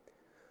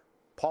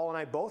 Paul and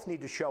I both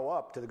need to show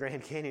up to the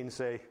Grand Canyon and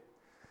say,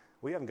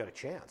 we haven't got a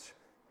chance.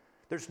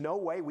 There's no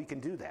way we can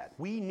do that.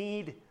 We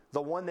need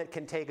the one that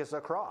can take us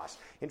across.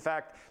 In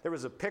fact, there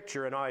was a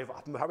picture, and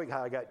how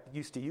I got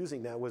used to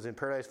using that was in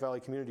Paradise Valley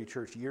Community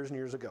Church years and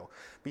years ago.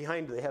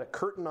 Behind it, they had a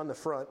curtain on the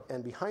front,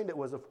 and behind it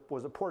was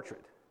a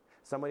portrait.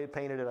 Somebody had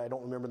painted it. I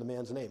don't remember the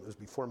man's name. It was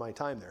before my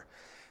time there.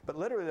 But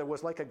literally, there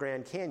was like a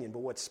Grand Canyon, but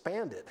what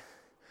spanned it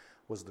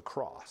was the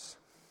cross.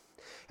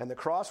 And the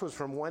cross was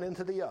from one end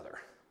to the other.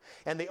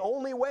 And the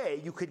only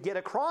way you could get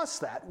across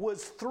that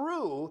was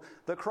through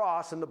the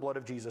cross and the blood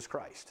of Jesus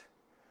Christ.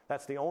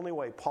 That's the only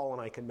way Paul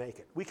and I can make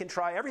it. We can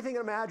try everything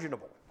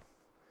imaginable.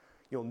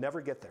 You'll never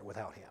get there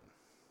without him.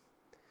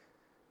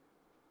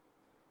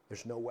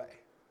 There's no way.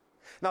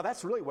 Now,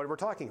 that's really what we're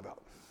talking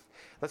about.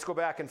 Let's go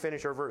back and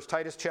finish our verse.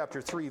 Titus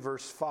chapter 3,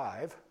 verse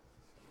 5.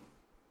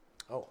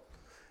 Oh,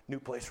 new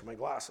place for my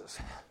glasses.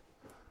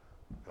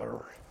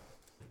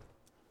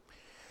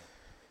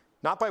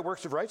 Not by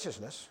works of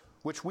righteousness,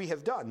 which we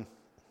have done,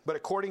 but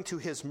according to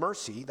his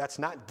mercy, that's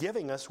not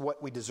giving us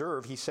what we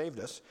deserve, he saved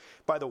us,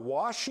 by the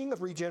washing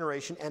of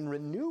regeneration and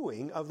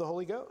renewing of the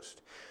Holy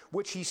Ghost,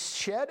 which he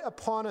shed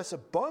upon us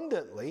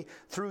abundantly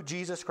through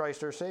Jesus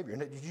Christ our Savior.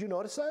 Now, did you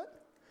notice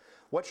that?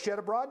 What's shed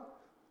abroad?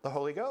 The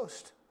Holy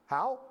Ghost.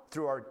 How?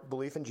 Through our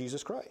belief in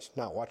Jesus Christ.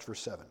 Now, watch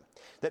verse 7.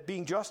 That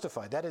being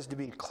justified, that is to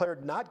be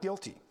declared not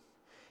guilty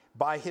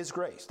by his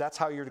grace. That's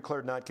how you're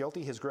declared not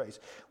guilty, his grace.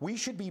 We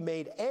should be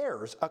made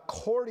heirs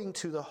according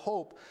to the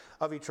hope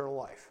of eternal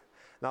life.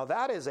 Now,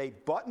 that is a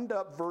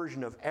buttoned-up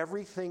version of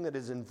everything that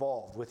is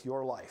involved with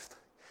your life.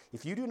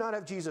 If you do not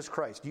have Jesus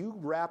Christ, you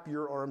wrap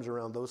your arms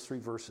around those 3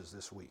 verses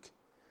this week.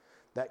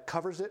 That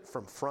covers it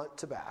from front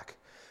to back.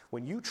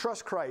 When you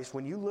trust Christ,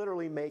 when you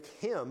literally make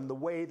him the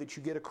way that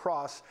you get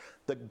across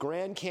the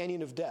Grand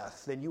Canyon of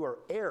death, then you are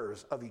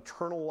heirs of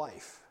eternal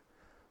life,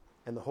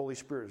 and the Holy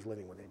Spirit is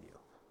living within you.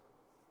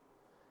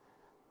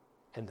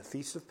 And the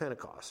Feast of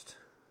Pentecost,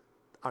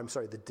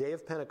 the day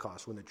of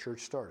Pentecost when the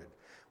church started,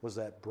 was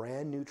that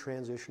brand new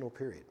transitional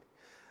period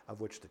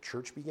of which the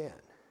church began,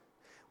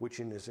 which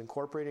is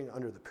incorporating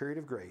under the period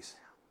of grace,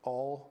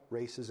 all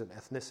races and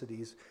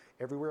ethnicities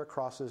everywhere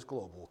across this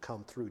globe will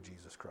come through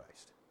Jesus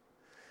Christ.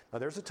 Now,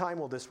 there's a time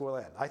when this will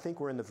end. I think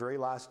we're in the very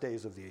last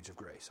days of the age of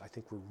grace. I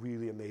think we're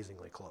really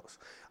amazingly close.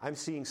 I'm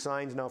seeing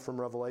signs now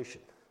from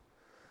Revelation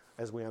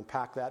as we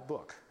unpack that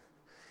book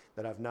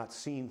that I've not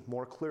seen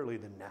more clearly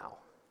than now.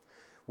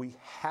 We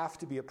have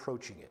to be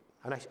approaching it.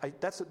 And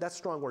that's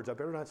strong words. I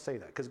better not say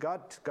that. Because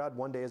God,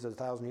 one day is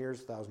 1,000 years,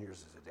 1,000 years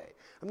is a day.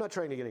 I'm not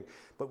trying to get in.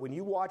 But when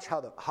you watch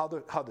how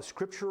the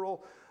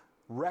scriptural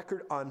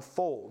record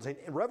unfolds, and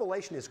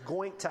Revelation is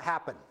going to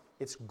happen.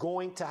 It's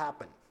going to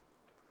happen.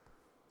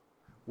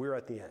 We're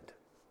at the end.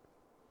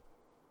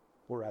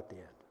 We're at the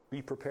end.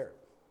 Be prepared.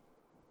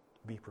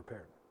 Be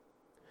prepared.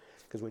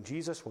 Because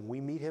when we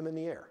meet him in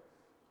the air,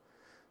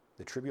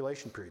 the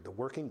tribulation period, the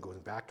working, going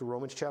back to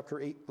Romans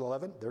chapter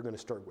 11,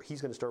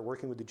 he's going to start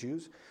working with the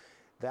Jews.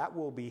 That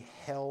will be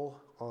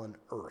hell on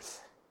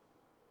earth.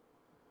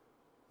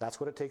 That's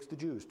what it takes the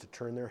Jews to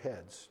turn their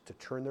heads, to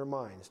turn their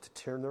minds, to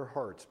turn their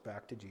hearts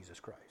back to Jesus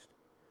Christ.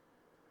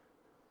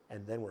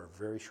 And then we're a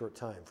very short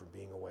time from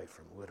being away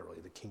from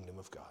literally the kingdom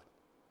of God.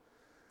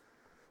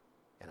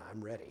 And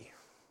I'm ready.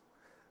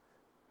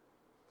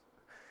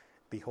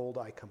 Behold,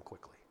 I come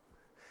quickly.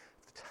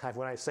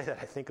 When I say that,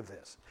 I think of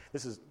this.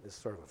 This is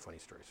sort of a funny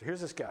story. So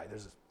here's this guy.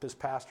 There's this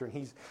pastor,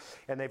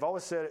 and they've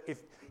always said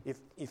if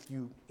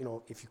you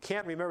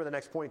can't remember the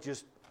next point,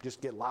 just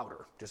get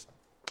louder. Just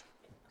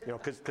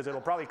because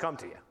it'll probably come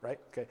to you, right?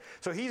 Okay.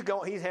 So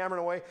he's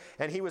hammering away,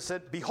 and he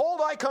said,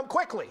 "Behold, I come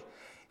quickly,"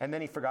 and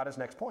then he forgot his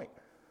next point,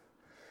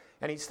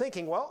 and he's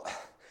thinking, well,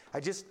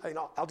 I'll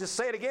just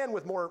say it again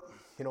with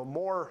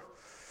more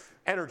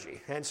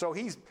energy, and so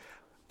he's,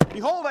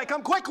 "Behold, I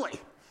come quickly."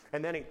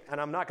 And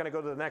I'm not going to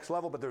go to the next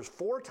level, but there's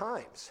 4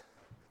 times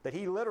that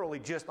he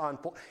literally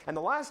and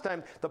the last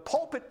time the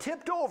pulpit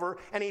tipped over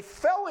and he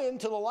fell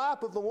into the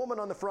lap of the woman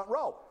on the front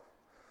row.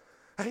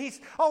 And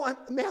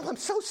I'm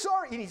so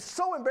sorry. And he's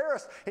so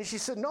embarrassed. And she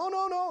said,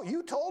 no,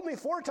 you told me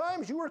 4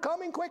 times you were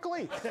coming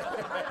quickly.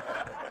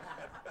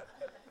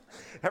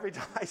 Every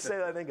time I say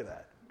that, I think of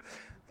that.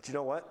 But you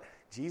know what?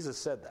 Jesus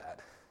said that,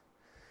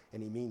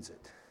 and he means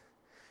it.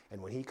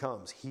 And when he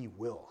comes, he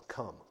will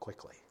come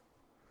quickly.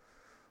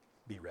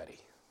 Be ready.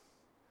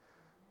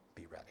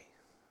 Be ready.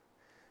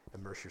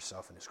 Immerse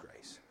yourself in his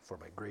grace. For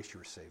by grace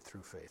you are saved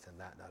through faith, and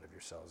that not of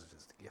yourselves. It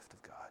is the gift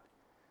of God.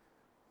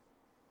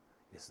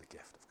 It is the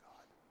gift of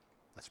God.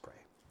 Let's pray.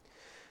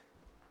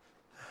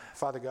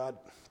 Father God,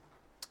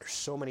 there's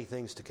so many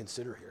things to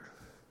consider here.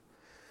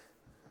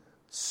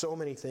 So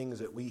many things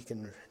that we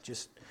can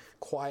just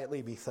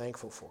quietly be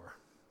thankful for.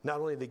 Not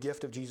only the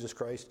gift of Jesus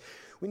Christ,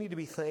 we need to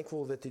be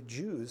thankful that the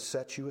Jews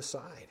set you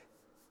aside.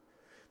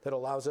 That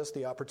allows us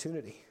the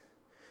opportunity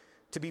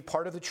to be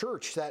part of the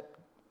church, that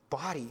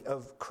body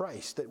of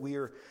Christ, that we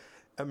are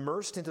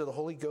immersed into the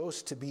Holy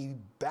Ghost to be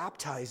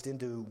baptized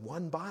into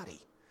one body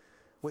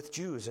with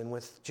Jews and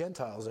with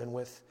Gentiles and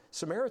with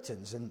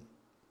Samaritans and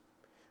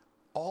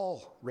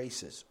all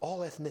races, all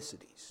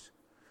ethnicities.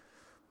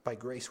 By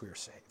grace we are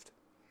saved.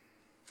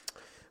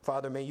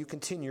 Father, may you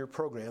continue your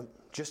program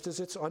just as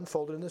it's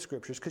unfolded in the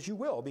Scriptures, because you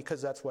will,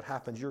 because that's what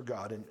happens. You're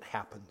God, and it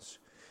happens.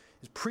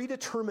 It's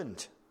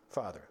predetermined,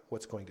 Father,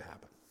 what's going to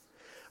happen.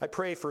 I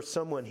pray for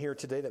someone here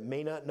today that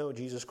may not know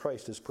Jesus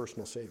Christ as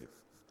personal Savior,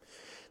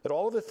 that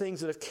all of the things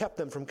that have kept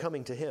them from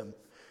coming to him,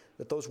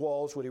 that those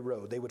walls would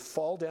erode, they would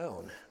fall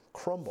down,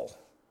 crumble.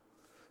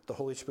 The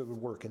Holy Spirit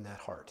would work in that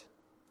heart,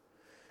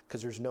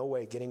 because there's no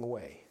way getting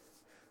away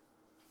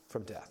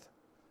from death.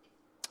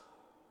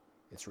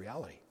 It's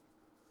reality.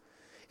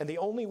 And the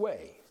only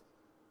way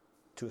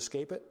to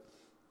escape it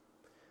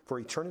for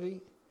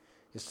eternity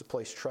is to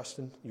place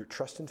your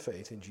trust and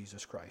faith in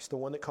Jesus Christ, the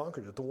one that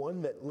conquered it, the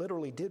one that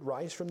literally did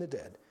rise from the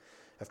dead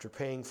after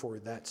paying for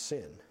that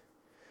sin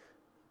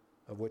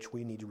of which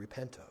we need to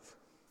repent of.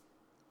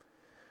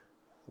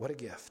 What a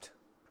gift.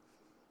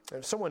 And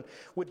if someone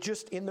would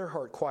just in their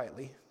heart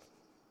quietly,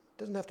 it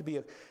doesn't have to be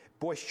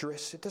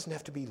boisterous, it doesn't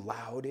have to be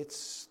loud,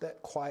 it's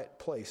that quiet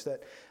place,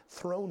 that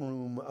throne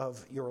room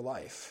of your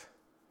life.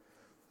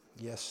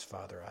 Yes,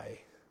 Father, I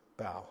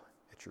bow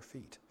at your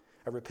feet.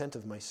 I repent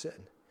of my sin.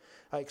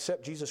 I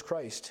accept Jesus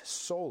Christ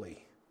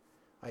solely.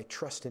 I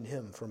trust in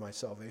him for my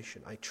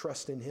salvation. I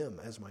trust in him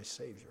as my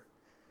Savior.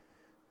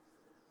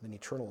 Then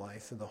eternal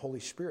life and the Holy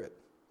Spirit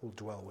will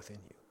dwell within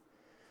you.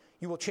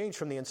 You will change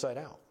from the inside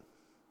out.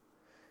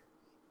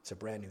 It's a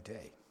brand new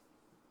day.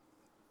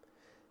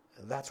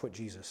 And that's what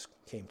Jesus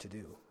came to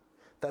do.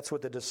 That's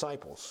what the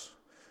disciples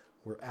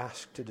were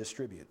asked to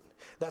distribute.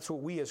 That's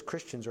what we as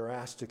Christians are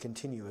asked to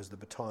continue as the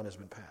baton has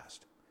been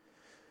passed.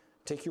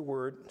 Take your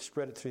word,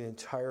 spread it through the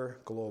entire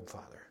globe,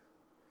 Father.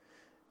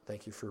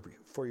 Thank you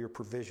for your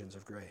provisions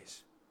of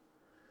grace.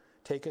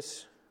 Take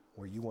us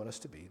where you want us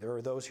to be. There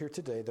are those here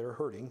today that are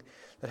hurting,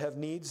 that have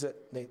needs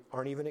that they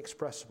aren't even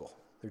expressible.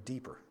 They're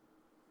deeper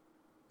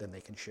than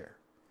they can share.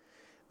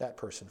 That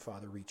person,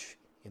 Father, reach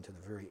into the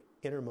very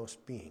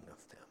innermost being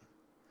of them.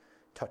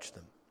 Touch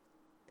them.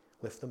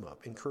 Lift them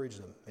up. Encourage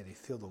them. May they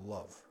feel the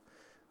love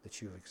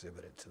that you have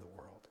exhibited to the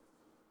world.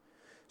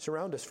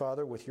 Surround us,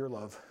 Father, with your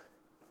love.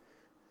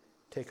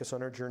 Take us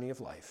on our journey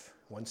of life,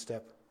 one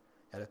step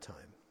at a time.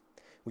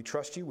 We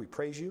trust you. We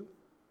praise you.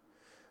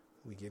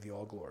 We give you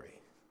all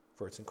glory.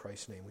 For it's in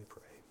Christ's name we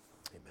pray.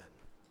 Amen.